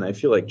 Man, I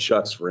feel like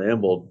Chuck's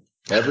rambled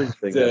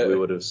everything that we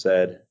would have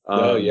said.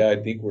 I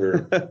think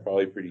we're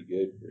probably pretty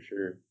good for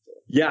sure.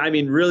 Yeah, I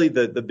mean, really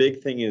the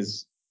big thing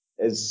is,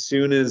 as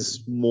soon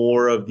as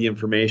more of the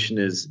information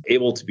is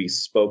able to be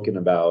spoken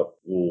about,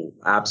 we'll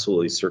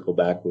absolutely circle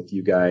back with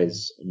you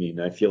guys. I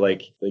mean, I feel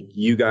like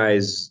you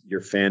guys,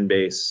 your fan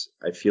base,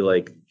 I feel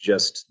like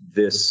just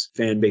this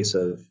fan base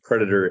of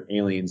Predator,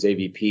 Aliens,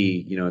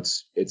 AVP,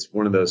 it's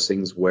one of those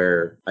things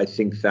where I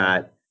think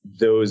that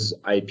those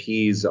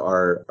IPs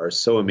are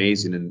so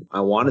amazing, and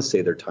I want to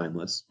say they're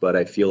timeless, but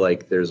I feel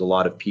like there's a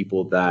lot of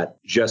people that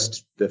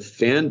just the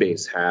fan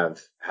base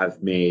have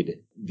made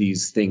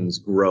these things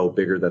grow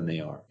bigger than they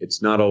are.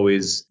 It's not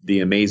always the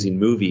amazing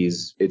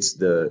movies, it's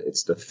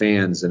the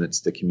fans and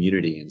it's the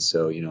community. And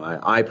so,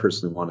 I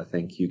personally want to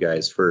thank you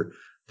guys for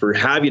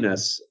having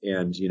us,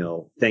 and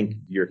thank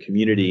your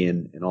community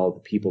and all the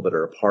people that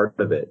are a part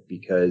of it,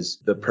 because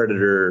the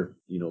Predator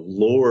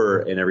lore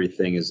and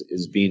everything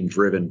is being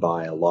driven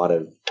by a lot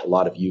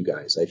of you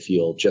guys. I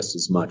feel just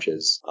as much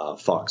as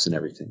Fox and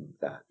everything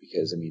like that,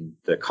 because I mean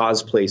the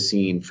cosplay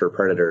scene for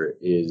Predator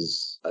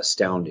is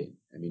astounding.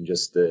 I mean,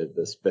 just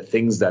the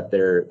things that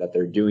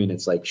they're doing,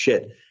 it's like,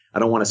 shit, I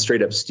don't want to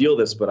straight up steal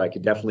this, but I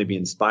could definitely be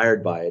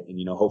inspired by it.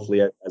 And,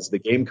 hopefully as the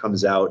game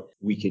comes out,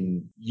 we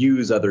can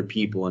use other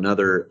people and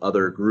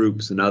other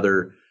groups and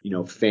other,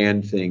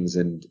 fan things,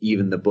 and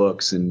even the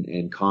books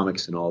and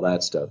comics and all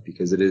that stuff,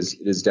 because it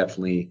is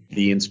definitely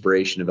the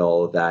inspiration of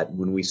all of that.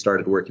 When we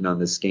started working on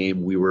this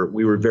game, we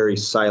were very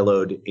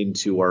siloed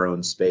into our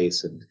own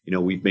space. And,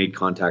 we've made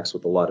contacts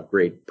with a lot of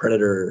great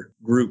Predator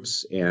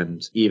groups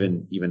and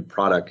even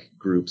product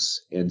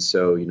groups. And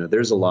so,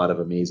 there's a lot of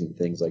amazing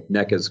things, like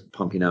NECA's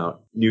pumping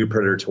out new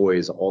Predator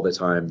toys all the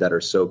time that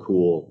are so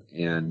cool.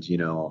 And,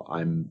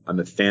 I'm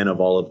a fan of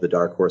all of the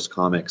Dark Horse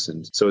comics.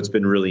 And so it's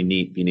been really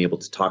neat being able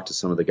to talk to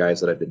some of the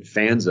guys that I've been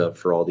fans of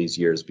for all these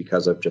years,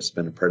 because I've just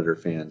been a Predator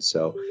fan.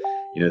 So,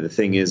 the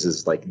thing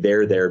is like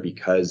they're there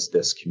because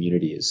this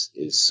community is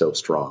so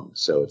strong.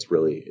 So it's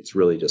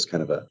really just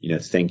kind of a,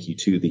 thank you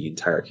to the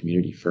entire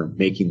community for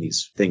making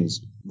these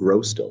things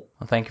grow still.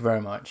 Well, thank you very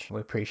much. We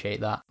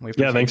appreciate that.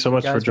 Thanks so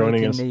much for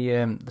joining us.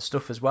 The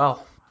stuff as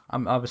well.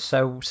 I was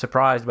so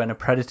surprised when a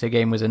Predator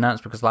game was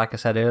announced, because like I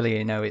said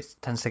earlier, it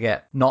tends to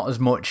get not as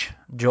much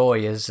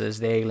joy as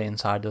the Alien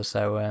side does.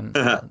 So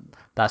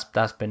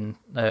that's been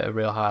a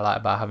real highlight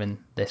about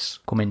having this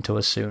come into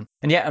us soon.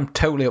 And yeah, I'm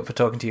totally up for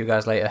talking to you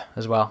guys later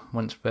as well,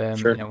 once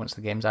once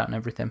the game's out and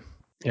everything.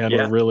 And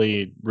we're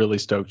really, really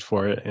stoked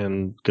for it.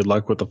 And good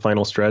luck with the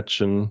final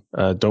stretch. And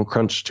don't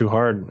crunch too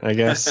hard, I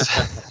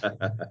guess.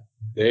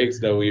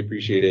 Thanks. No, we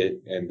appreciate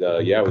it. And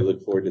we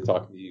look forward to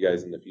talking to you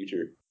guys in the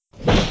future.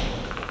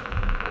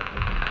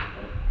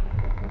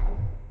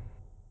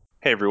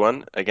 Hey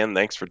everyone, again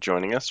thanks for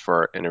joining us for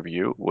our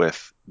interview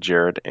with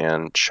Jared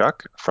and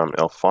Chuck from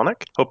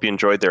IllFonic. Hope you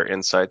enjoyed their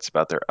insights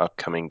about their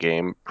upcoming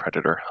game,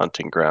 Predator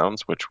Hunting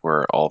Grounds, which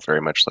we're all very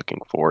much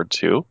looking forward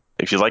to.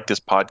 If you like this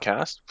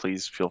podcast,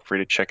 please feel free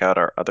to check out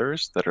our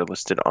others that are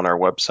listed on our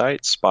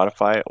website,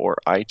 Spotify, or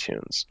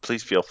iTunes.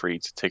 Please feel free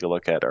to take a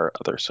look at our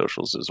other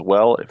socials as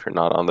well if you're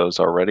not on those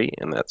already,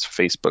 and that's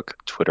Facebook,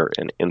 Twitter,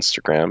 and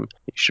Instagram.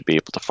 You should be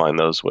able to find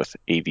those with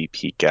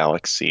AVP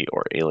Galaxy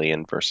or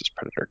Alien vs.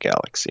 Predator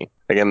Galaxy.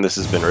 Again, this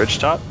has been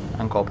Ridgetop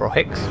And Corporal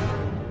Hicks.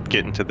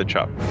 Get into the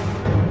chop.